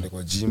arrange tuende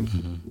kwa gym.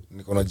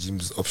 Niko na gym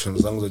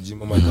options zangu za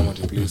gym ama kama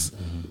to place.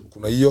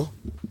 Kuna hiyo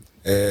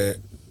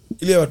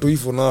ile watu hii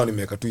for now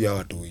nimeweka tu ya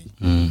watu hii.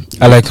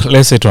 Like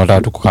let's say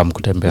tunataka tu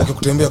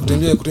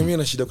kutembea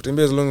na shida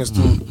kutembea as long as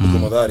tu uko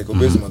Mathare, uko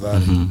base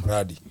Mathare,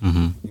 radi.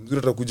 Ni mzuri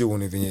atakuja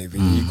uone venye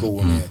iko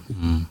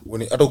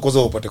uone hata ukoza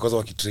upate koza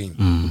wakitrain.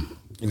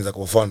 Inaweza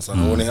kuwa fun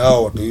sana. Uone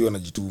hao watu hiyo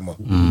wanajituma.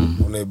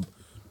 Uone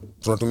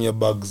tunatumia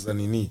bags za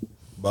nini?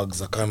 Bags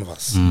za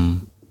canvas.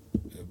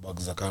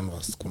 Bags za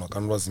canvas. Kuna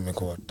canvas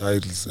imekuwa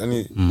tiles.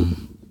 Yaani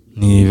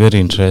ni very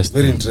interesting.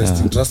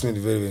 Yeah. Trust me,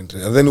 very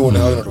interesting. And then uone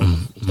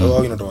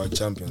hao inatoa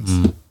champions.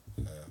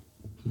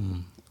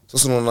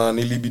 Sasa unaona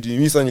nilibidi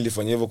mimi sasa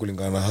nilifanya hivyo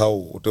kulingana na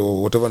hao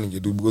whatever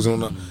ningedo because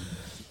unaona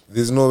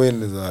there's no way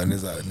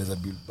neza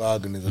build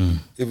bag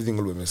everything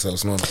all by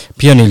myself, unaona.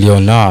 Pia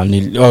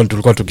niliona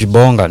tulikuwa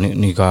tukibonga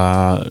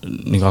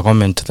nika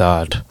comment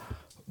that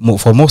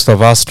for most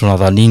of us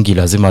tunadhaningi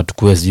lazima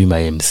tukue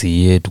sijui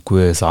MCA,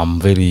 tukue some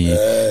very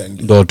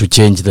to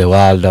change the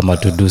world ama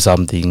to do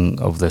something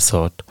of the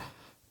sort.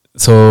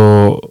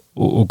 So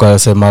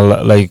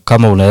ukasema like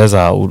kama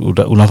unaweza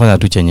unafanya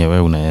tu chenye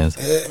wewe unaweza.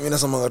 Mimi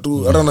nasema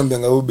tu hata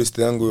naambianga wewe best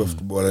yangu ya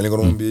football niko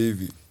namwambia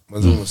hivi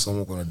manzi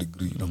umesoma uko na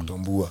degree na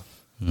kutambua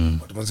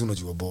but manzi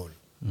unajua ball.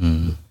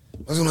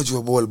 Manzi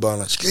unajua ball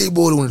bana, shikilia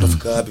ball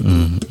unatafika wapi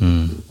bro.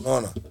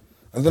 Unaona?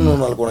 And then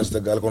alikuwa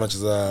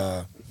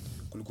anacheza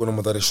kulikuwa na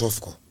Mathare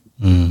Shofko.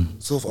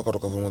 So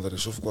akatoka kwa Mathare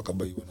Shofko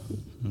akabaiwa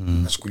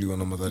na achukuliwa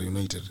na Mathare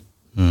United.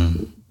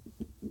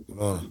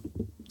 Unaona?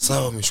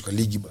 Sawa ameshuka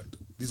ligi but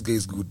this guy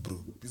is good bro.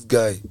 This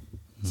guy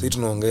sasa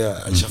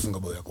tunaongea alishafunga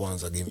bao ya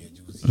kwanza game ya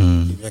juzi.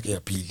 Game yake ya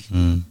pili.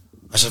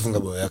 Ashafunga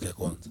bao yake ya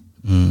kwanza.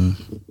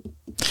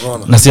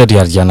 Unaona? Na si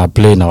ati ana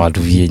play na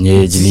watu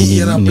vienyeji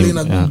nini. Ana play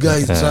na good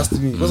guys, trust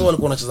me. Kwanza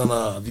walikuwa wanacheza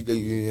na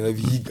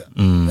Vihiga.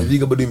 Na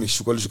Vihiga bado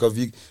imeshuka, alishuka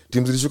Vihiga.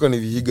 Timu zilishuka ni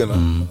Vihiga na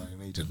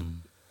United.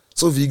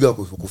 So Vihiga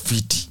wako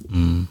fiti.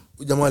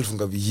 Huyu jamaa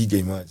alifunga Vihiga,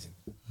 imagine.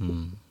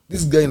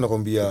 This guy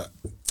nakwambia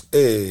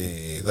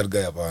that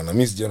guy hapana.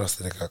 Mimi sijaona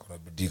striker kuna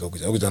bidii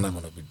kwa jana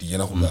kuna bidii.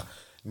 Anakuwa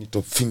ni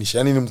top finish.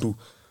 Yaani ni mtu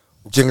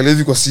ukiangalia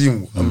hivi kwa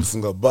simu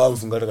amefunga bao,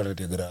 amefunga hata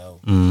katikati ya grao.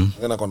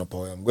 Ngana kuna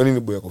power. Mgani ni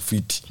boy yako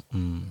fiti.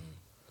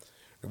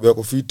 Boy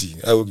yako fiti,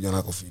 au kijana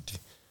yako fiti.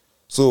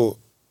 So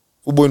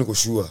uboy niko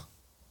sure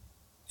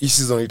hii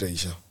season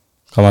itaisha.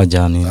 Kama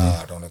jani.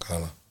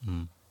 Ataonekana.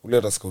 Ule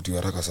atascoutiwa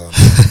haraka sana.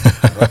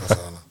 Haraka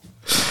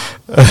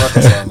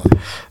sana.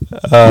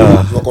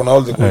 wako na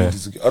all the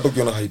qualities hata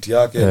ukiona height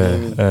yake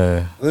nini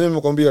mimi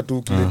nimekwambia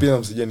tu kile pia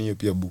namsaidia ni hiyo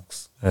pia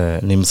books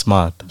ni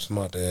smart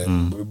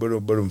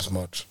bado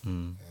smart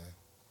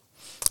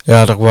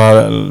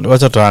atakuwa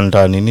wacha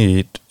tuanda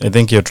nini I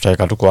think hiyo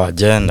tutaweka tu kwa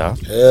agenda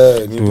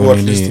ni tu at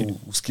least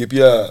usikie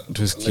pia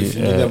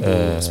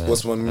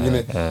sportsman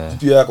mwingine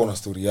pia yako na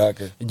story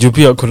yake juu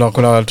pia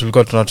kuna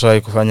tulikuwa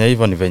tunatry kufanya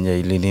hivyo ni venye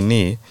ili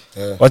nini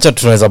wacha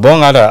tunaweza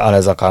bonga hata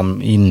anaweza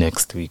come in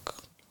next week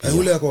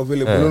yule yako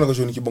available unaona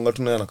kesho nikibonga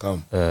tu naye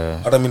anakam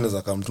hata mimi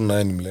naweza come tu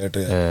naye nimlete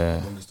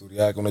bonga story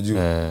yake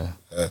unajua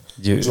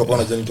juu kwa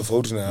na jani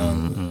tofauti na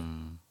yangu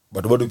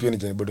bado pia ni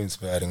jani bado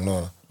inspiring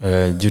unaona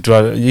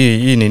juu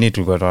hii nini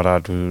tulikuwa tunataka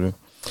tu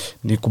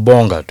ni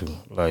kubonga tu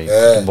like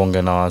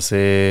kubonga na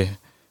wase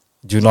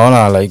juu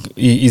naona like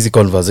easy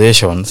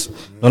conversations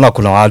naona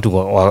kuna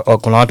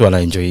watu wana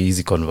enjoy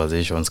easy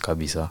conversations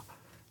kabisa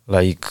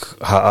like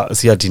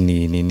si ati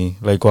ni nini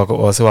like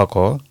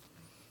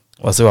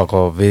wase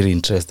wako very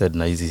interested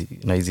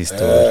na hizi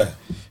story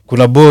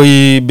kuna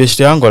boy best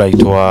yangu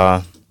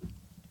anaitwa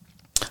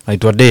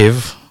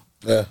Dave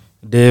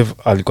Dave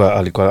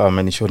alikuwa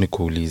amenishow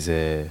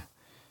nikuulize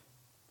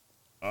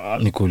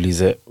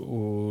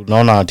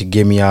unaona ati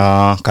game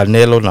ya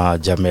Canelo na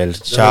Jamel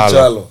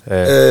Charlo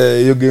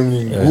hiyo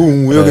game ni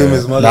ngumu hiyo game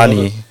is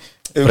nani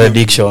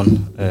prediction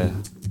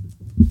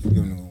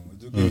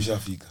game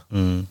ishafika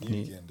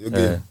hiyo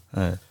game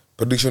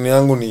prediction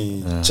yangu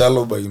ni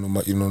Charlo by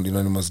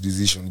unanimous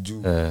decision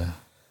juu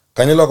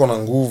Canelo ako na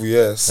nguvu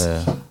yes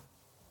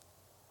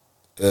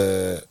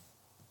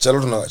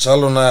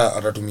Charlo na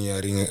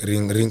atatumia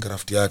ring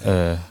craft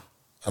yake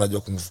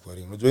anajua kumove kwa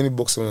ring unajua ni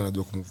boxer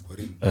anajua kumove kwa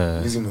ring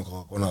hizi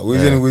mko kona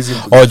hizi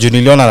juu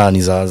niliona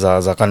nani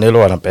za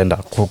Canelo anapenda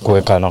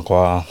kuwekana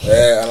kwa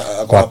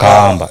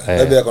kamba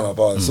ndio yako na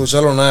power so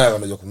Charlo naye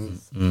anajua kumove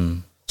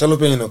Charlo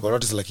pia ni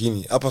correct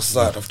lakini hapa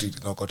sasa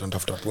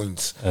atafuta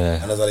points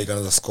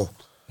anaweza score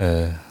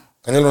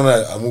Canelo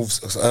naye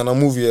ana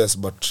move yes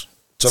but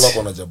Charlo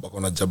ako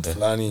na jab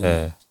fulani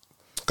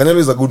Canelo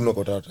is a good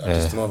knockout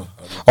artist unaona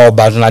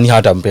but nani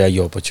hata mpea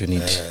hiyo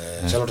opportunity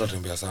Charlo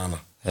tatembea sana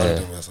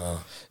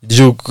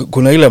juu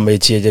kuna ile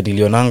mechi ya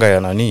nilionanga ya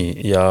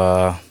nani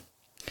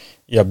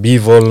ya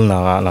Bivol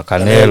na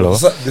Canelo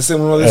the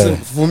same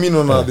for me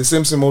no the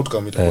same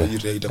outcome itakuwa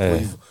hivyo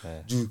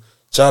juu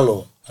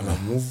Charlo ana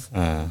move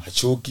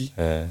hachoki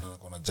na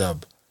ana jab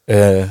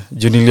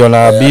juu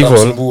niliona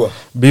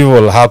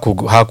Bivol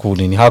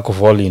haku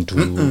fall into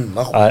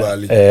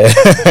hakubali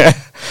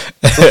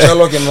so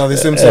Charlo can the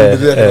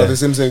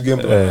same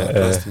game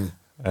trust me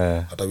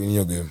atawin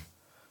hiyo game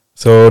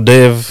so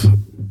Dave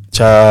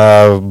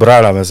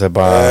brother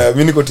amesema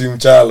mimi niko team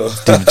Charlo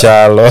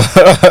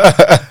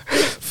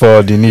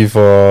for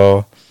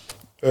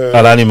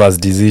anonymous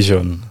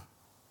decision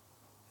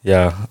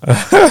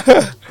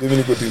mimi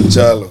niko team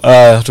Charlo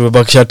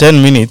tumebakisha 10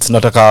 minutes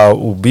nataka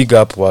big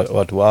up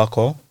watu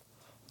wako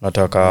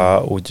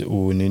nataka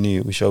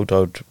shout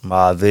out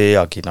maadhe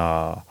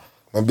akina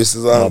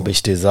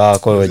mabeshte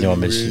zako wenye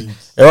wameshi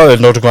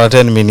ndio tuko na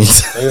 10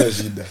 minutes hiyo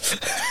shida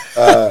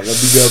na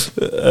big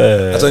up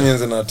acha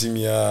nianze na timu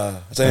ya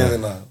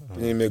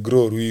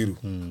nimegrow Ruiru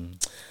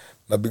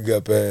na big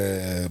up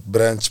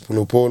branch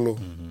Polo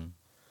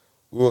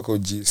huwa kwa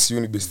GSU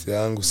ni best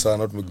yangu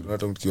sana tumegrow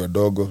hata mkiwa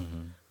dogo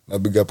na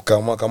big up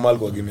Kamal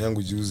kwa game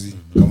yangu juzi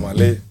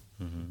Kamale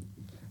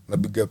na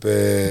big up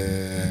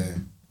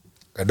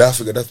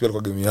Gaddafi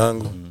kwa game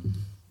yangu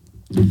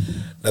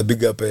na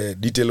big up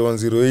detail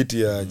 108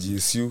 ya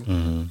GSU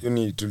hiyo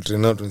ni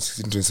tulitrain out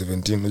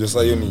 2016-2017 unajua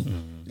sasa hiyo ni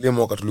ile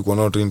mwaka tulikuwa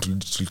nao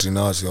tulitrain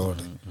out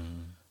yote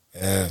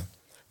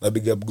na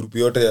big up group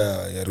yote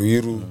ya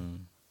Ruiru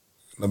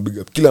na big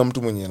up kila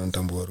mtu mwenye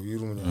anatambua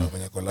Ruiru mwenye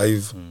anafanya kwa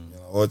live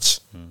na watch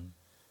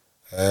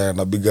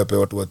na big up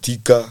watu wa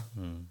Thika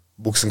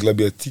boxing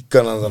club ya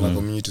Thika naanza na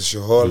community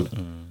show hall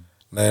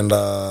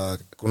naenda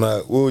kuna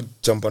huo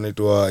champion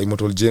anaitwa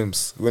Immortal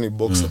James huyo ni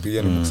boxer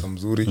pia ni boxer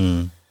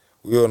mzuri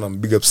huyo na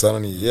big up sana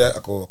ni yeye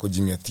ako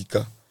gym ya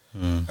Thika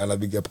ana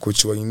big up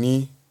coach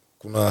Waini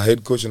kuna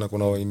head coach na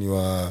kuna Waini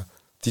wa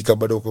Thika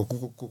bado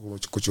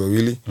coach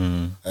wawili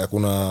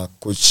kuna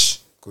coach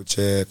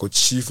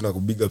chief na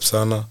big up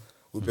sana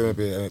huyo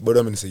pia bado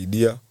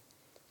amenisaidia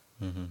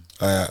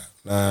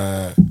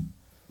na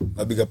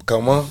big up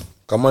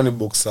kama ni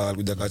boxer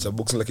alikuja kacha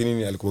boxing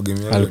lakini alikuwa game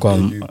yangu alikuwa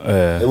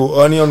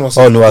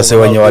ni wase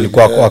wenye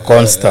walikuwa kwa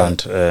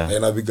constant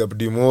na big up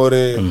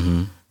Dimore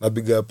na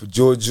big up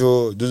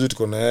Jojo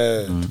tuko na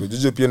yeye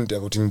Jojo pia ni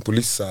team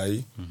police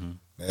sai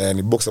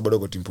ni boxer bado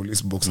kwa team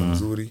police boxer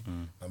mzuri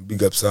na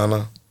big up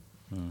sana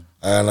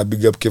na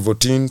big up Kevo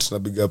Tint na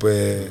big up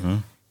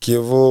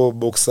Kevo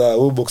boxer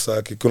huyo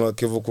boxer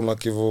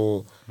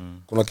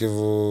kuna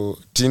Kevo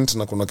Tint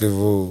na kuna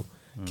Kevo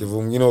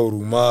mwingine wa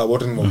Uruma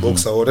wote ni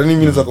boxer wote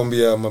mimi naweza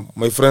kwambia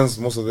my friends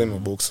most of them are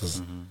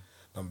boxers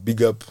na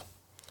big up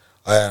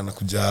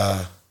anakuja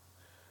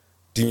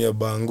timu ya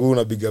Bangu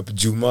na big up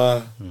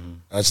Juma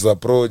anacheza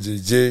pro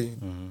JJ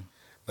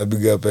na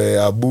big up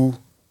Abu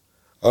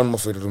au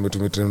mafaita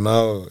tumetrain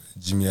nao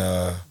gym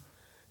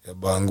ya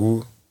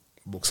Bangu,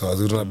 boxer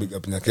wazuri na big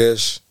up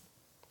Nyakesh.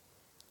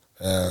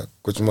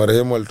 Coach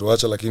marehemu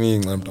alituacha lakini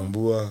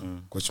namtambua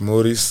Coach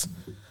Morris.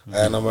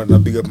 Na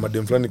big up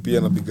madem fulani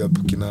pia na big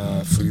up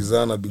kina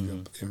Friza na big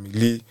up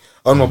Emily.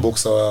 Hao ni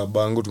boxer wa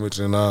Bangu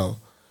tumetrain nao.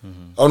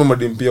 Hao ni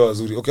madem pia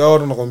wazuri. Okay, hao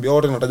tunakwambia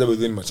wote nataja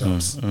within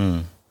machamps.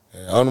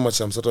 Hao ni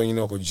machamps hata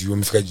wengine wako juu,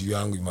 wamefika juu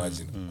yangu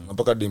imagine.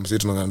 Mpaka dem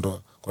zetu tunangandoa.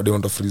 Kwa dem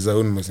ndo Friza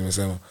huyu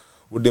nimesema.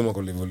 Udem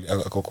ako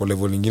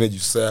level nyingine juu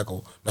sasa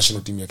yako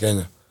national team ya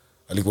Kenya.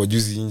 Alikuwa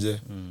juzi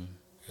nje.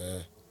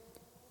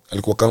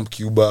 Alikuwa Camp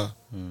Cuba.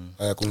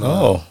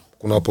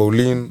 Kuna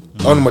Pauline.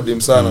 Hao ni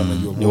madem sana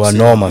najua. Ni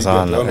wanoma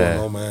sana.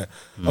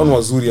 Hao ni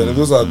wazuri.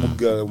 Anaweza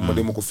good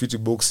madem ko fit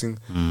boxing.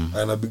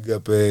 Ana big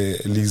up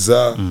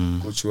Liza,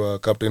 coach wa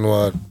captain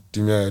wa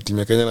timu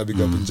ya Kenya na big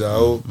up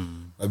Njao,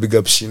 na big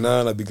up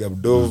Shina, na big up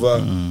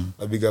Dova,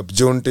 na big up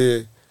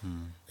Jonte.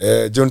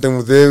 Jonte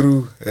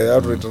Mutheru,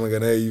 watu wanaitana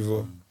naye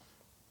hivyo.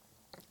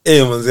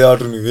 Manze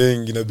watu ni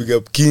wengi na big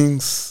up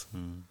Kings.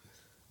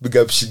 Big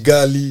up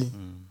Shigali.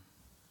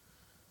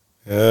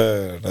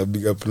 Na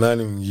big up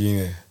nani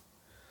mwingine.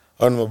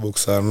 Hao ni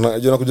maboxer.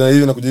 Najua nakuja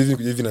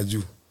hivi na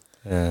juu.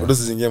 Watu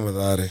sizingia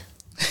Mathare.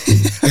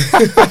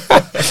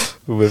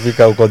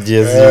 Umefika huko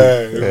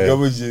JSU.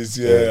 Kama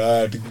JSU.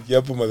 Tukikia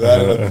hapo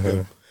Mathare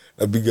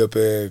na big up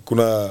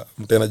kuna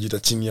mtaa anajiita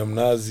chini ya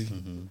mnazi.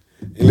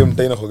 Ile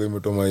mtaa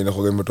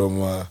inakuwa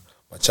imetoma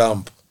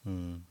machamp.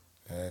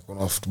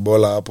 Kuna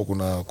footballer hapo,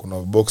 kuna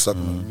boxer,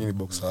 kuna mini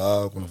boxer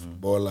hao, kuna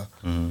footballer.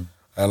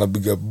 Na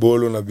big up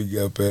Bolo na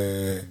big up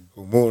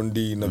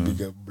Omondi na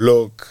big up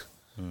Block.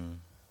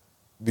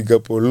 Big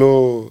up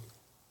Olo.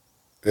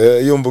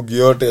 Hiyo mbogi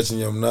yote ya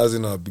chini ya mnazi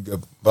na big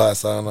up baya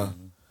sana.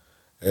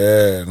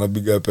 Na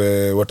big up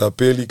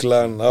Watapeli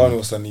clan. Hao ni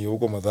wasanii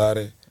huko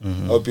Mathare.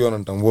 Hao pia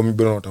wanatambua, mimi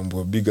bado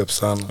natambua, big up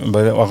sana.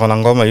 Wako na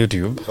ngoma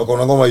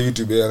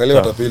YouTube. Angalia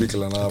Watapeli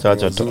clan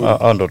hapo.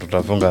 Hao ndo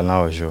tutafunga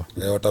nao show.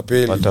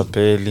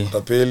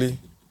 Watapeli.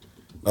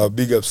 Na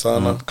big up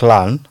sana.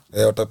 Clan.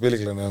 Watapeli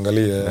clan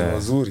angalia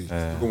wazuri.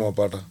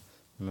 Nimewapata.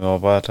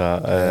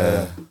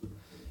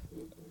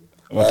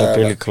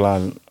 Watapeli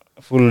clan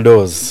full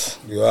dose.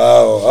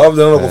 Wow, hao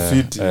ndio wako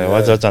fit.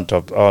 Wacha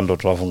top hao ndo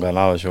tuwafunga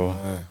nao show.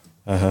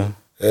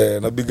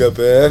 Na big up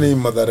yani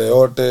Mathare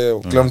yote,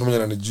 kila mtu mwenye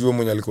ananijua,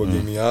 mwenye alikuwa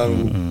game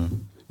yangu.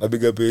 Na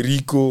big up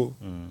Rico,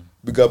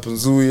 big up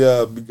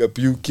Nzuya, big up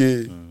UK.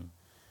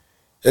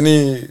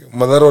 Yani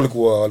Mathare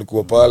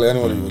walikuwa pale, yani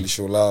wali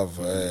show love.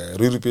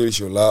 Really pay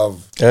show love.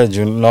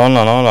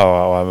 Naona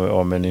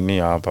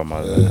wameninia hapa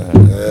Mathare.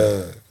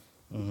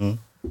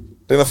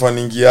 Tena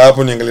faningia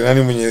hapo niangalie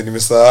nani mwenye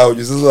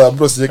nimesahau. Sasa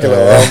hapo sijeke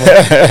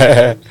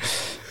lawama.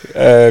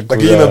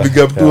 Lakini na big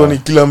up tu ni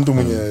kila mtu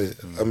mwenye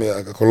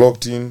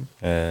akakollocked in.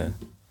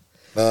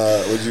 Na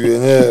wajue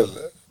yenyewe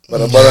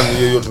barabara ni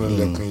hiyo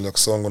tunaendelea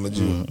kusonga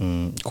najua.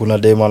 Kuna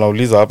demo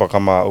anauliza hapa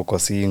kama uko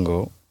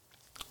single,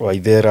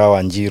 Waithera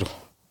Wanjiru.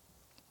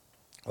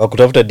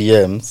 Wakutafuta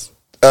DMs.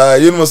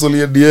 Hiyo ni maswali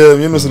ya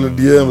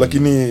DM,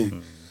 lakini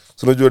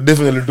unajua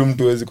definitely tu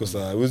mtu hawezi kosa.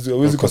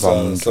 Hawezi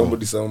kosa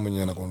somebody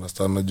mwenye anaku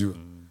understand najua.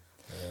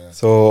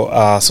 So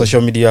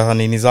social media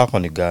nini zako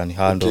ni gani?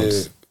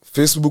 Handles.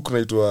 Facebook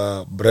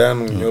naitwa Brian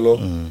Munyolo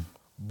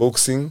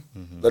boxing.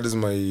 That is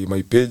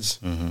my page.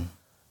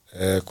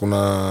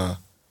 Kuna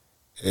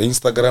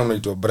Instagram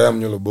naitwa Brian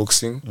Munyolo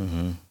boxing.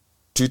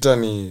 Twitter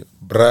ni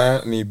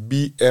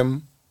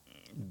BM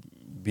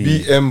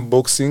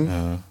boxing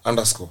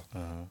 _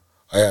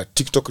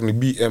 TikTok ni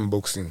BM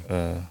boxing.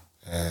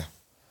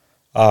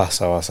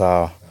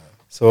 Sawa.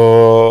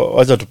 So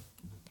wacha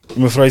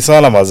tumefurahi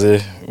sana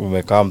mazee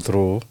come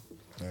through.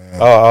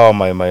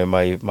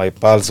 My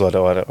pals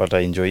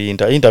wata enjoy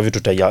interview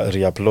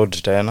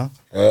re-upload tena.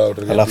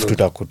 Alafu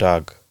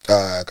tutakutag.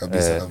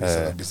 Kabisa.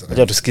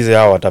 Acha tusikize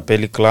hao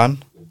Watapeli clan.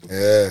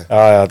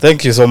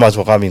 Thank you so much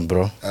for coming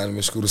bro.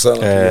 Nimeshukuru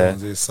sana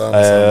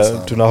sana.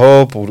 Tuna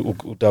hope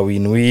uta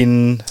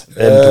win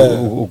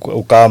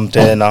ukam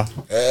tena.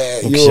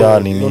 Ukisha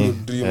nini?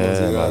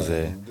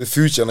 The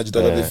future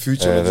najitaka the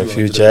future. The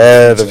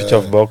future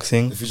of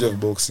boxing.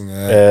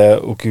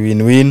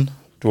 Ukiwin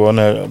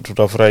tuone,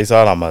 tutafurahi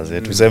sana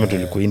mazee. Tuseme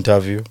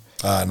tulikuinterview.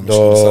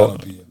 Nimeshukuru sana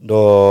pia.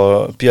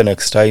 Ndo pia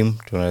next time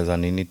tunaweza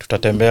nini,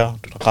 tutatembea,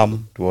 tutakam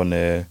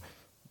tuone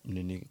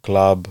nini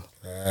club.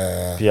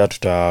 Pia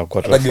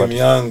tutakuwa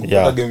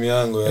game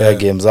yangu.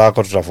 Game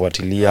zako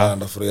tutafuatilia.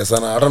 Ndafurahia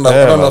sana. Hata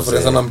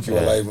ndafurahia sana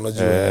mkiwa live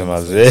unajua.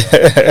 Mazee.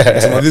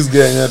 Some of this guy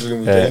yenyewe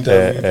tulimuita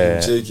interview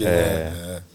check.